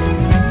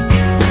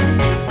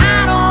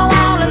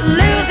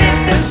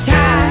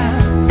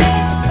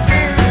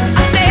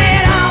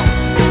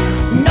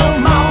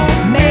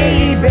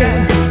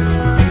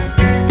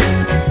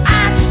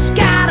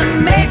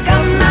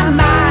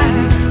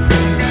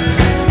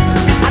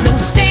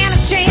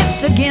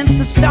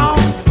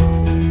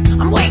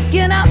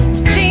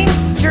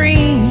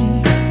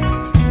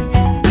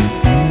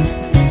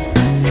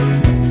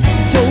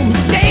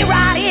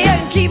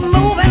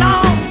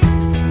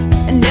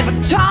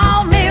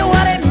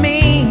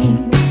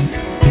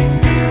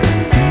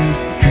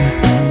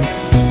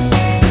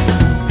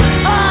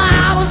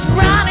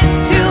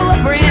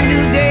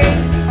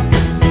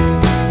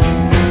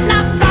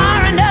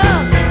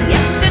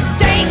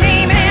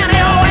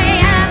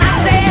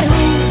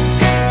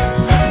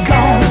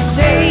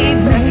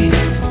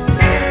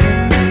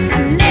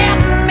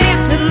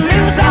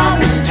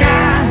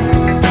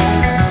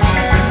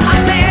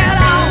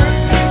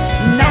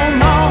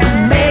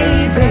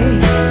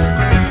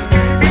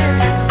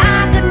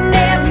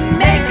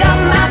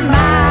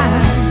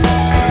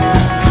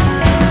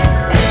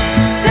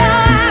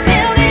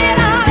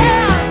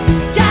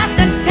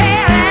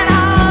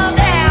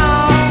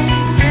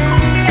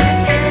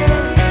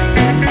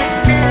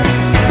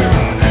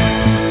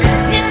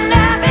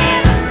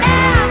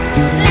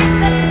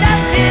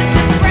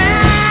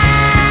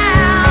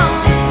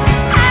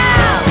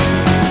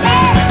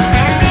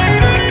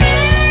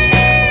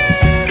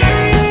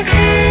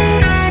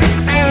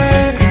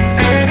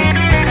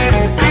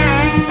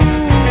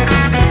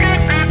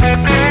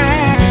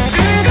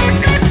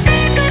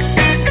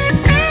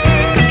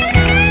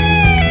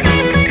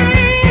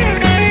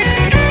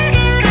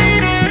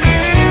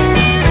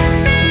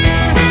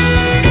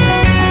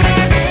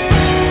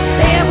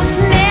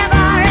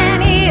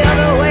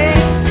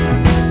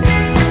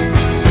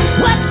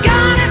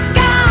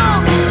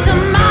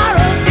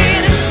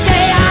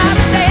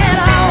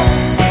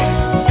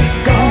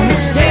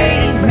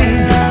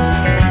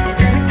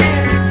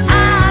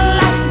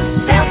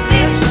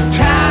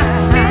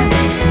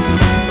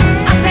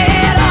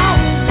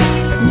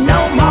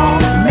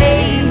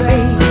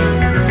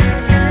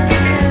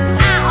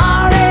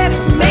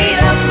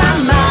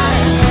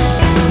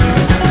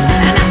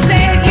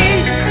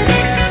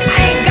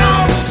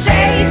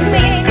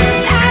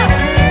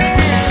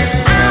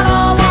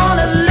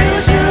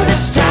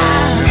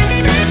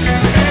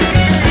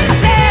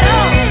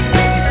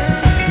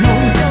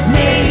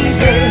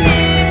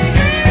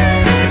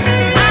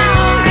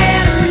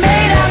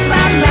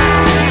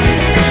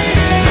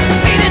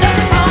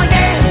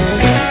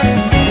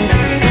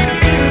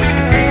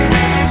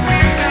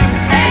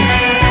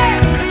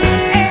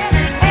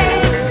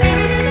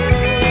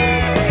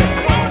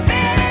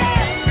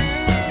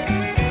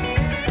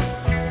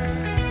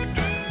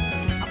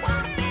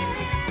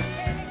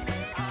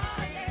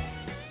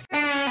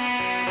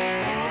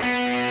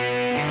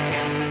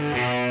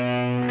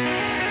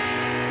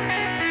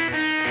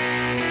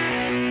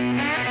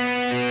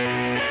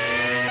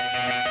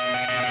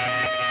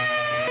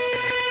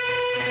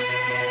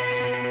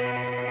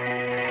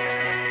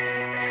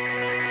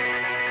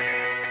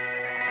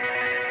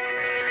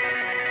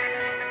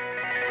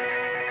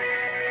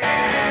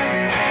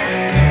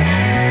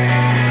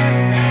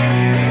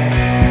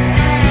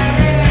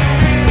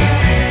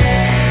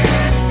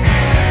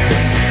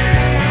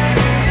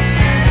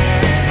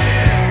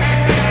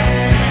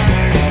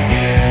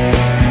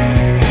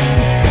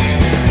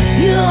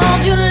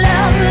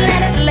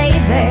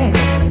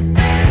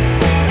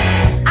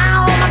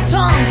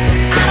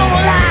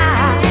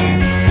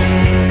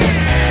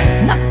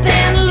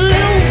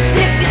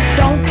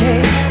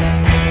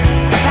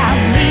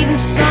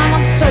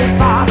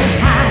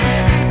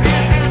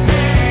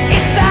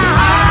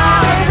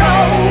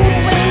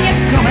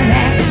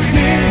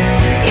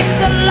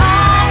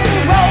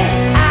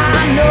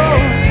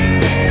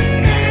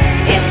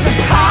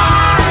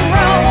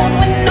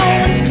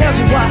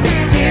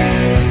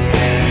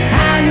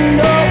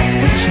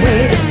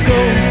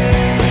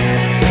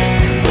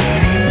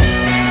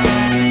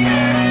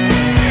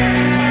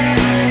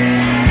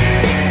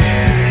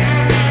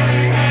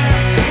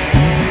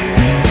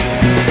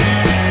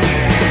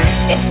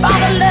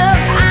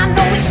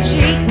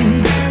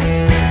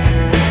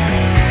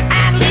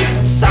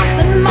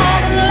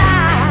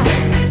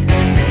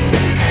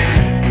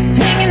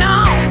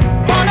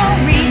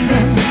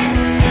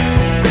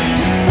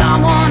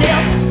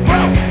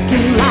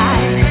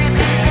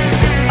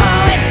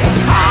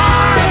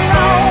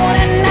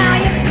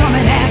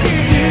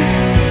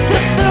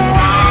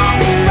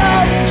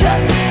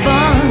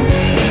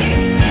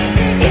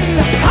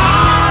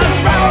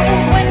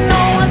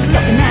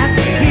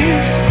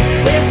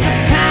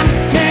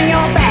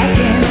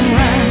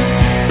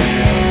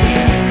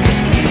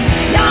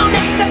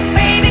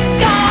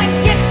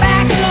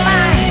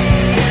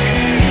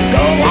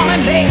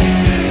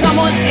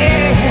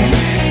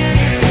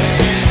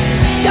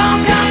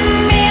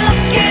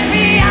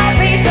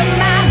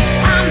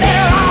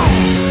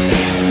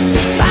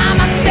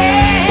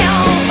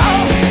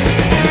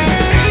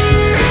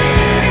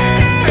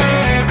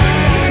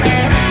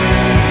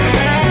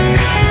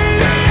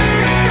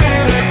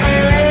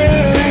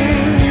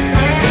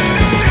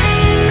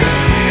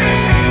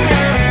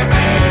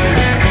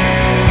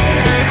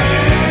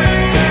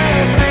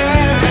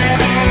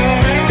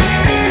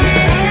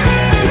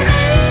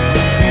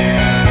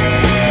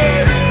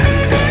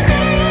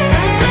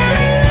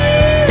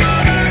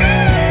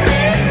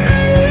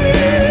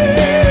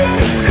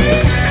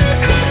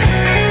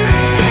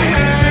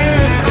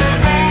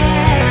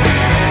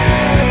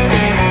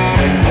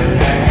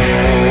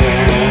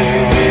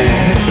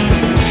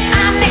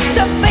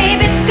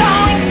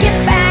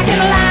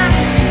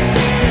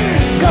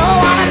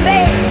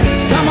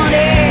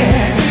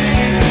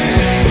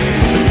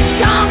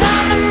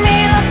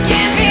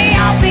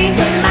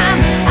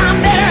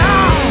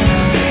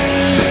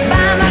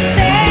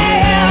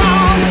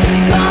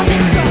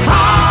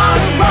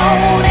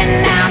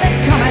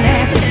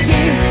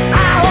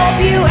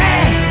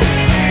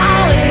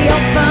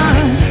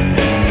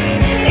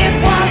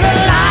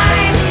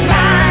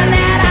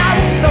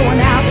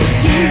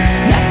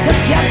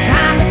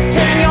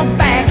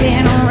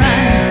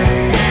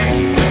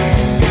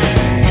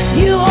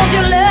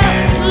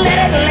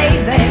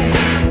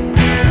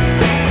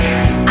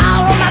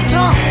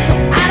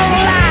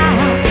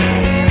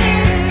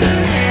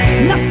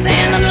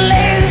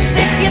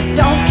 you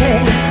don't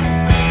care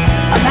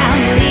about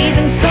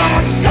leaving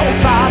someone so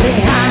far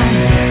behind.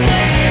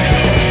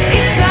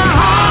 It's a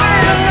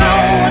hard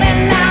road and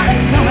now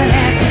they're coming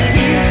after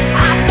you.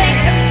 I think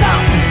there's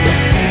something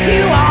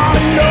you ought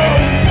to know.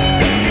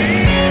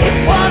 It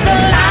was a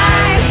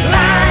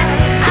lifeline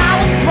I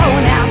was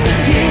throwing out to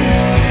you.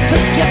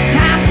 Took your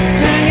time to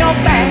turn your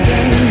back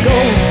and go.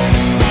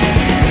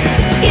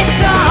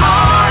 It's a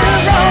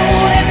hard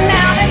road and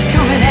now they're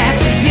coming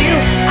after you.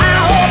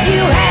 I hope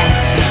you had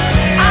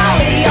all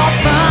of your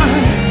fun.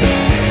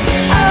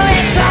 Oh,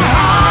 it's a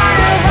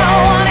hard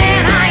road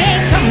and I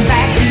ain't coming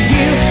back to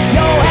you.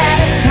 You're out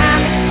of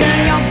time to turn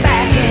your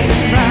back and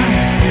run.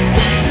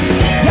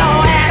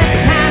 You're out of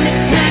time to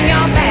turn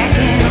your back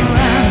and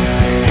run.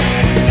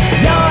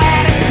 You're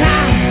out of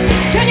time,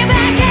 turn your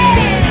back and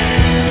run.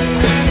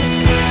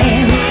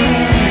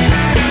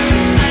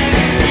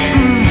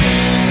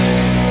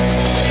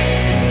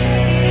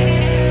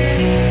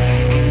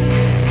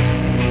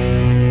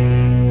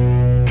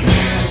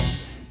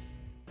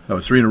 That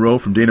was 3 in a row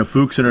from Dana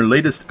Fuchs in her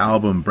latest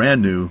album,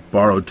 brand new,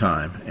 Borrowed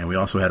Time. And we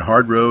also had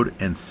Hard Road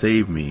and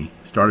Save Me,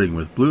 starting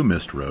with Blue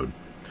Mist Road.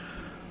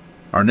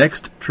 Our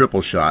next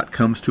triple shot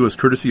comes to us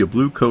courtesy of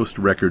Blue Coast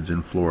Records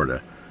in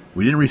Florida.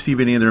 We didn't receive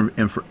any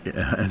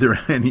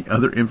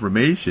other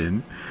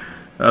information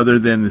other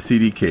than the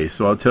CD case,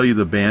 so I'll tell you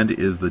the band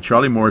is the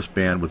Charlie Morris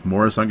Band with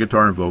Morris on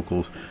guitar and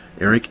vocals,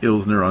 Eric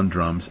Ilsner on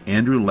drums,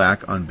 Andrew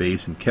Lack on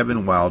bass, and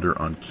Kevin Wilder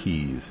on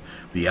keys.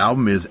 The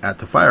album is At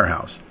the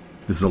Firehouse.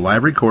 This is a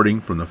live recording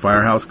from the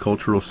Firehouse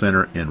Cultural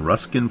Center in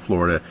Ruskin,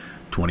 Florida,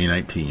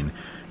 2019.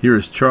 Here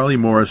is Charlie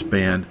Morris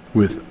Band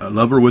with A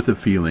Lover with a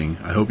Feeling.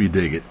 I hope you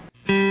dig it.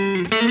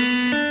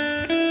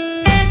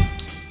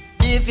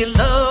 If you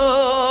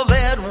love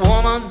that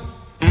woman,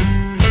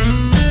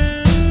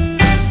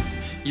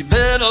 you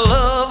better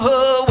love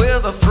her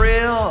with a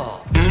thrill.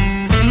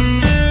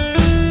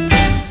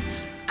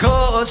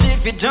 'Cause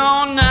if you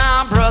don't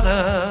now,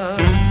 brother,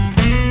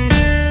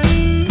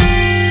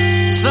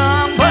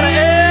 somebody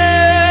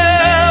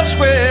else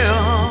will.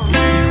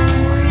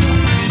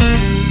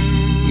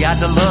 You got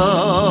to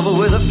love her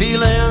with a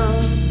feeling.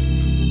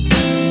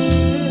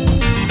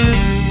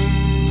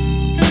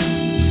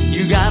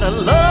 You gotta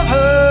love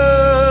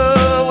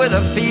her with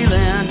a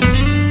feeling.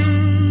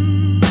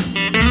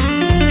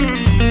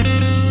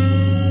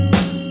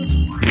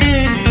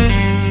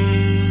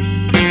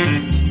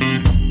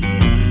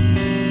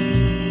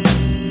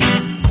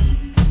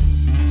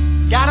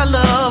 Gotta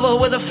love her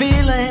with a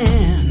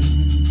feeling.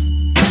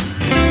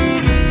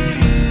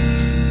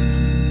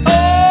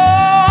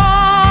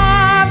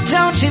 Oh,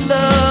 don't you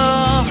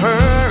love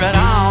her at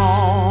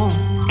all?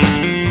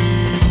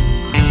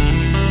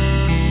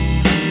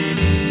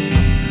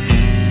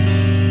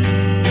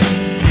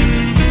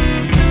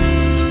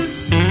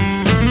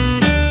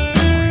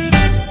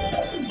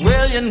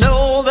 Well, you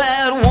know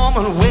that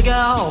woman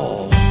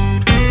wiggle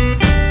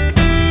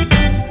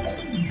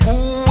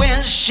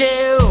when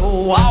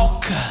she'll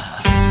walk.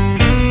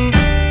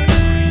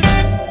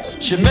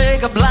 She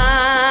make a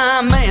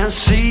blind man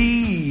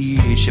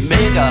see. She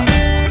make a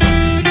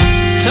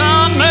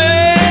dumb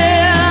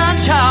man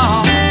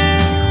talk.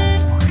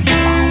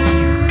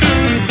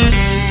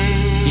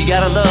 You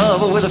gotta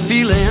love her with a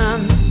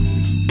feeling.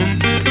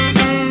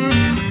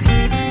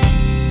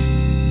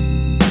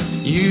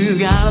 You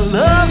gotta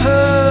love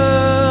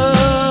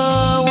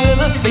her with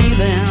a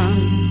feeling.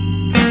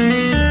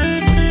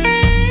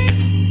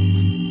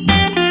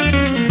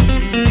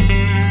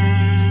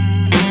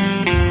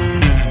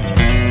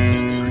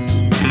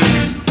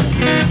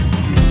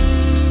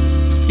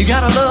 You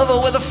gotta love her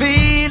with a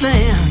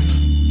feeling.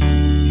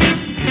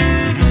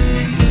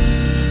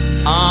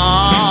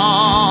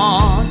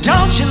 Oh,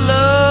 don't you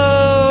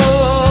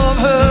love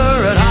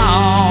her at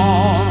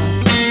all?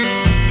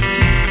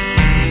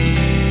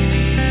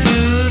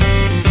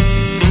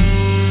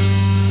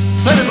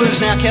 Play the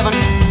blues now, Kevin.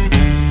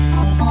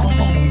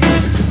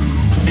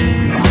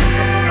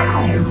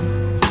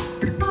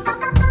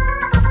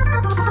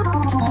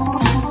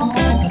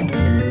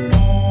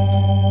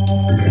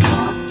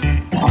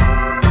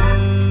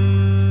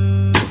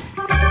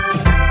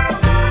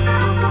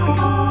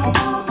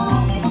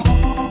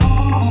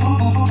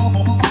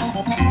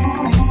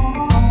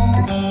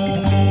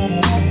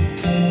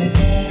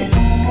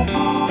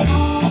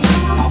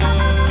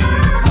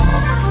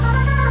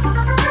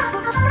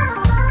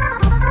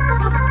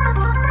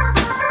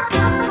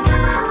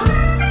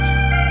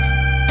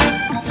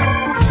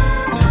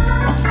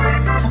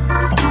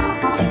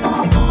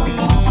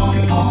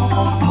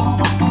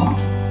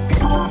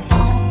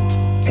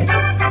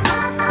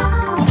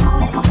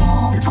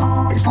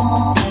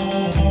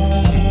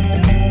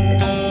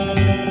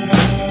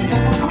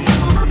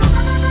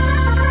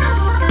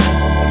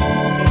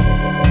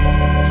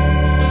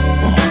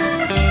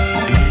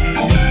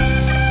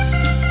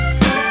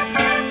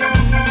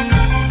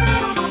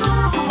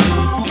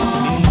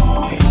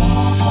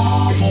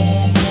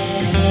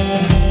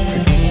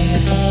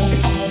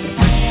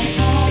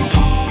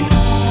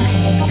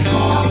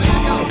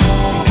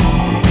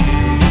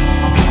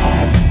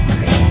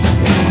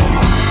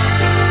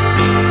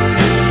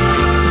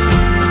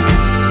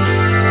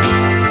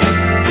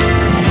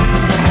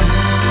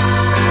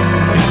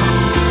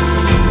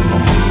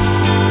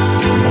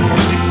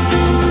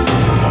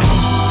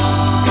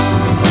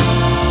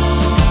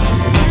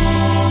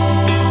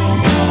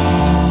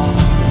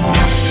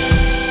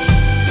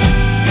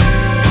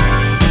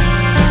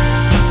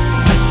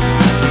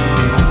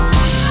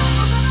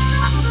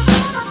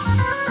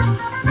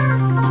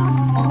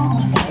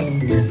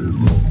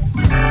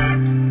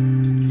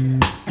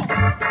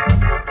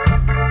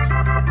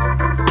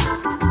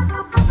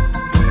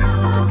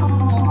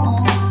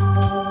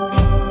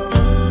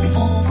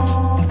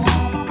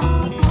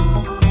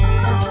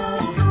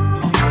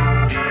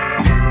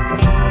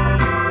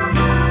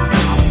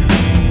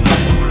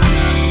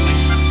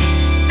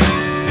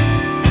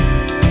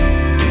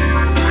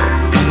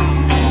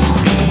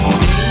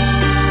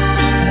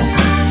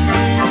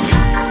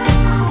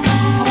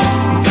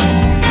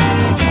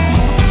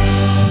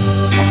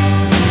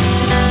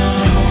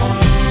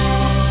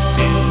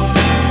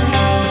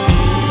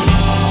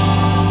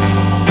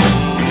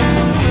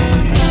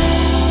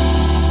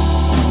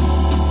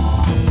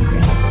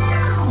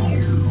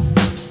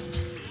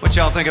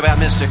 about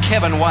Mr.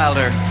 Kevin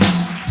Wilder.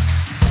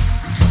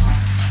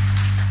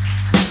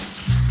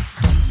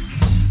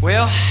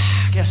 Well,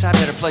 I guess I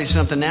better play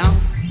something now.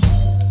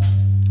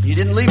 You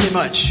didn't leave me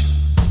much.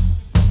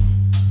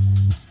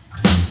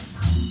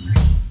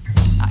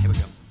 Here we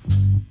go.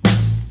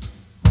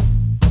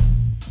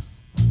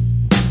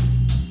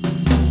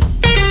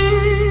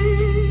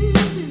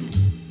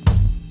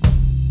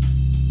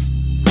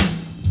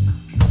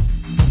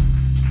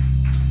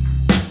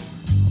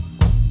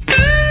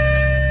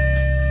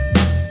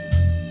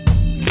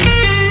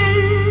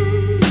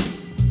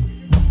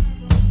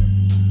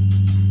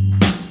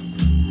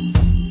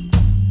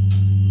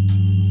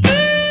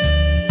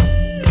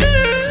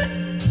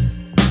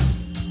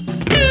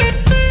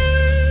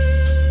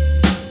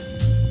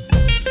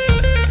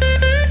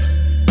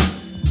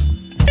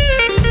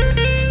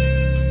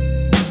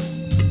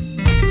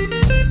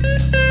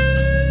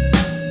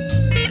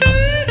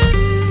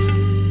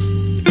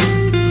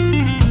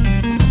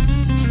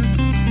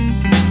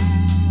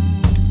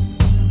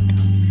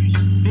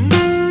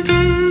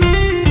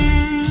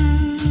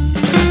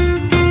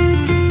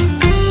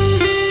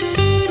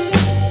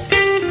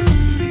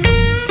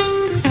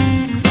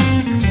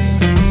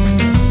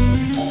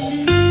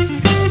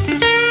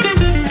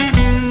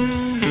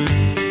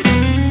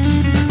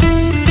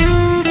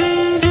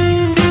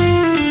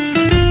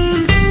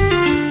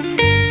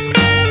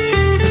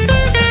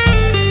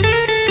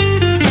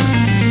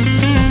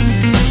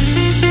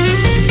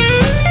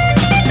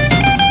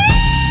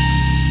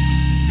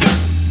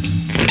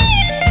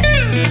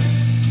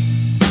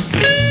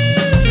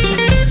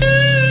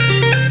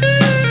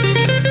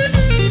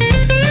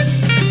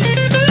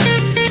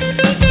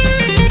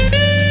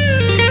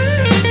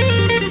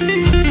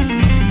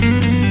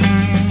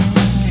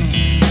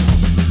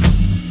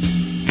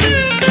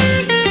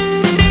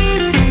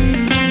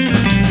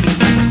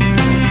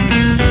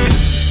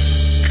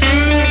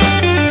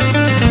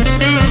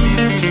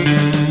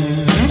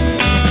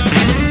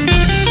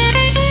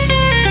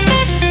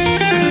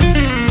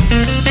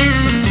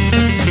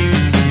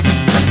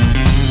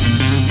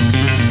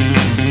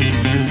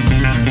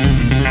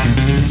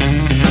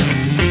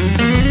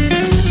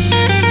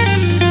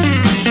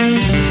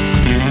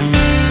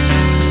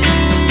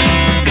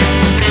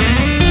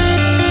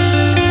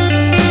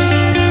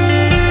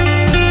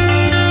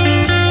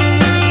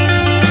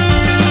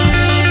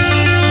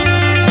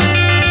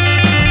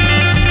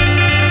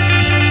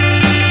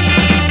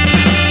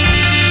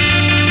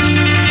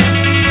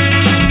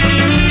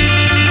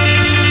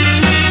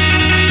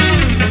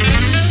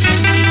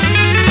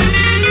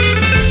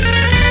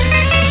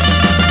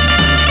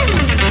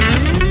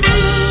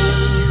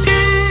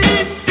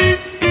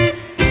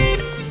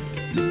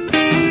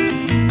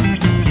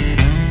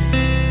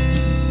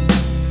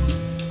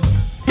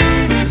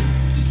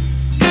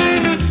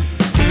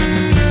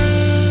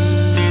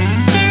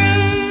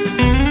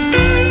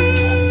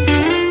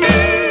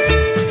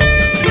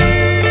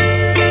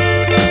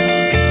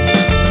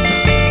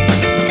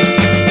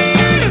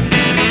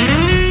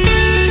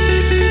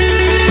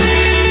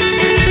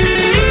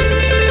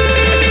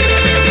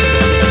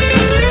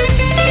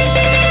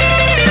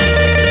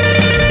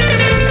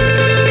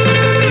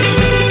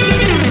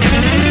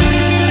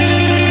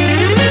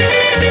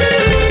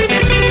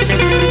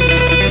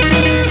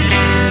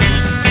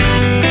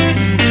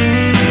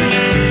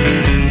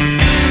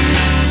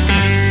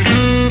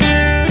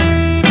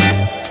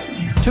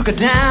 Took her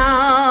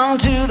down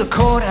to the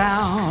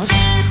courthouse.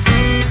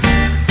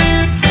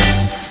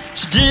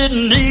 She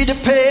didn't need to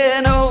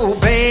pay no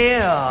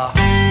bail.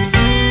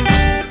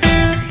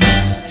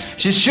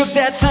 She shook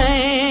that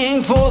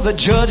thing for the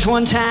judge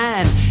one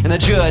time, and the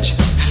judge,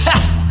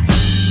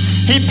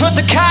 he put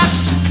the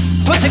cops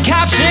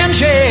in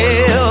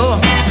jail.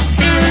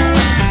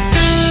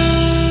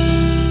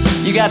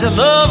 You got to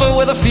love her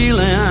with a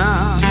feeling.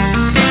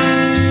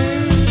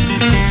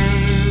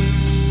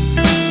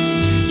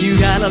 You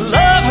gotta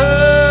love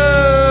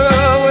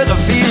her with a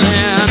feeling.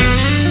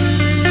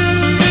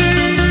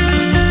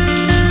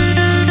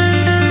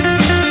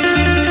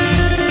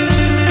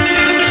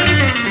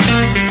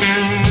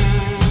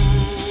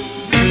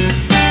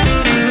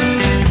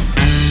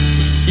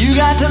 You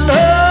got to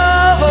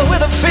love her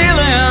with a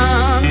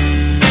feeling.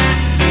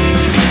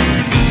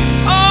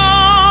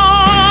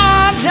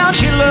 Oh,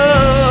 don't you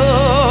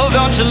love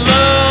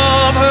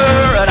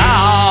her at all?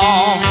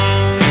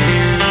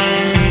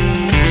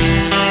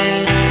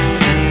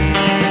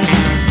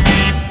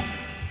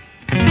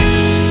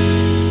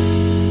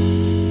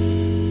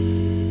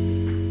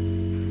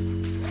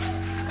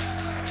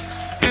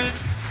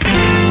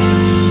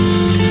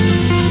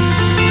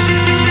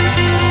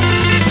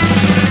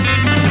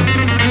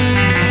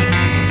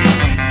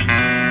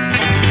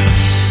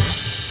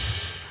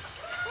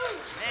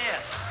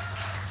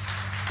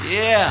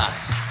 Yeah,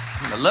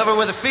 love her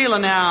with a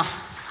feeling now,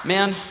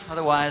 men.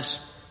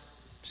 Otherwise,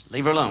 just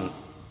leave her alone.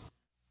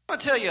 I'll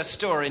tell you a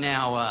story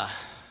now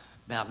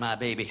about my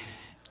baby.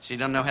 She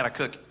doesn't know how to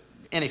cook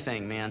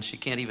anything, man. She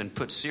can't even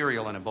put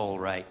cereal in a bowl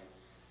right.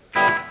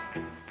 Got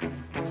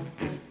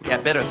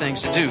better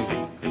things to do.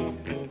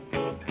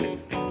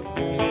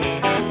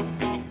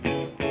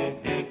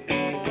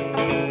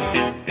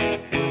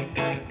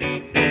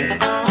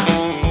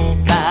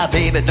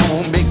 baby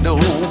don't make no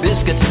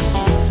biscuits.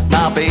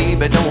 My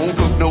baby don't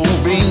cook no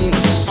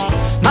beans.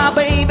 My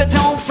baby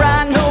don't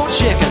fry no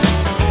chicken.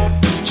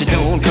 She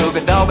don't cook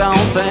a doggone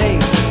thing.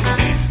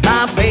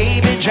 My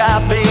baby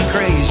drive me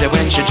crazy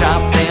when she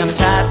drop them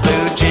tight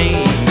blue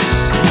jeans.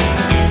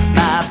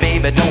 My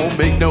baby don't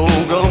make no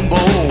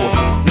gumbo.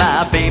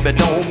 My baby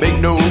don't make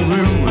no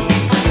roux.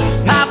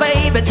 My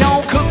baby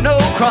don't cook no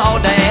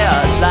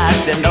crawdads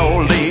like them New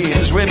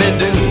Orleans women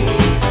do.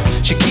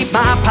 She keep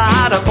my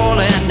pot a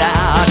boiling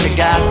now. She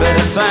got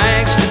better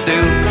things to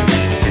do.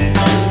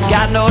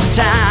 Got no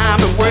time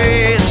to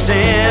waste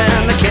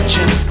in the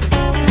kitchen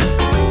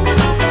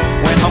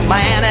when my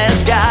man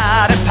has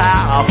got a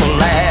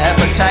powerful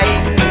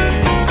appetite.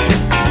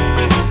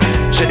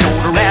 She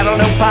don't rattle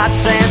no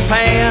pots and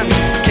pans,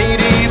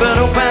 can't even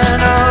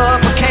open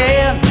up a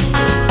can,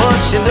 but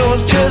she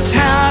knows just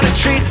how to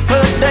treat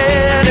her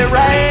daddy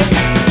right.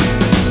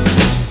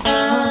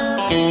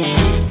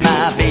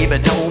 My baby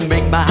don't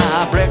make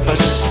my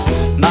breakfast.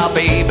 My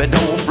baby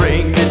don't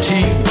bring me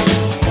tea.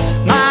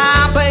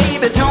 My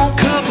baby don't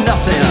cook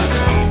nothing,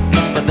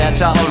 but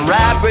that's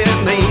alright with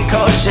me,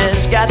 'cause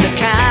she's got the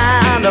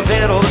kind of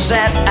vittles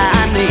that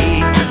I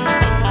need.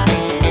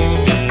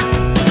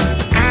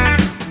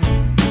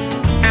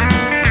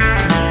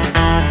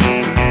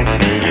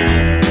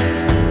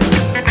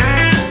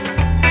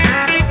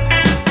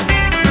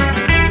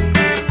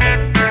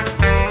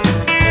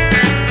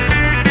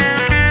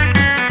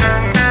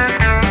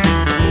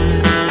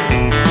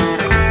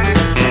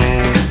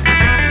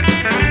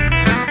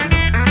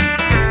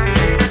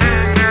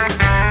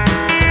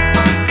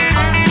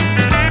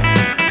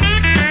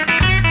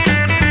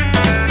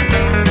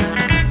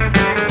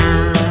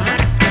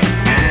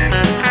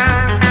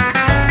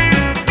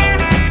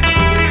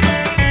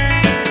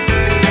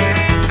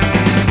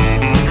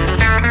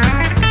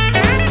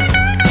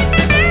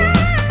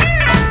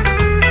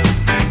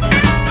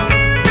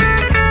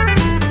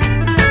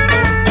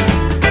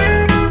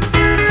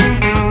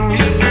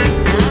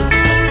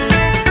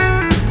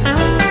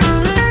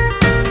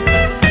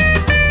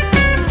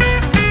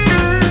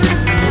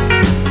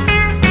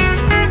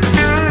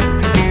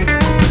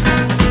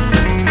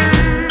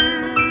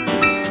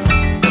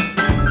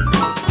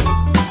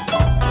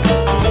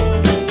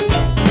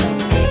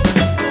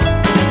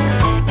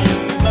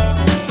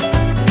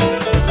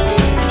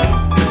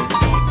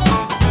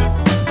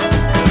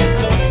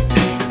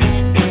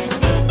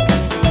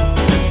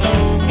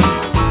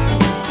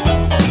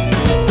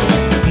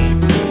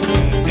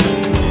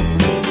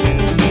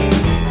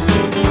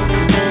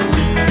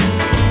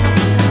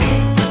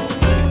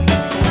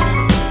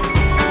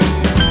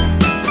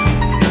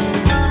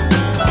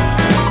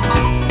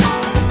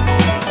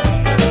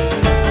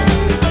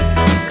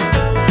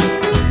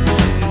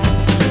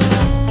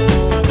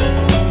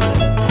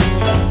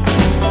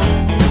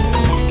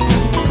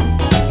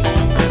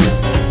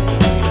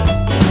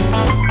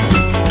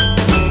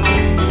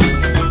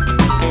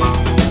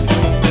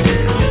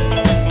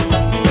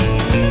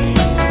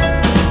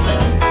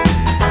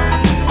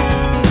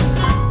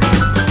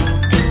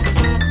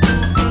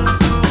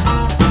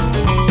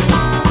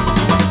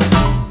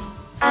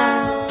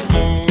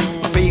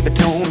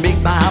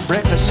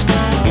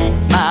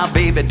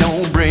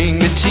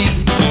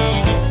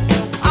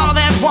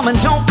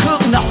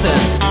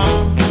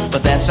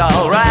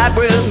 Alright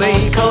with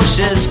me, 'cause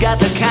she's got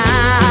the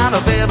kind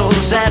of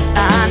vittles that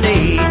I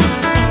need.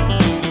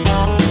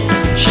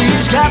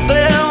 She's got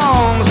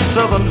them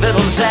southern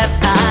vittles that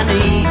I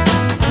need.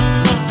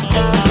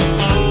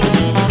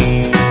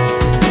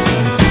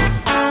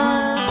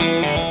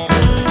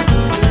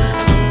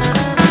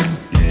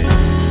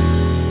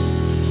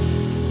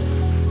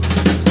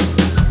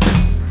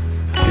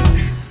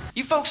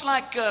 You folks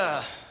like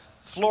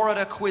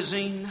Florida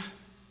cuisine?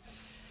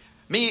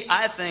 Me,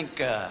 I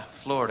think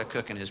Florida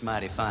cooking is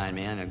mighty fine,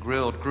 man. A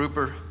grilled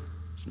grouper,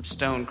 some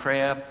stone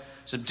crab,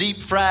 some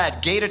deep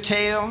fried gator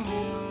tail.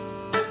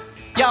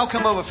 Y'all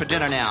come over for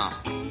dinner now.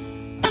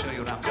 I'll show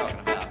you what I'm talking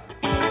about.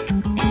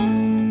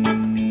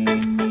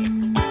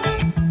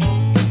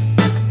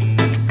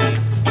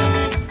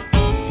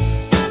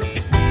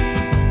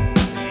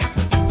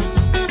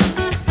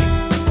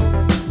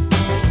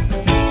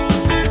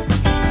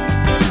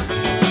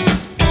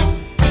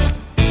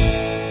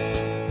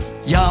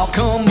 Y'all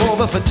come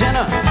over for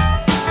dinner.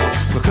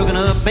 We're cooking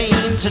up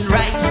beans and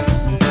rice.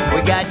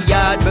 We got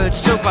yardbird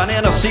soup on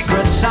in a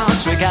secret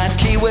sauce. We got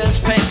Key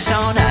West pinks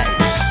on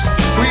ice.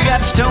 We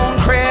got stone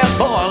crab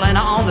boiling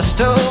on the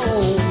stove.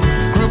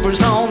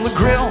 Groupers on the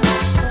grill.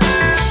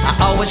 I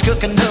always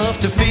cook enough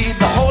to feed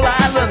the whole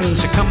island,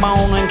 so come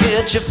on and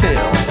get your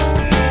fill.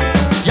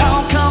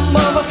 Y'all come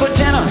over for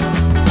dinner.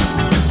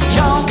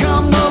 Y'all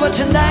come over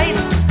tonight.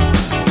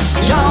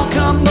 Y'all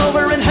come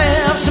over and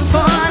have some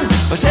fun,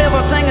 'cause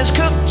everything is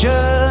cooked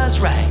just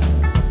right.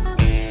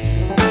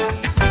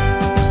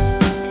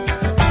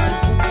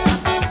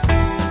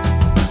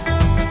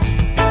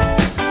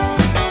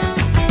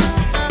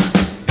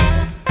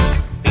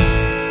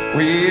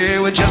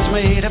 We just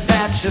made a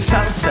batch of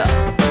salsa,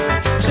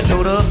 so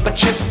load up a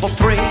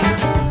 333.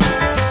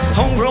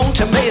 Homegrown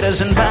tomato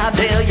pears and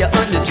Vidalia,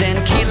 onions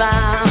and key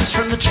limes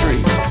from the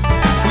tree.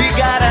 We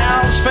got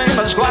Al's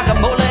famous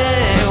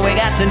guacamole, we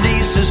got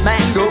Denise's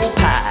mango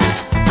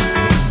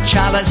pie.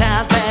 Charlie's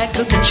out there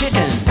cooking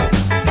chicken,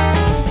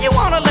 you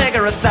want a leg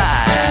or a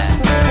thigh?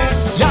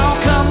 Y'all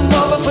come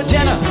over for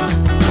dinner,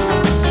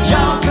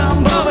 y'all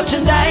come over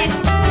tonight.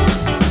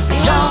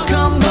 Y'all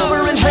come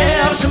over and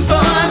have some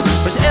fun,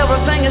 'cause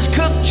everything is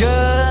cooked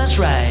just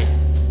right.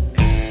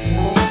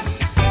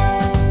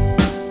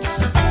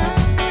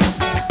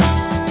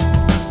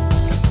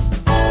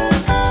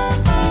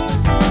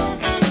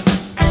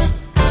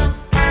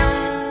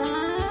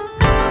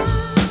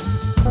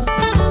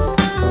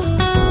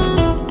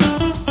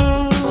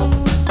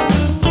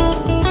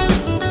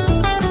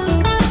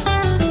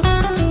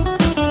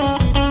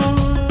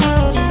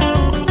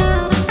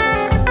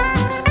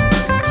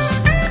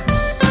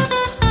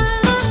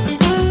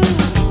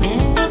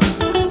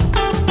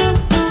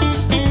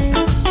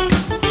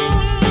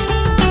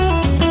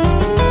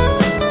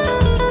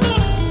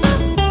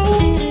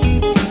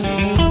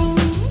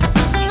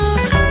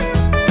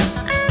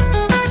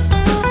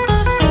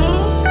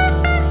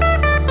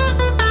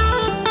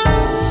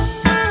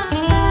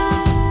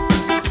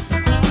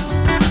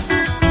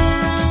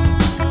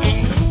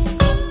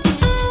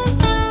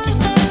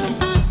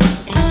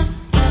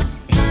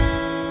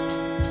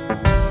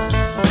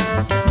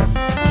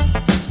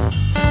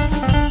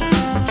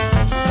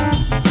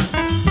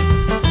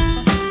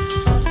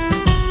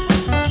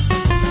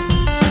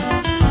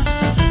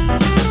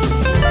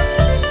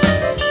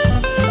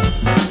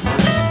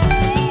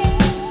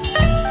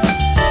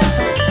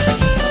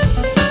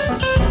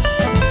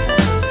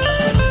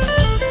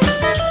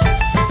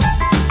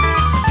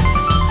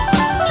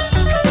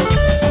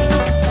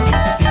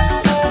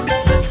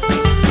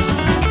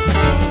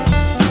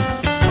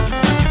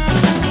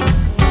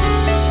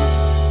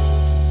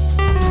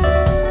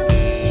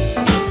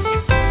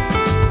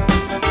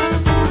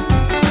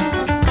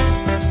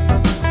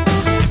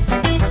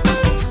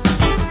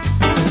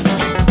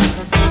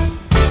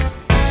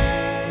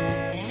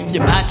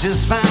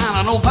 Just find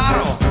an old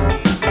bottle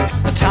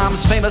of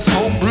Tom's famous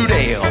homebrewed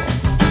ale.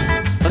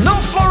 No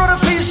Florida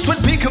feast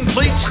would be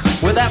complete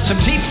without some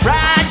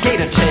deep-fried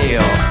gator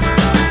tail.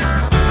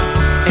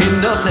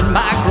 Ain't nothing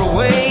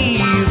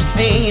microwaved,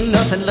 ain't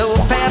nothing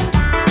low-fat,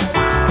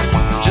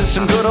 just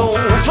some good old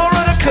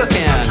Florida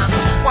cooking.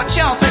 What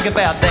y'all think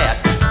about that?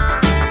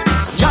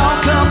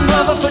 Y'all come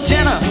over for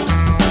dinner,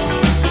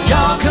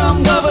 y'all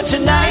come over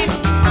tonight.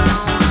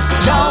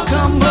 Y'all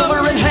come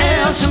over and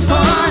have some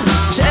fun,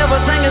 'cause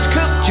everything is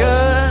cooked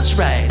just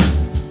right.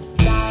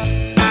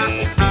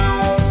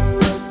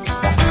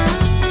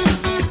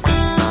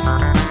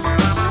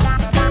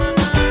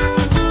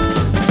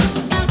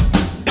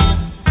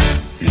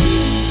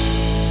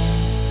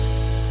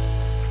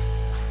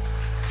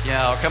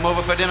 Y'all come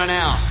over for dinner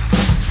now.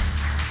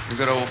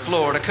 Good old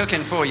Florida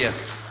cooking for you.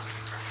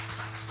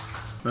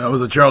 That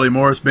was a Charlie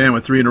Morris Band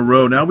with 3 in a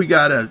row. Now we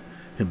got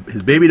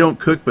his baby don't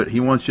cook, but he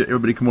wants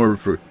everybody to come over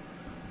for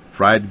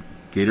fried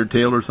gator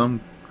tail or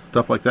some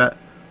stuff like that.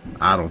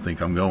 I don't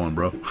think I'm going,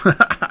 bro. All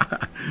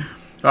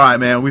right,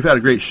 man. We've had a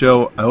great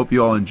show. I hope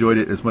you all enjoyed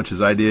it as much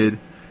as I did.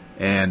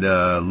 And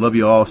love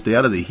you all. Stay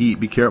out of the heat.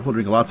 Be careful.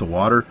 Drink lots of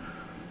water.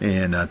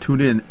 And tune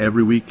in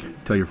every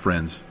week. Tell your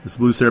friends. This is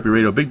Blues Therapy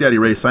Radio. Big Daddy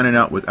Ray signing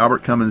out with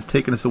Albert Cummins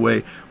taking us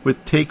away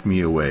with Take Me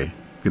Away.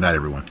 Good night,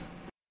 everyone.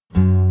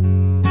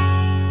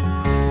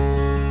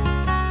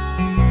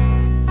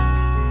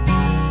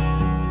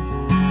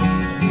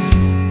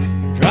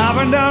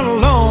 Driving down a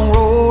long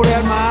road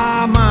at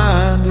my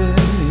mind in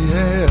the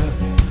air.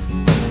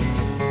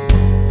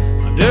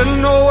 I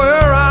didn't know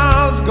where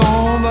I was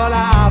going, but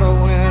I'd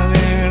have went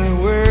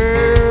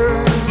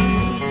anywhere.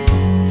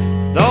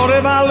 Thought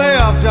if I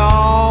left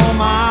all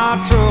my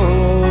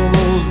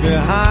troubles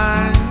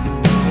behind,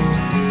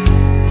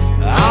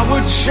 I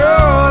would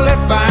surely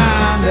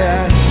find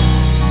that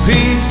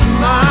peace of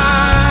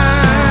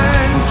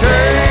mind.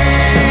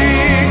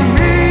 Take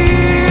me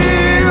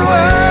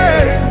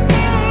away.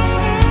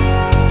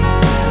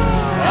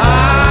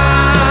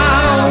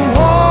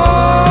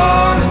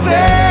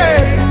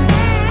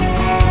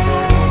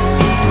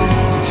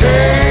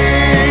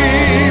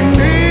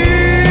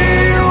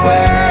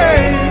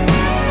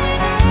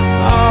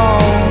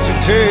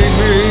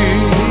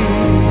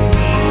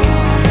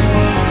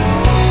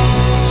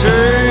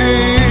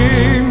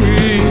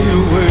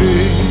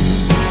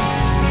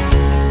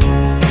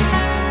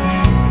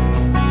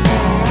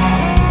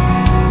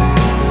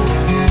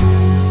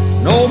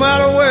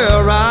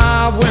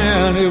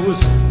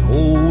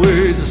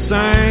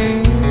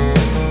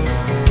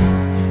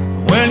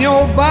 When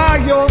you're by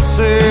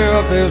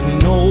yourself, there's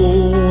no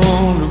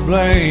one to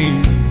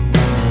blame.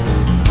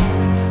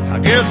 I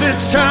guess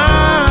it's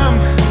time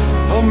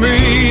for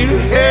me to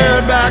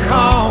head back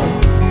home.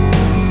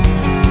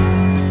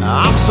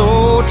 I'm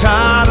so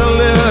tired of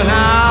living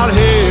out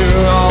here.